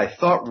 but I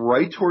thought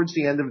right towards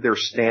the end of their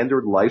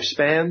standard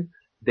lifespan,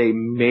 they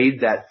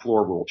made that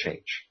floor rule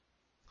change.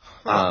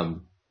 Huh.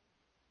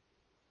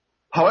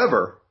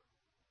 However,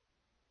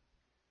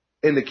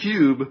 in the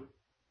cube,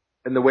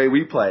 and the way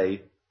we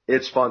play,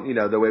 it's fun,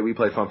 the way we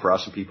play Fun for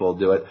Us and people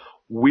do it.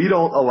 We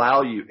don't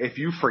allow you, if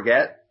you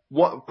forget,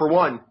 for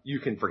one, you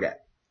can forget.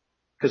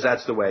 Cause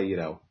that's the way,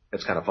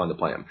 it's kind of fun to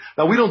play them.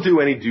 Now we don't do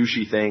any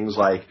douchey things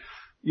like,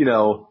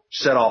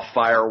 set off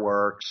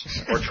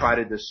fireworks or try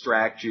to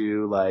distract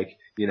you, like,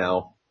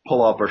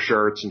 pull up our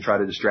shirts and try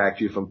to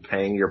distract you from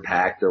paying your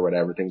pact or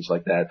whatever, things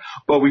like that.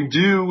 But we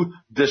do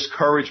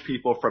discourage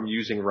people from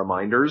using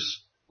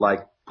reminders,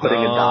 like putting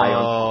a die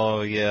on.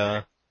 Oh,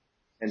 yeah.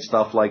 And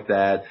stuff like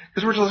that.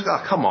 Cause we're just like,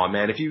 oh, come on,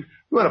 man. If you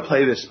want to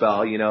play this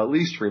spell, at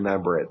least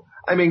remember it.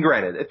 I mean,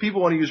 granted, if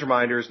people want to use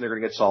reminders and they're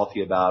going to get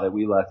salty about it,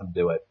 we let them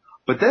do it.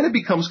 But then it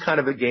becomes kind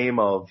of a game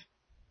of,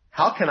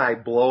 how can I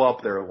blow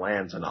up their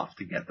lands enough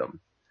to get them?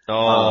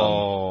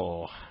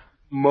 Oh.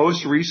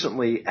 Most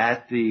recently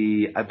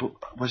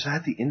was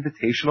that the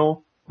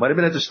Invitational? Might have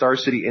been at the Star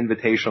City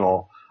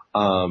Invitational.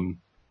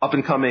 Up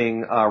and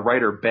coming,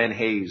 writer Ben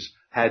Hayes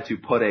had to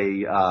put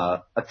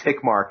a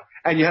tick mark,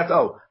 and you have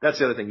to, that's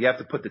the other thing, you have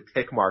to put the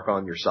tick mark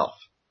on yourself.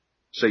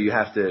 So you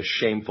have to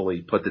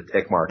shamefully put the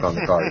tick mark on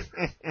the card.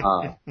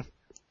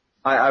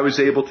 I was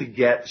able to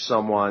get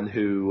someone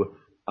who,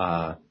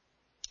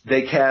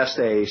 they cast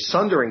a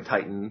Sundering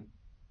Titan,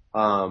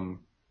 and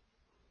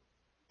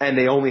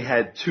they only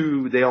had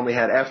two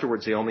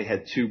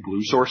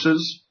blue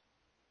sources.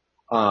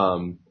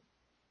 And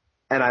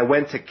I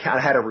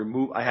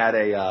had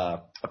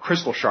a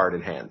Crystal Shard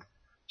in hand.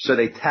 So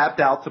they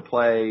tapped out to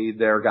play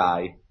their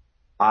guy.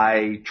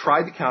 I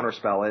tried to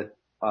counterspell it.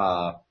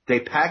 They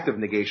packed of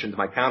negation to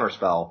my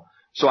counterspell.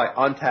 So I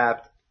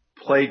untapped,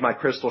 played my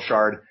Crystal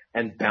Shard,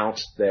 and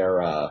bounced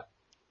their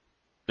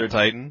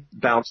Titan?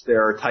 Bounced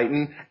their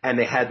Titan, and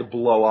they had to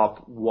blow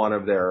up one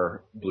of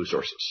their blue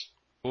sources.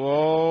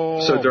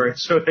 Whoa.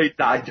 So they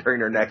died during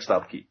their next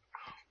upkeep.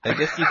 I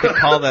guess you could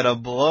call that a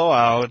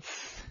blowout.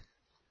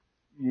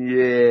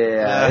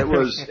 Yeah, it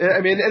was,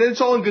 and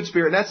it's all in good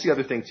spirit. And that's the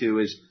other thing too,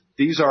 is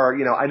these are,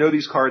 I know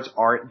these cards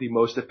aren't the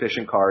most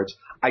efficient cards.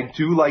 I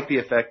do like the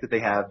effect that they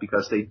have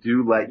because they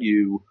do let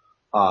you,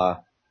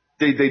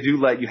 they do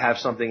let you have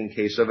something in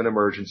case of an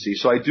emergency.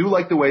 So I do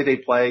like the way they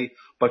play,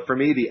 but for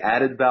me, the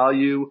added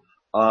value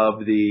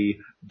of the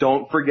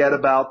don't forget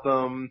about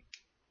them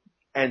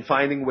and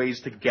finding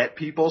ways to get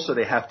people so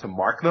they have to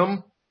mark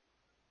them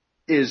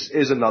is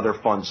another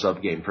fun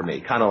sub game for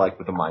me. Kind of like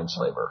with the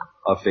Mindslaver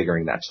of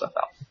figuring that stuff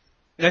out.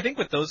 And I think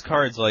with those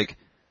cards, like,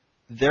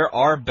 there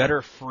are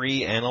better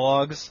free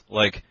analogs.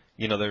 Like,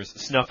 there's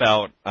Snuff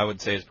Out, I would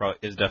say is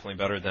definitely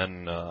better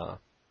than,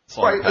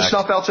 Right, the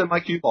Snuff Out's in my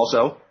cube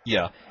also.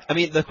 Yeah. I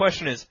mean, the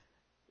question is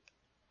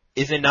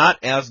it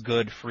not as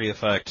good free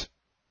effect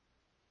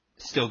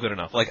still good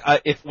enough? Like,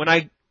 when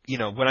I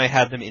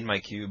had them in my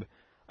cube,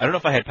 I don't know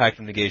if I had Pact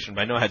of Negation,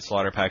 but I know I had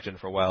Slaughter Pact in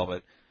for a while,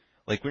 but,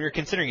 like, when you're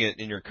considering it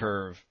in your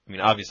curve, I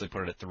mean, obviously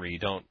put it at 3.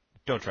 Don't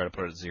try to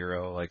put it at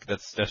 0. Like,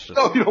 that's just...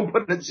 No, you don't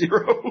put it at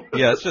 0.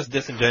 Yeah, it's just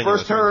disingenuous.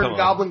 First turn,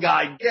 Goblin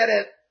Guy, get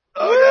it!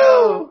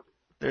 Oh no!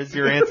 There's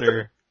your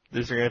answer.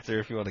 There's your answer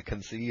if you want to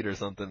concede or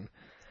something.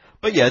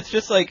 But yeah, it's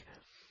just like,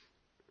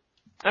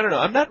 I don't know,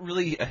 I'm not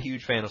really a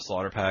huge fan of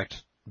Slaughter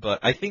Pact, but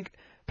I think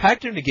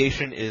Pact of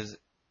Negation is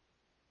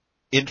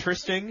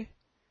interesting.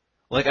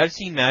 Like, I've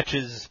seen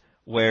matches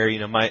where,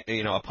 my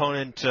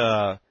opponent,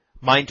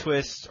 Mind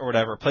Twist or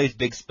whatever, plays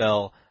big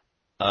spell,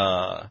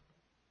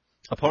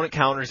 opponent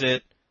counters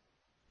it,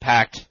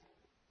 Pact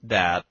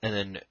that, and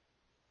then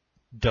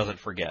doesn't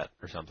forget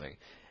or something.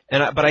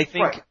 But I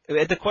think,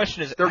 the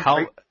question is how,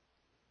 great.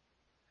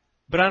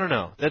 But I don't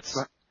know,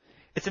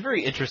 it's a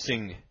very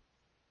interesting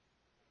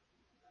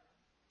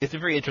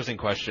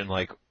question,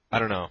 like, I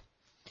don't know.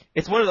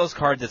 It's one of those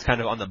cards that's kind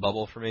of on the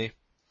bubble for me.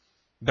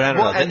 But I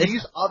don't know. And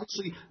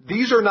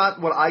these are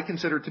not what I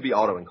consider to be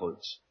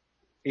auto-includes.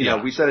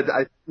 We said it,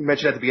 I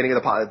mentioned at the beginning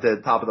of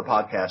the top of the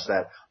podcast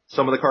that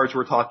some of the cards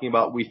we're talking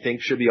about we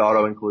think should be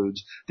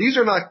auto-includes. These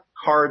are not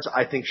cards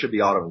I think should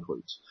be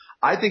auto-includes.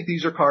 I think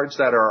these are cards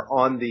that are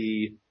on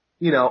the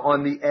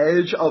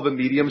edge of a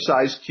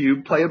medium-sized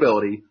cube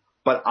playability,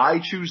 but I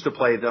choose to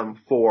play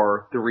them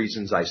for the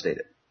reasons I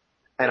stated.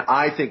 And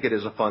I think it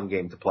is a fun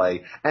game to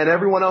play. And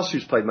everyone else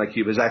who's played my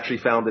cube has actually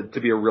found it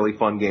to be a really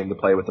fun game to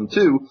play with them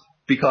too,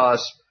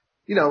 because,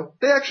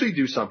 they actually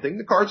do something.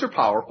 The cards are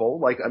powerful,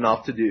 like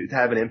enough to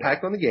have an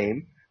impact on the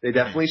game. They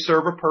definitely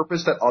serve a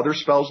purpose that other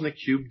spells in the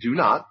cube do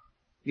not.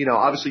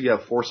 Obviously you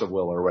have Force of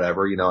Will or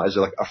whatever, as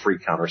like a free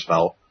counter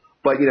spell.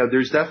 But,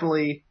 there's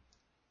definitely,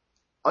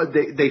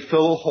 they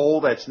fill a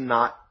hole that's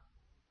not,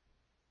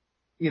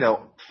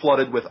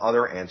 flooded with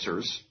other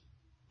answers.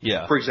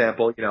 Yeah. For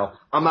example,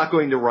 I'm not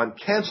going to run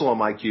Cancel on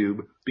my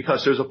cube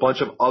because there's a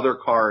bunch of other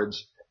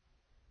cards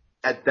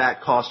at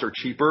that cost or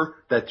cheaper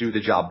that do the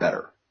job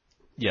better.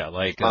 Yeah,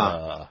 like,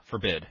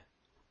 Forbid.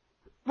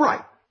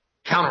 Right.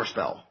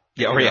 Counterspell.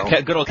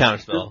 Yeah, good old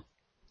counterspell.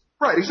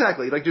 Right,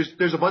 exactly. Like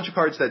there's a bunch of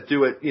cards that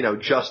do it,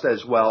 just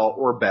as well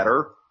or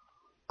better.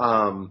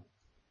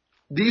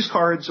 These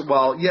cards,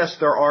 while yes,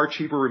 there are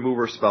cheaper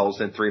remover spells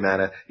than 3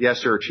 mana.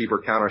 Yes, there are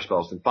cheaper counter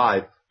spells than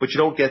 5, but you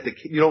don't get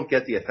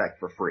the effect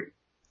for free.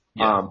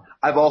 Yeah.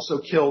 I've also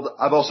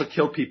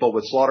killed people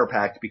with Slaughter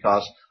Pact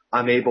because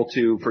I'm able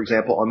to, for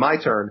example, on my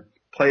turn,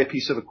 play a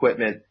piece of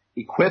equipment,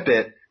 equip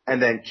it,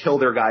 and then kill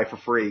their guy for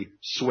free,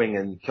 swing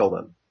and kill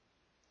them.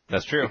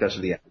 That's true. Because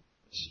of the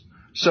evidence.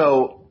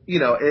 So,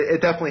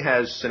 it definitely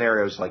has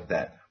scenarios like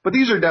that. But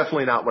these are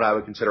definitely not what I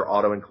would consider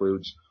auto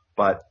includes,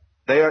 but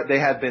they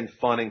have been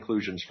fun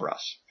inclusions for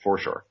us, for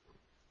sure.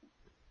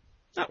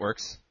 That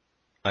works.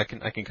 I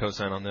can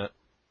co-sign on that.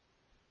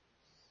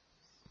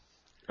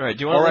 All right.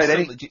 Do you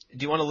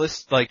want to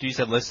list like you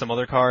said, list some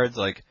other cards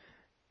like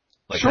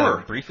sure.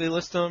 Kind of briefly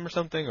list them or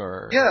something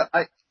or? Yeah,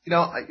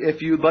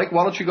 if you'd like,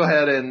 why don't you go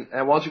ahead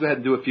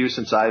and do a few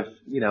since I've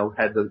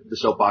had the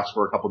soapbox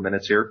for a couple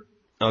minutes here.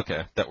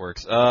 Okay, that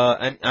works.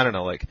 And I don't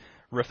know, like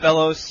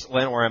Raphelos,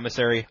 Llanowar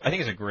Emissary, I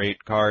think it's a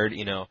great card.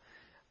 It's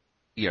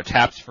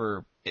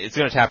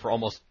going to tap for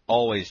almost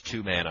always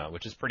 2 mana,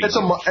 which is pretty. It's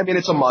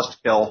a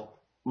must kill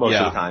most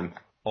of the time.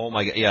 Oh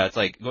my god, yeah, it's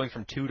like going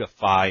from 2 to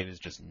 5 is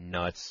just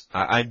nuts.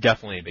 I'm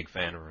definitely a big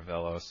fan of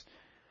Raphelos.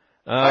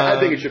 I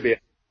think it should be.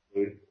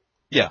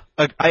 Yeah,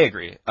 I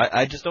agree.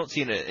 I just don't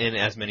see it in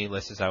as many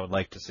lists as I would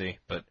like to see,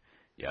 but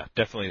yeah,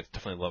 definitely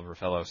love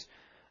Raphelos.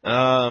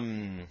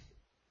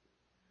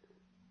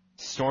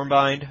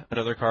 Stormbind,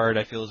 another card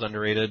I feel is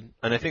underrated,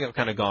 and I think I've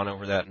kind of gone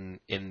over that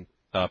in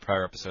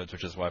prior episodes,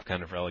 which is why I've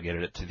kind of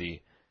relegated it to the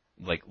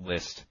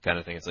list kind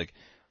of thing. It's like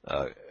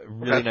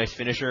really nice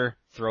finisher,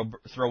 throw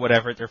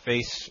whatever at their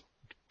face,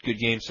 good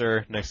game,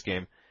 sir. Next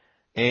game,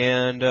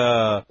 and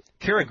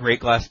Kira Great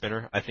Glass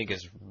Spinner I think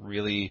is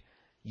really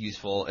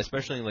useful,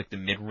 especially in the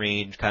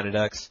mid-range kind of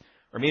decks,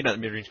 or maybe not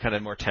mid-range, kind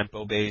of more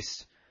tempo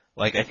based.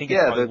 I think it's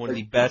probably one of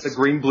the best. The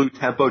green-blue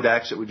tempo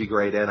decks it would be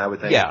great in, I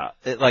would think. Yeah,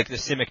 the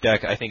Simic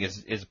deck I think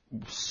is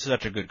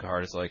such a good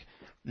card. It's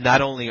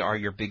not only are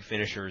your big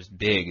finishers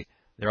big,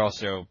 they're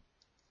also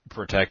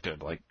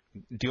protected.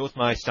 Deal with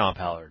my Stomp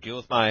Howler, deal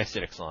with my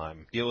Acidic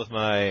Slime, deal with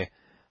my,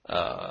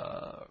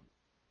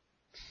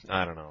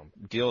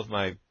 deal with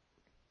my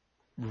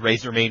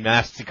Razormane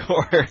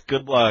Masticore.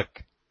 Good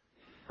luck.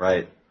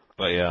 Right.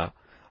 But yeah,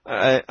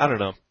 I don't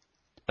know.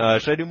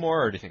 Should I do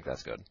more, or do you think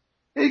that's good?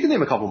 Yeah, you can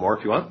name a couple more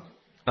if you want.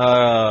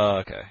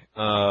 Okay.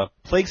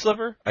 Plague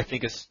Sliver, I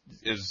think is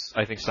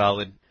I think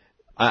solid.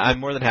 I'm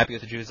more than happy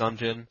with the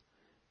Juzamjin,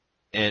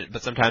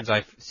 but sometimes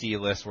I see a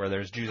list where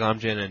there's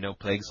Juzamjin and no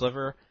Plague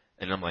Sliver,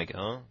 and I'm like,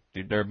 oh,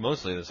 dude, they're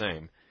mostly the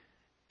same.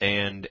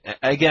 And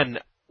again,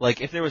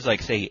 if there was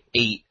say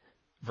 8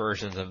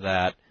 versions of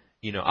that,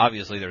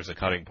 obviously there's a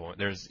cutting point.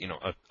 There's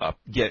a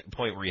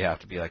point where you have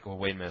to be like, well,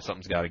 wait a minute,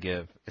 something's got to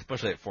give,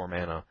 especially at 4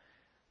 mana.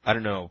 I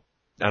don't know.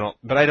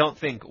 But I don't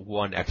think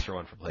one extra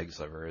one for Plague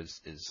Sliver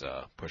is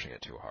pushing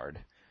it too hard.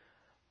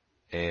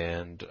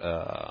 And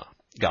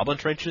Goblin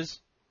Trenches,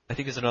 I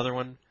think, is another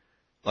one.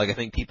 I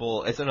think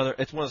it's one of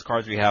those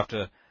cards where you have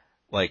to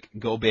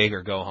go big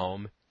or go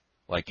home.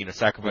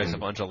 Sacrifice a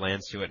bunch of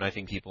lands to it, and I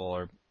think people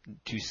are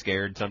too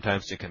scared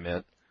sometimes to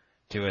commit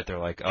to it. They're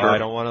like, I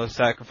don't want to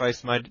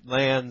sacrifice my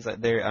lands. I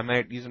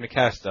might use them to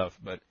cast stuff.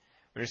 But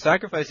when you're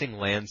sacrificing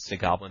lands to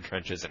Goblin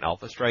Trenches and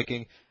Alpha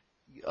Striking,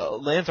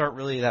 lands aren't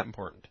really that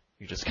important.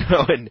 You just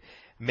go and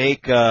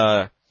make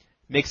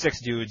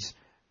 6 dudes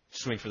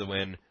swing for the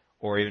win,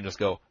 or even just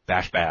go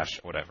bash,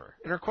 whatever.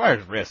 It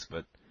requires risk,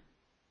 but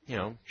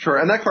Sure,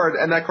 and that card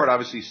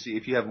obviously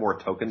if you have more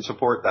token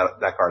support,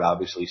 that card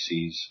obviously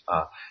sees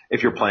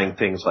if you're playing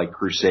things like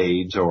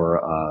Crusades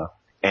or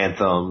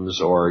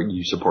Anthems, or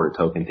you support a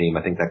token theme.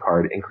 I think that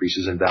card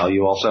increases in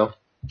value also.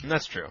 And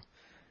that's true.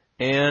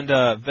 And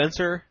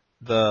Venser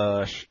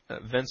the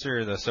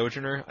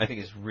Sojourner, I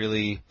think is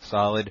really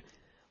solid.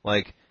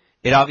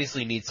 It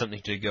obviously needs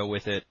something to go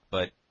with it,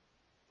 but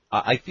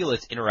I feel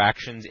its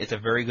interactions, it's a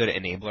very good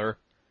enabler.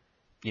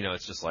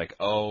 It's just I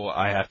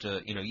have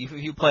to, if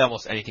you play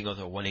almost anything with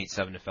a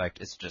 1/8/7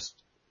 effect, it's just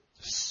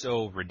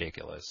so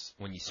ridiculous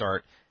when you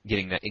start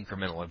getting that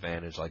incremental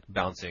advantage,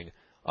 bouncing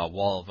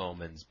Wall of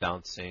Omens,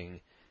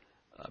 bouncing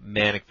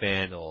Manic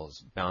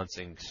Vandals,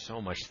 bouncing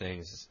so much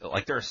things.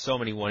 There are so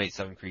many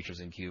 1/8/7 creatures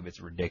in Cube, it's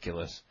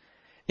ridiculous.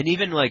 And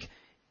even,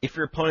 if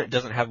your opponent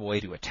doesn't have a way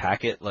to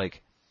attack it, the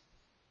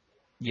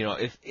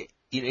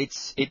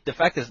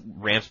fact that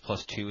ramps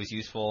 +2 is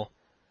useful,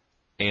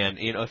 and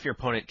if your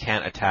opponent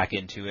can't attack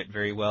into it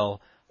very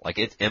well,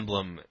 its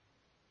emblem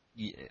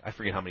I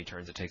forget how many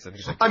turns it takes. I think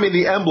it's like, I mean,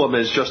 the emblem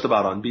is just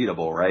about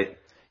unbeatable, right?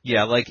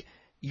 yeah, like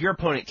your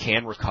opponent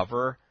can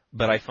recover,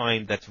 but I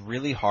find that's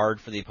really hard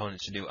for the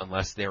opponent to do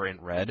unless they're in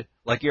red.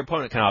 Like your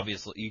opponent can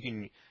obviously, you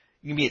can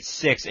be at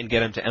 6 and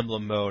get him to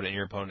emblem mode, and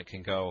your opponent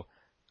can go,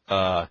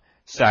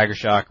 stagger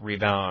shock,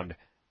 rebound,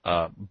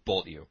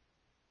 bolt you.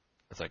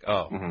 It's like,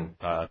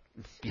 yeah,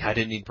 I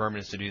didn't need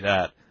permanence to do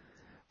that.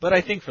 But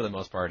I think for the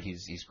most part,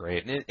 he's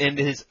great, and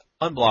his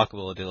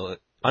unblockable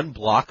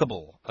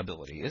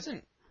ability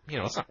isn't,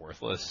 it's not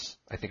worthless.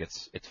 I think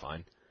it's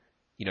fine.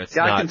 It's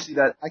not. I can see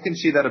that. I can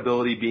see that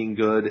ability being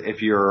good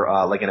if you're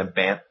like in a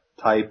Bant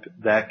type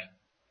deck.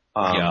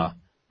 Yeah,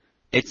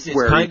 it's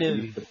where kind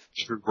you of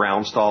push your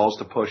ground stalls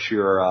to push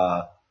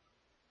your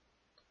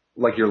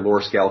like your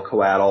lore scale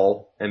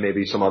coatl and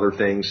maybe some other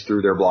things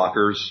through their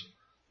blockers.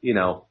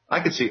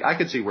 I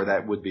could see where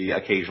that would be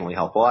occasionally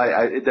helpful.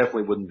 It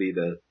definitely wouldn't be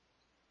the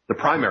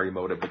primary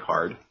mode of the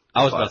card.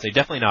 I was about to say,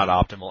 definitely not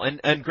optimal.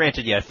 And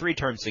granted, yeah, 3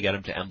 turns to get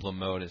him to emblem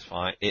mode is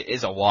fine. It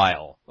is a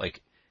while.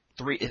 Like,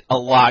 a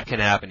lot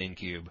can happen in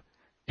Cube,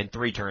 and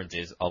 3 turns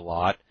is a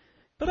lot.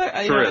 But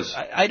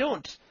I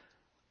don't,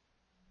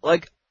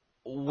 like,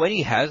 when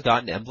he has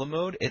gotten emblem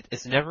mode,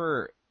 it's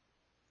never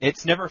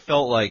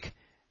felt like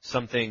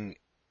something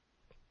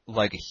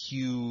like a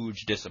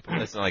huge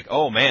disappointment. It's not like,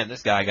 oh man,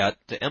 this guy got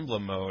to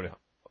emblem mode.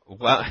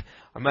 Well,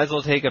 I might as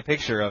well take a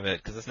picture of it,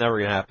 because it's never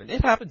gonna happen.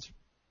 It happens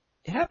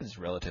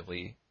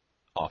relatively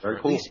often.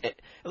 Very cool.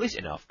 At least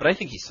enough. But I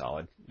think he's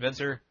solid.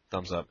 Venser,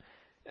 thumbs up.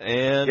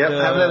 And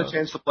I haven't had a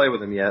chance to play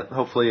with him yet.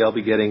 Hopefully, I'll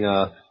be getting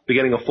a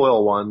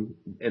foil one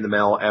in the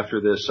mail after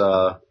this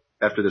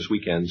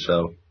weekend.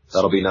 So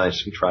that'll be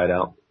nice to try it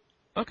out.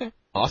 Okay,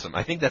 awesome.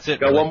 I think that's it.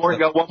 Got one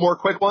more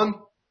quick one.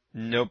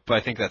 Nope,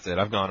 I think that's it.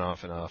 I've gone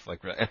off enough. Like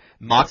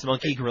Mox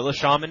Monkey, Gorilla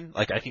Shaman.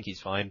 Like I think he's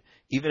fine.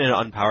 Even in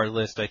an unpowered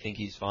list, I think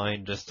he's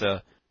fine. Just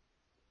to,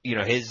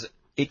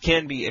 it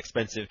can be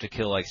expensive to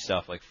kill like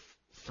stuff like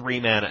 3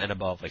 mana and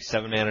above. Like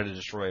 7 mana to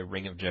destroy a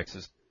Ring of Jix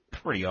is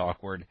pretty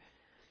awkward.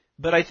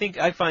 But I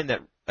find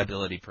that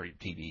ability pretty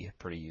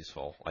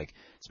useful. Like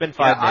spend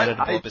 5 mana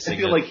to pull up a Signet.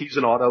 I feel like he's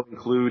an auto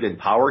include in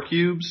power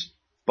cubes,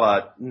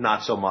 but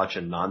not so much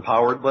in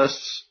non-powered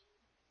lists.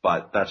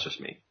 But that's just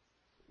me.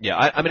 Yeah,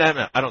 I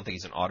don't think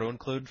he's an auto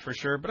include for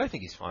sure, but I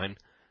think he's fine.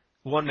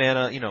 1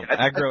 mana,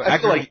 aggro.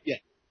 Like, yeah.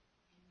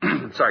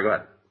 Sorry, go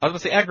ahead. I was gonna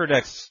say aggro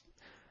decks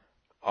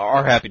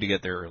are happy to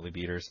get their early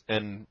beaters,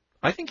 and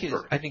I think he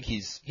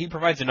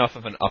provides enough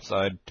of an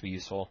upside to be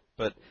useful.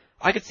 But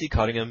I could see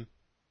cutting him,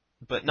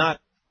 but not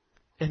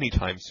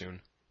anytime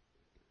soon.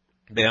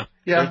 Yeah,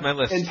 there's my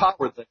list. In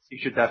powered lists, he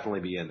should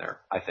definitely be in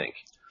there. I think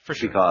for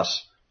sure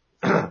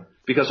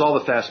because all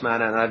the fast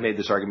mana, and I've made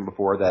this argument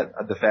before, that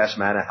the fast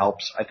mana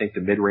helps, I think,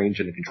 the mid-range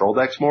and the control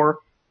decks more.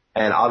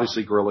 And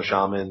obviously Gorilla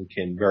Shaman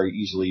can very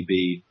easily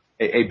be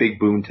a big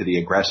boon to the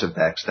aggressive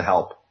decks to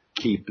help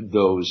keep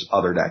those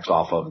other decks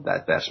off of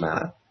that fast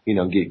mana.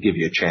 Give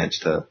you a chance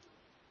to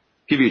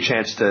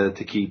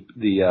keep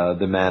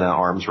the mana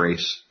arms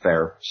race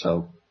fair.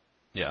 So.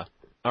 Yeah.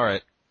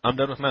 Alright. I'm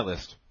done with my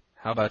list.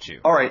 How about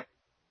you? Alright.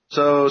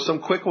 So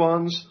some quick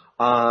ones.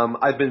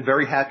 I've been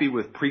very happy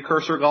with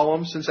Precursor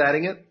Golem since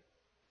adding it.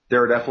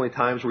 There are definitely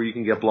times where you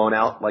can get blown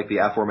out, like the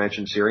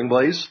aforementioned Searing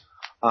Blaze.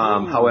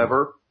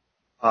 However,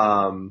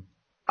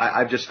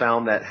 I've just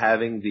found that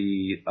having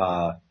the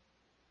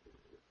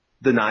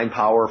 9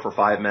 power for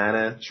 5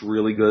 mana, it's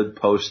really good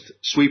post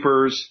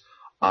sweepers.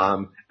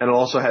 And it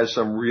also has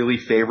some really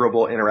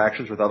favorable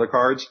interactions with other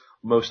cards,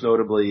 most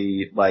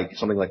notably like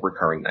something like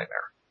Recurring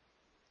Nightmare.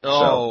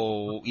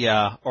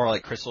 Yeah, or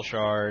like Crystal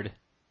Shard.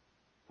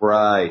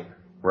 Right.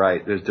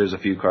 There's a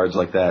few cards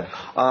like that.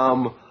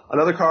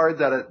 Another card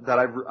that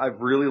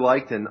I've really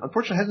liked, and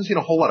unfortunately hasn't seen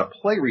a whole lot of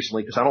play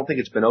recently because I don't think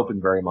it's been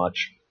open very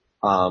much.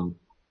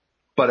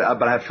 But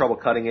I have trouble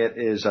cutting it,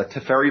 is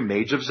Teferi,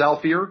 Mage of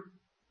Zhalfir,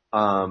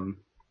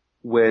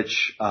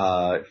 which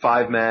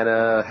 5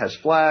 mana, has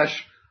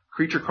flash.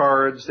 Creature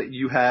cards that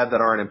you have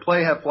that aren't in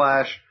play have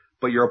flash,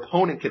 but your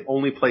opponent can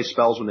only play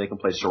spells when they can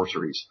play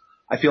sorceries.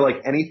 I feel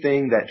like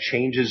anything that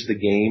changes the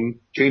game,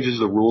 changes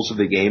the rules of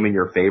the game in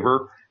your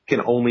favor,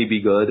 can only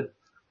be good.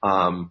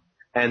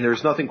 And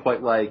there's nothing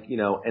quite like,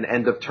 an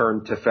end of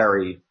turn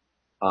Teferi,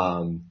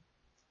 to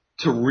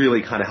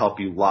really kind of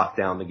help you lock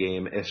down the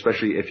game,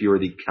 especially if you're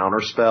the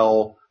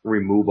counterspell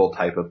removal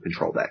type of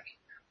control deck.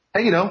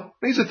 And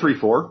he's a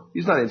 3/4.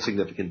 He's not an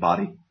insignificant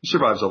body. He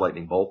survives a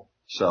lightning bolt.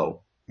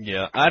 So.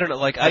 Yeah, I don't know,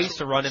 like, I used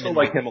to run him him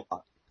a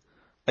lot.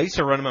 I used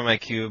to run him on my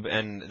cube,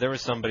 and there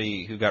was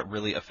somebody who got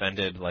really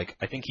offended. Like,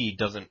 I think he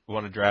doesn't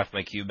want to draft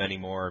my cube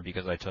anymore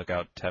because I took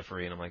out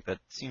Teferi, and I'm like, that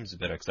seems a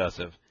bit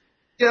excessive.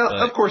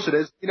 Yeah, of course it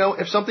is.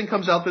 If something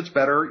comes out that's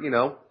better,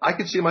 I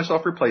could see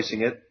myself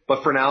replacing it.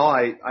 But for now,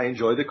 I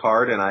enjoy the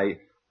card, and I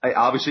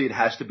obviously it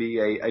has to be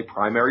a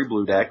primary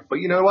blue deck. But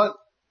you know what?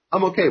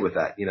 I'm okay with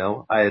that. He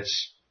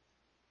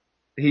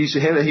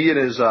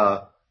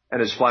and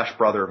his Flash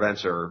brother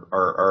Venser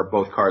are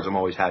both cards I'm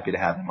always happy to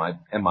have in my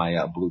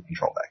blue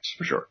control decks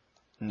for sure.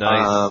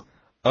 Nice.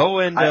 Go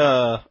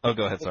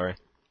ahead. Sorry.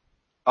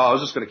 Oh, I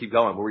was just going to keep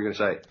going. What were you going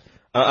to say?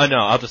 No,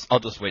 I'll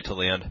just wait till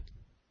the end.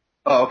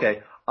 Oh,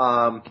 okay.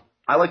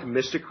 I like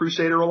Mystic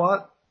Crusader a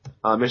lot.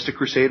 Mystic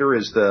Crusader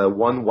is the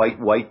 1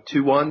 white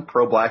 2/1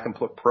 pro black and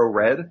pro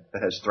red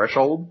that has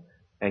threshold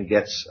and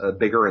gets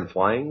bigger and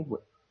flying.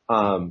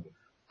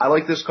 I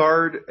like this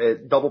card.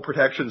 Double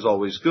protection is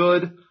always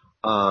good.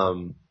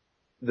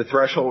 The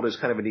threshold is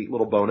kind of a neat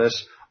little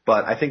bonus,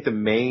 but I think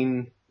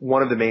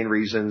one of the main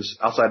reasons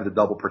outside of the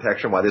double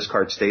protection why this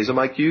card stays in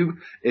my cube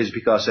is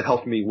because it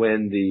helped me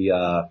win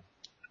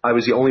I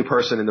was the only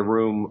person in the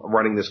room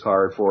running this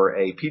card for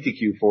a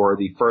PTQ for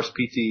the first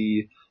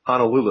PT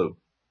Honolulu,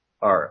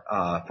 or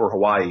for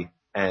Hawaii.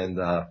 And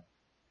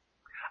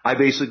I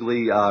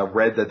basically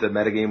read that the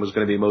metagame was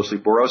going to be mostly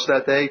Boros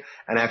that day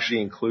and actually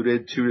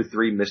included 2 to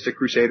 3 Mystic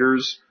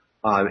Crusaders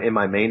in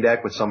my main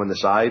deck with some on the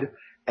side.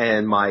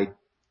 And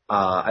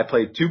I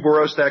played 2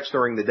 Boros decks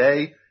during the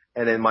day,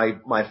 and then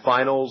my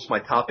finals, my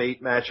top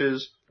 8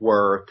 matches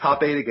were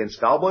top 8 against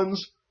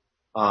Goblins,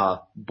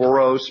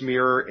 Boros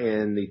Mirror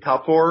in the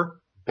top 4,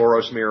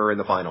 Boros Mirror in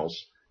the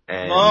finals.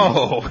 And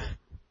I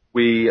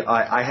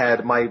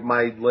had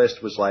my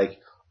list was like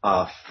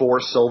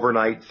 4 Silver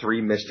Knight, 3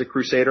 Mystic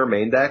Crusader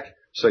main deck.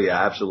 So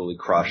yeah, absolutely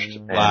crushed.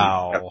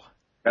 Wow.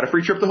 Got a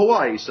free trip to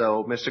Hawaii,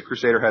 so Mystic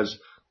Crusader has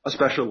a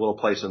special little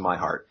place in my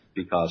heart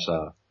because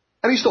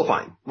and he's still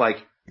fine.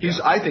 Like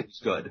I think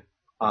he's good.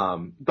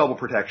 Double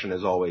protection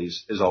is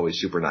always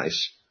super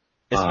nice.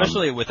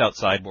 Especially without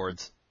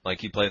sideboards.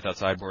 Like you play without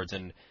sideboards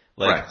and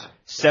like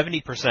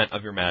 70%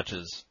 of your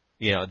matches,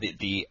 you know,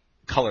 the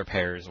color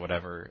pairs,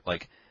 whatever,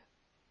 like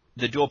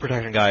the dual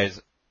protection guys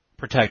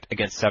protect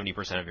against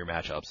 70% of your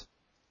matchups.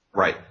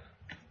 Right.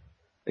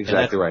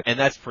 Exactly right. And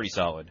that's pretty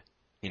solid,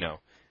 you know.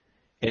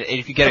 And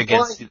if you get the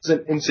against, flying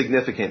isn't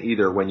insignificant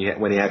either when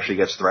he actually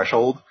gets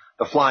threshold.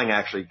 The flying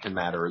actually can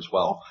matter as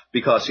well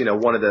because, you know,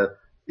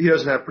 he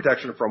doesn't have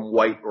protection from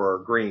white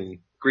or green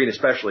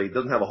especially,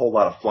 doesn't have a whole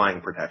lot of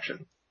flying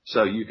protection.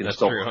 So you can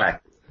still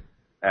protect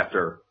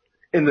after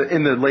in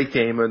the late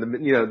game or the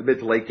mid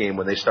to late game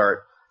when they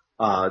start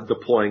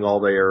deploying all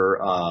their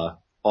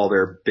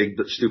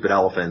big stupid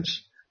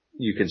elephants,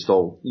 you can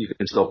still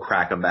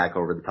crack them back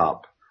over the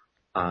top.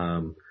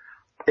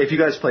 If you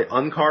guys play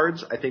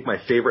uncards, I think my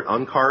favorite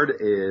uncard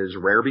is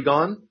Rare Be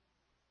Gone.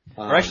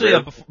 Or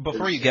actually,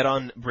 before you get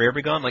on Rare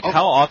Be Gone, like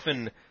how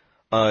often,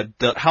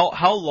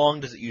 how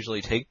long does it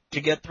usually take to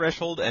get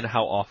Threshold, and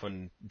how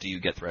often do you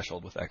get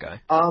Threshold with that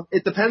guy?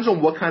 It depends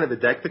on what kind of a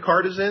deck the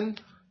card is in.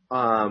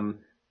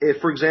 If,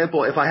 for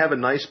example, if I have a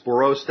nice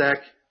Boros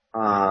deck,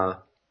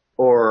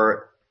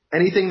 or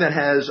anything that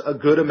has a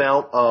good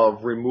amount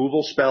of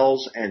removal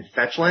spells and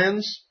fetch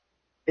lands,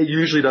 it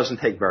usually doesn't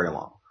take very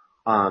long.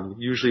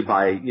 Usually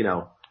by,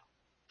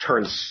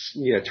 turn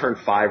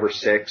 5 or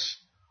 6.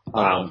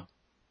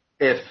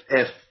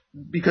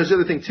 Because the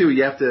other thing too,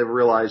 you have to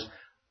realize,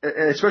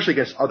 and especially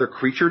against other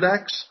creature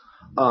decks,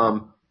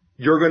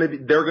 they're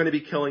going to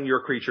be killing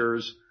your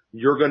creatures.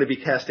 You're going to be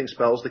casting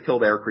spells to kill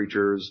their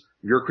creatures.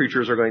 Your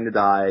creatures are going to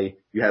die.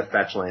 You have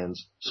fetch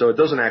lands. So it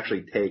doesn't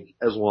actually take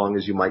as long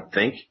as you might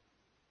think.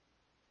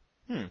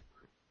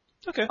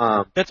 Okay.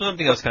 That's one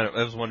thing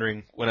I was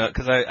wondering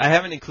cause I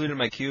haven't included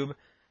my cube,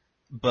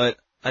 but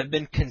I've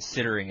been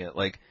considering it.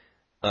 Like,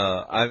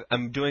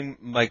 I'm doing,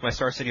 like, my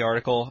Star City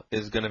article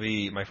is gonna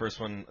be, my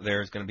first one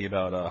there is gonna be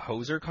about,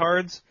 Hoser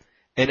cards.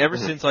 And ever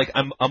since, like,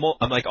 I'm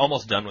like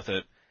almost done with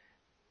it.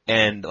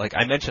 And, like,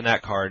 I mentioned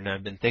that card and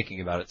I've been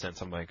thinking about it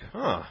since. I'm like,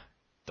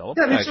 double protection.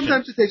 Yeah, I mean,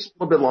 sometimes it takes a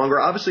little bit longer.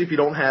 Obviously, if you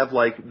don't have,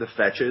 like, the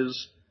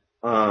fetches,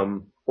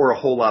 or a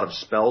whole lot of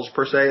spells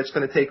per se, it's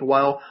going to take a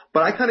while.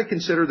 But I kind of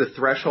consider the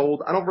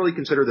threshold, I don't really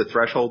consider the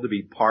threshold to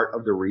be part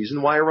of the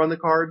reason why I run the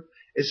card.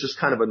 It's just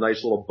kind of a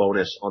nice little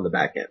bonus on the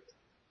back end.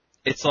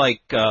 It's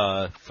like,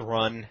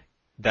 Thrun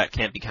that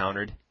can't be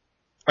countered.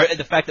 Or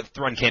the fact that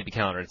Thrun can't be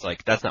countered, it's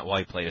like, that's not why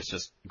you play, it's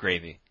just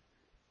gravy.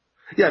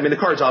 Yeah, I mean, the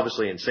card's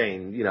obviously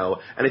insane,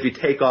 and if you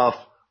take off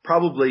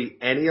probably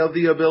any of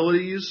the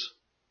abilities,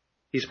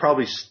 he's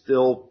probably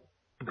still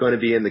going to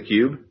be in the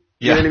cube.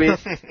 You know what I mean?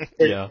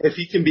 If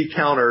he can be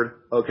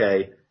countered,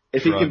 okay.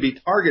 If he can be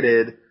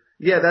targeted,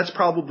 yeah, that's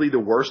probably the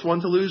worst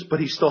one to lose,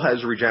 but he still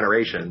has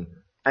regeneration.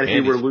 And if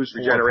he were to lose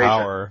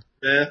regeneration,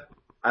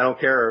 I don't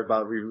care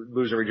about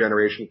losing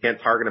regeneration. You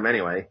can't target him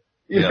anyway.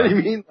 You know what I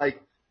mean?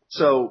 Like,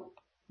 so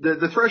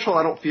the threshold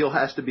I don't feel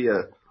has to be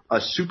a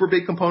super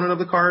big component of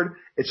the card.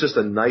 It's just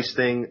a nice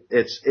thing.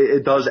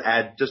 It does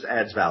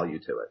adds value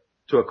to it,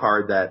 to a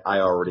card that I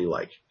already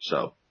like.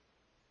 So.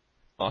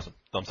 Awesome.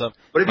 Thumbs up.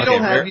 But if you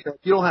don't have, if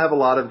you don't have a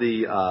lot of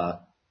the,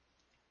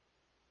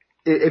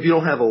 if you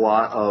don't have a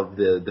lot of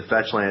the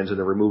fetch lands and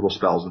the removal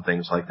spells and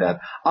things like that,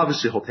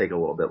 obviously he'll take a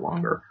little bit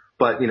longer.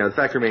 But, the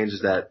fact remains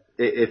is that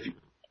if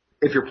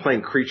you're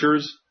playing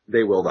creatures,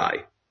 they will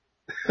die.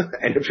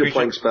 And if you're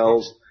playing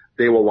spells,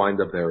 they will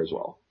wind up there as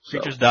well. So.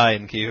 Creatures die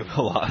in cube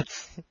a lot.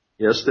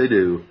 Yes, they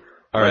do.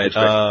 Alright,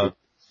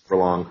 for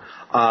long.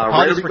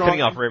 Apologies for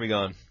cutting off Rare Be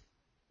Gone.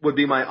 Would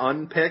be my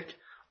unpick.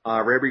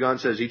 Rare Be Gone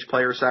says each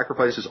player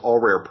sacrifices all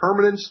rare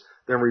permanents,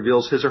 then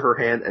reveals his or her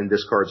hand and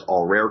discards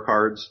all rare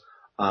cards.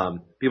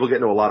 People get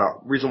into a lot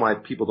of reason why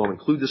people don't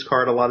include this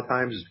card a lot of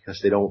times is because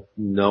they don't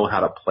know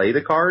how to play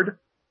the card.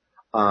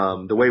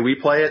 The way we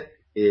play it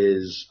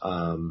is,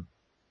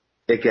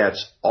 it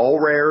gets all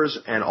rares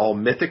and all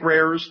mythic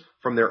rares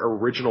from their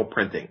original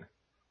printing.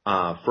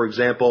 For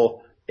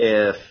example,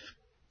 if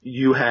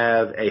you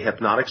have a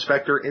Hypnotic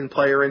Spectre in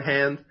play or in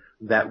hand,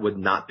 that would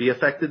not be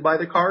affected by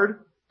the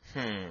card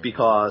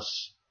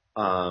because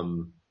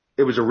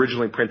it was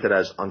originally printed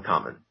as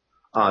uncommon.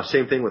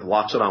 Same thing with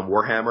Loxodon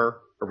Warhammer,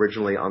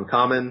 originally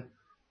uncommon.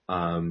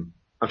 I'm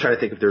trying to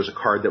think if there's a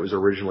card that was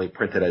originally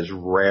printed as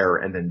rare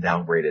and then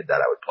downgraded that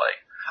I would play.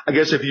 I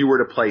guess if you were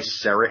to play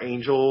Serra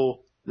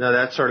Angel, no,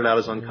 that started out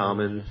as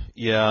uncommon.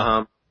 Yeah.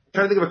 I'm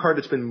trying to think of a card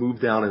that's been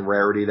moved down in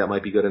rarity that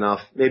might be good enough.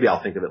 Maybe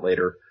I'll think of it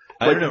later.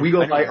 But we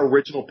go by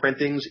original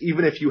printings,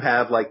 even if you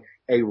have like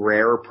a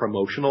rare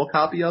promotional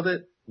copy of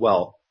it.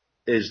 Well,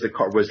 was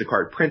the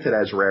card printed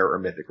as rare or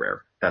mythic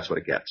rare? That's what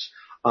it gets.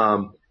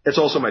 It's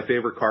also my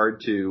favorite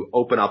card to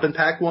open up in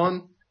pack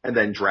one and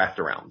then draft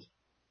around.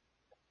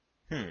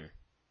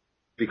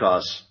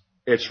 Because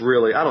it's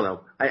really, I don't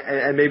know,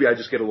 and maybe I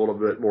just get a little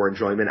bit more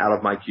enjoyment out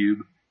of my cube,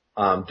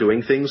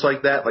 doing things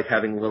like that, like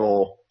having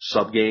little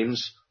sub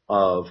games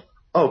of,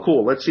 oh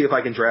cool, let's see if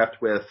I can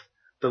draft with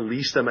the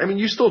least I mean,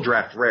 you still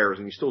draft rares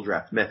and you still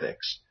draft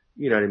mythics,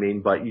 you know what I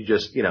mean? But you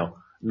just,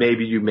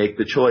 maybe you make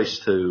the choice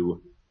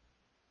to,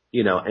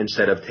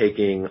 instead of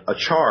taking a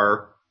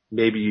Char,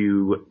 maybe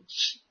you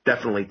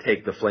definitely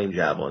take the Flame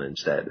Javelin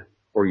instead.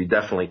 Or you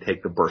definitely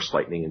take the Burst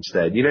Lightning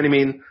instead. You know what I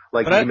mean?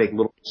 Like, you make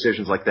little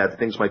decisions like that.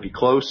 Things might be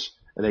close,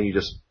 and then you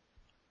just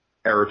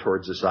err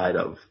towards the side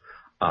of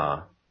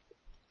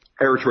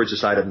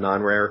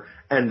non-rare.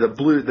 And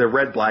the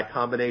red-black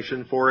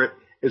combination for it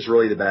is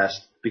really the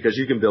best because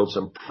you can build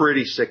some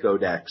pretty sicko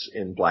decks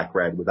in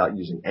black-red without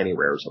using any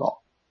rares at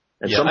all.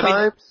 And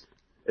sometimes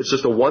it's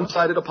just a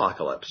one-sided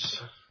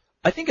apocalypse.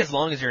 I think as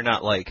long as you're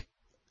not like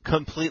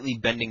completely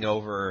bending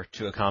over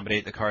to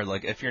accommodate the card,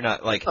 like if you're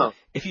not like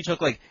if you took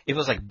like if it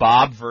was like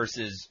Bob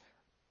versus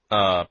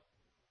Douthy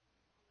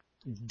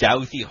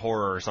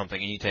Horror or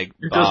something and you take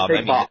Bob,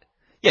 you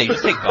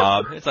just take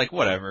Bob. It's like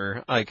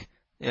whatever. Like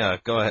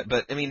go ahead.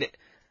 But I mean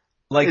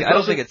like I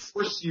don't think it's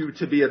force you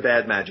to be a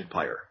bad Magic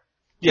player.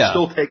 Yeah. You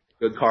still take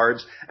good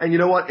cards. And you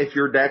know what? If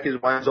your deck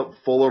winds up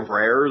full of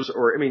rares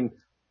or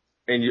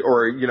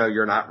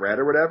you're not red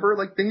or whatever,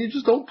 like then you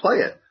just don't play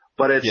it.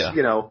 But it's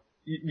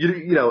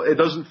it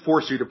doesn't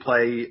force you to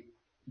play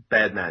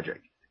bad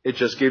Magic. It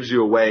just gives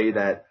you a way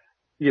that,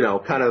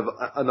 kind of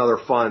another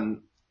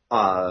fun,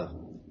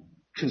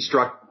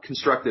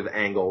 constructive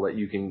angle that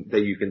you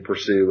can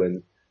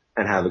pursue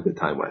and have a good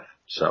time with.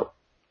 So.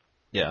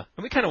 Yeah.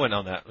 And we kind of went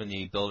on that when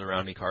you build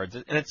around me cards.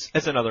 And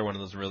it's another one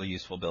of those really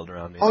useful build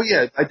around me. Oh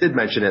yeah, I did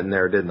mention it in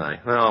there, didn't I?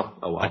 Oh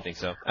well. I think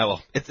so. Oh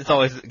well. It's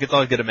always good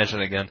to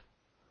mention it again.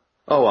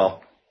 Oh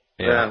well.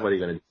 Yeah. What are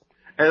you gonna do?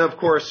 And of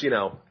course,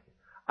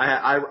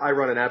 I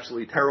run an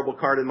absolutely terrible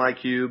card in my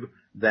cube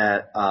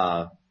that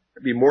I'd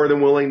be more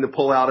than willing to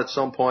pull out at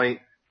some point,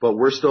 but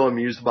we're still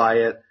amused by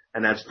it,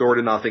 and that's Door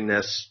to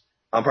Nothingness.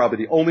 I'm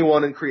probably the only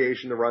one in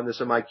creation to run this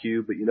in my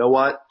cube, but you know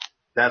what?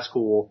 That's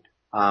cool.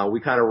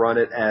 We kind of run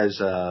it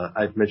as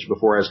I've mentioned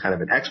before, as kind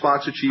of an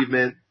Xbox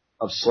achievement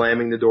of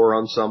slamming the door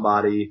on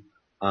somebody.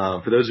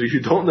 For those of you who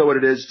don't know what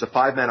it is, it's a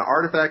 5-mana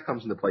artifact,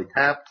 comes into play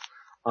tapped.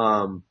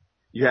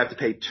 You have to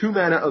pay 2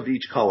 mana of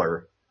each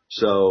color.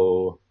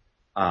 So,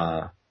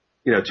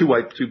 2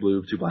 white, 2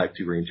 blue, 2 black,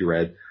 2 green, 2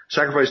 red.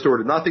 Sacrifice Door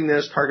to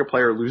Nothingness, target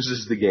player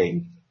loses the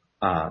game.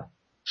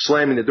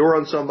 Slamming the door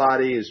on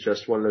somebody is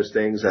just one of those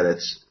things that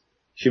it's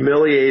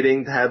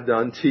humiliating to have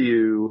done to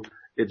you.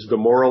 It's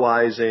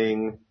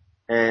demoralizing.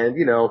 And,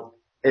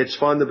 it's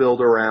fun to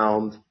build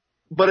around.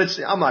 But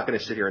I'm not going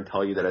to sit here and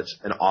tell you that it's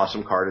an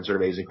awesome card. It's an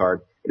amazing card.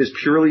 It is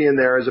purely in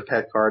there as a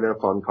pet card and a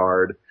fun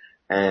card.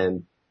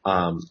 And,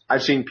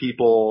 I've seen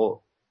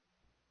people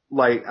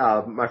like,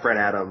 my friend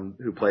Adam,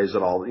 who plays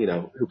it all,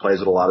 who plays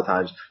it a lot of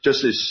times,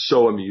 just is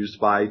so amused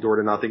by Door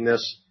to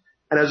Nothingness.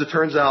 And as it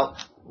turns out,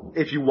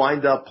 if you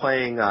wind up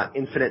playing,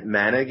 infinite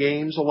mana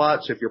games a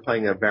lot, so if you're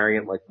playing a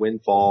variant like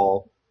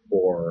Windfall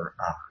or,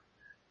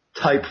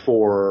 Type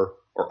 4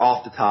 or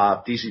Off the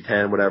Top, DC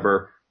 10,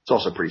 whatever, it's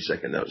also pretty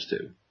sick in those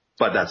too.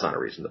 But that's not a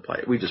reason to play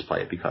it. We just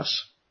play it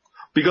because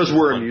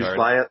we're amused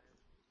by it.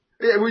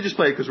 Yeah, we just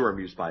play it because we're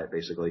amused by it,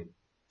 basically.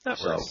 That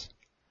works.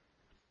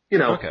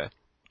 Okay.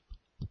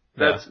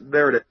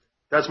 There it is.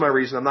 That's my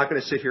reason. I'm not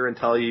going to sit here and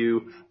tell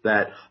you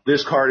that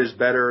this card is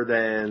better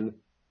than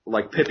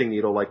like Pithing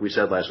Needle, like we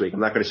said last week.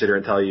 I'm not going to sit here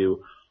and tell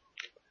you,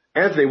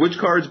 Anthony, which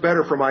card's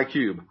better for my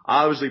cube?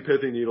 Obviously,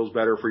 Pithing Needle's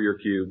better for your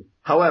cube.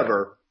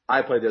 However,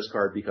 I play this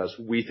card because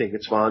we think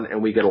it's fun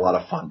and we get a lot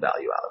of fun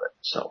value out of it.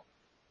 So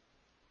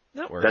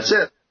that works. That's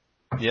it.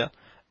 Yeah.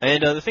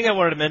 And the thing I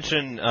wanted to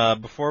mention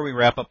before we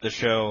wrap up the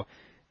show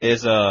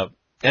is, and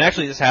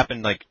actually this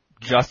happened like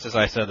just as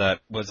I said that,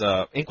 was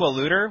Inkwell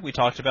Looter. We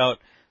talked about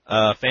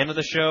fan of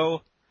the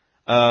show.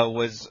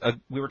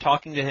 We were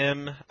talking to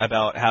him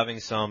about having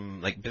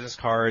some like business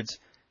cards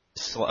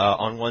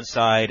on one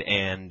side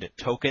and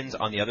tokens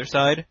on the other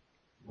side.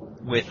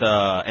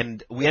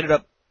 and we ended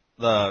up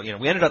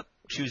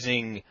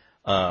choosing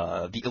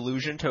the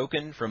Illusion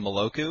token from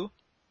Moloku,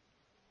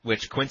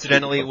 which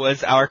coincidentally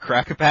was our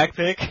Cracker Pack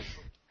pick.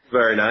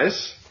 Very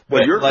nice.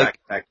 Well, your like,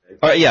 Cracker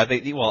Pack pick. Yeah,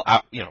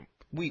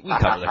 we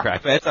cover the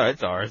Cracker Pack.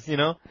 It's ours,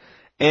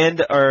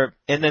 And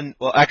then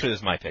actually it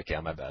was my pick, yeah,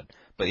 my bad.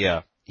 But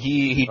yeah,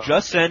 he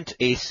just sent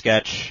a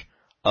sketch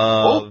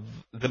of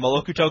the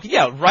Moloku token.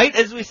 Yeah, right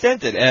as we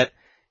sent it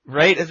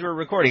right as we were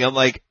recording. I'm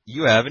like,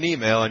 you have an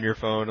email on your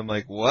phone. I'm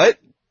like, what?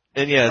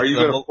 And yeah, are you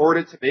going to forward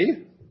it to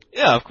me?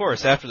 Yeah, of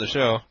course, after the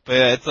show. But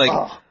yeah, it's like,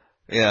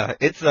 yeah,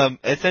 it's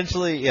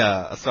essentially,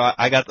 yeah. So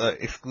I got the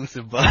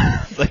exclusive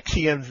buzz, like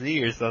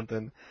TMZ or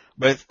something.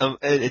 But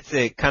it's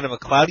a kind of a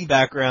cloudy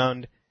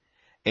background,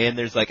 and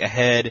there's like a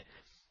head,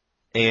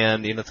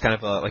 and it's kind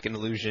of like an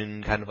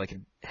illusion, kind of like a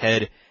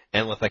head,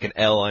 and with like an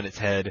L on its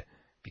head,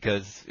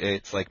 because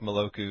it's like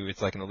Moloku,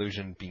 it's like an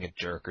illusion being a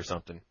jerk or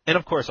something. And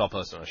of course I'll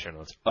post it on the show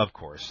notes, of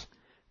course.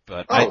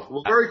 But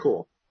very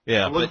cool.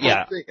 Yeah, but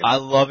yeah, I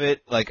love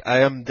it. Like,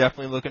 I am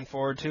definitely looking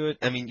forward to it.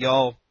 I mean,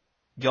 y'all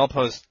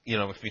post,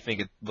 if you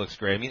think it looks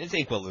great. I mean, it's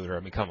Inkwell Looter. I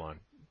mean, come on.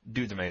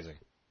 Dude's amazing.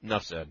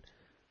 Enough said.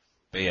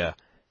 But yeah,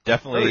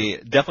 definitely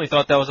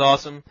thought that was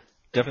awesome.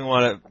 Definitely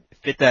want to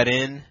fit that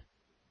in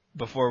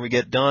before we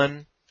get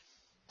done.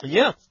 And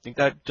yeah, I think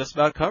that just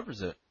about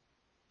covers it.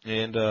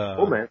 And,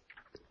 oh man.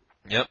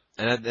 Yep.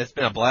 And it's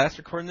been a blast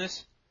recording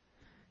this.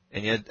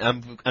 And yet,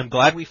 I'm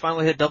glad we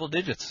finally hit double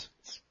digits.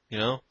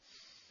 Yeah,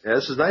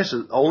 this is nice.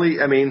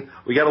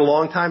 We got a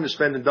long time to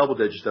spend in double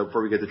digits though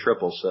before we get to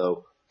triple,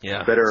 so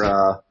yeah.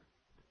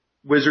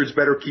 Wizards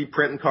better keep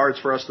printing cards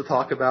for us to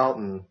talk about,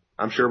 and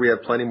I'm sure we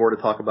have plenty more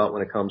to talk about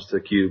when it comes to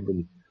Cube,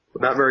 and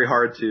not very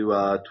hard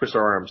to twist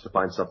our arms to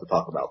find stuff to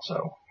talk about,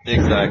 so.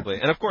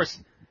 Exactly. And of course,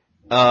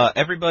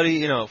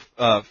 everybody,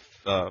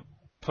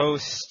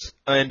 post,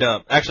 and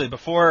actually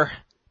before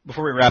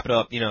we wrap it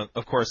up,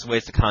 of course,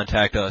 ways to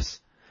contact us.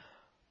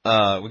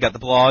 We got the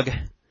blog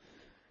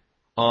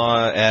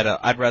at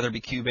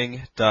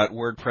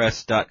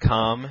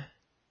I'dRatherBeCubing.wordpress.com,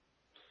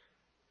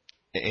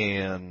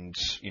 and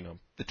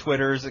the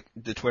Twitter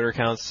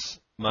accounts,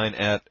 mine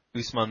at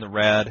Usman the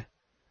Rad,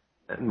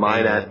 and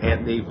mine at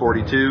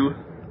Anthony42.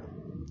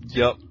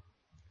 Yep.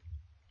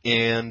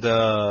 And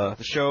the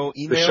show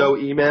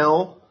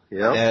email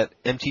yep. at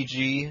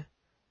MTG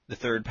the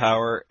third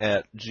power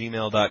at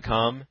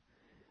gmail.com,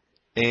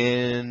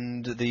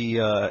 and the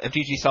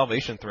MTG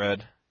Salvation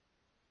thread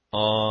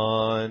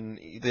on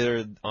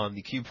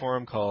the Cube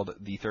forum called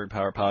the Third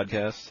Power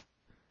Podcast.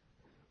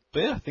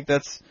 But yeah, I think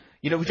that's,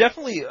 we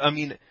definitely,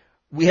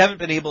 we haven't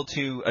been able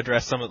to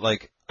address some of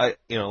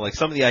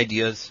some of the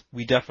ideas.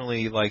 We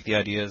definitely like the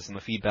ideas and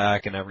the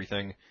feedback and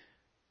everything.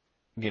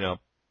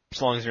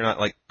 As long as you're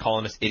not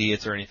calling us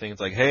idiots or anything. It's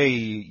like, hey,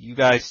 you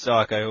guys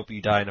suck. I hope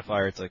you die in a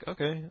fire. It's like,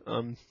 okay,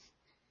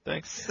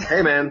 thanks.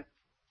 Hey man.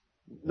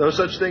 No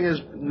such thing as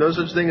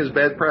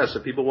bad press.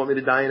 If people want me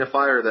to die in a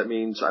fire, that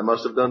means I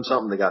must have done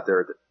something to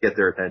get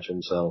their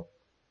attention. So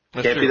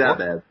that's can't true. be that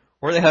bad.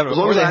 Or they have as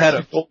long as I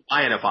actually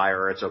die in a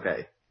fire, it's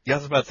okay. Yeah, I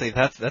was about to say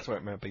that's where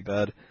it might be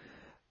bad.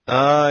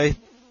 I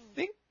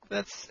think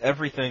that's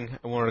everything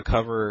I wanted to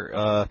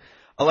cover.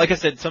 Like I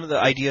said, some of the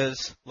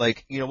ideas,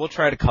 we'll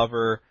try to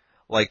cover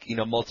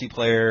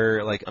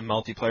multiplayer, a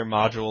multiplayer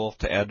module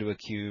to add to a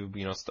cube.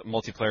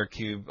 Multiplayer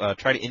cube.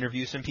 Try to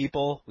interview some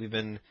people. We've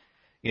been.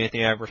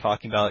 Anything I ever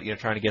talking about,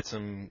 trying to get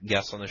some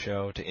guests on the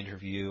show to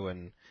interview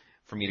and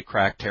for me to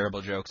crack terrible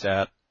jokes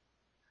at.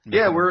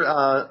 Yeah,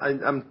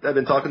 I've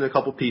been talking to a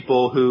couple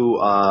people who,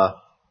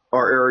 are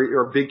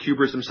big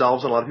cubers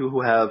themselves, and a lot of people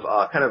who have,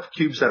 kind of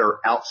cubes that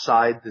are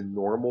outside the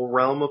normal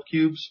realm of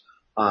cubes.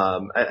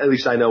 At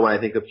least I know when I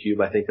think of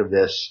cube, I think of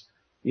this,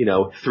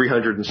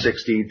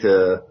 360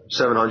 to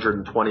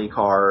 720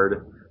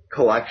 card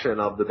collection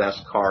of the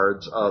best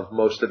cards, of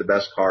most of the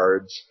best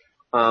cards.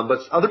 But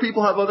other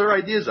people have other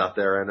ideas out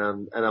there, and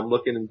I'm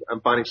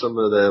finding some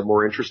of the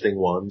more interesting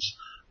ones.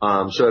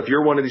 So if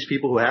you're one of these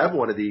people who have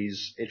one of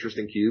these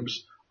interesting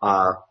cubes,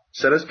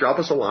 drop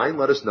us a line,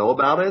 let us know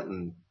about it,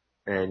 and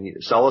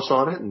sell us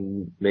on it,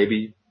 and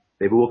maybe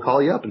we'll call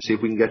you up and see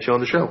if we can get you on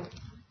the show.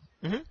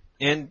 Mm-hmm.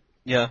 And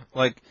yeah,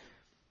 I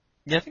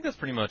think that's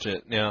pretty much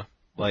it. Yeah,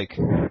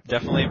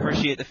 definitely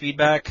appreciate the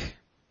feedback.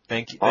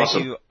 Thank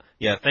you.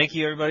 Yeah, thank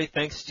you everybody.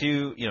 Thanks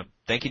to,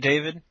 thank you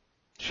David.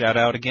 Shout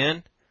out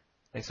again.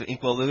 Thanks to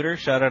Inkwell Looter.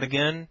 Shout out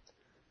again.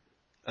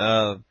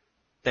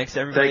 Thanks to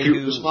everybody. Thank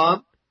you,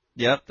 Usman.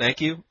 Yep,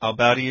 thank you. I'll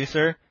bow to you,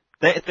 sir.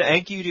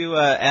 Thank you to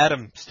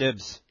Adam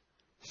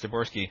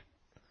Stiborski.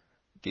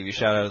 Give you a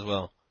shout out as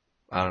well.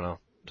 I don't know.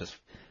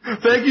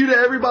 Thank you to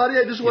everybody.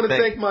 I just want to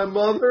thank my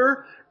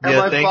mother and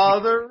my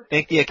father.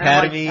 Thank the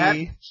Academy. And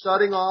my cat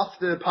shutting off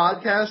the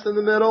podcast in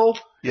the middle.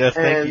 Yes,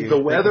 thank you. And the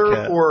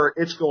weather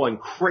it's going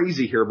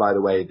crazy here, by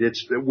the way.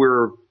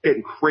 We're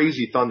getting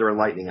crazy thunder and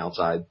lightning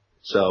outside.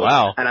 So,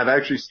 wow. And I've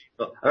actually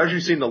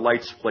seen the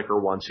lights flicker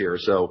once here.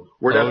 So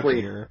we're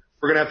definitely, we're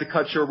going to have to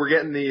cut short. We're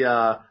getting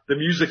the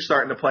music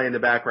starting to play in the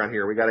background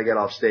here. We got to get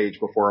off stage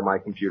before my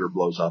computer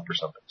blows up or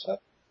something. So.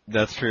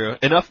 That's true.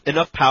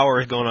 Enough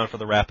power is going on for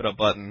the wrap it up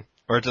button,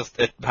 or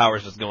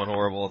power's just going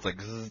horrible. It's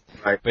like, zzz.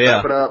 Right, But yeah,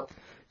 wrap it up.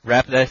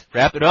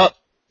 wrap it up.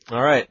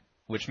 All right,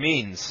 which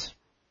means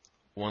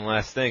one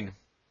last thing: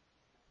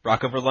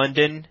 rock over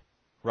London,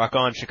 rock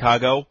on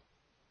Chicago.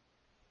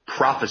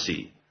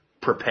 Prophecy.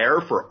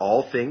 Prepare for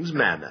all things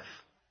Mammoth.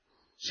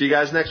 See you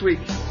guys next week.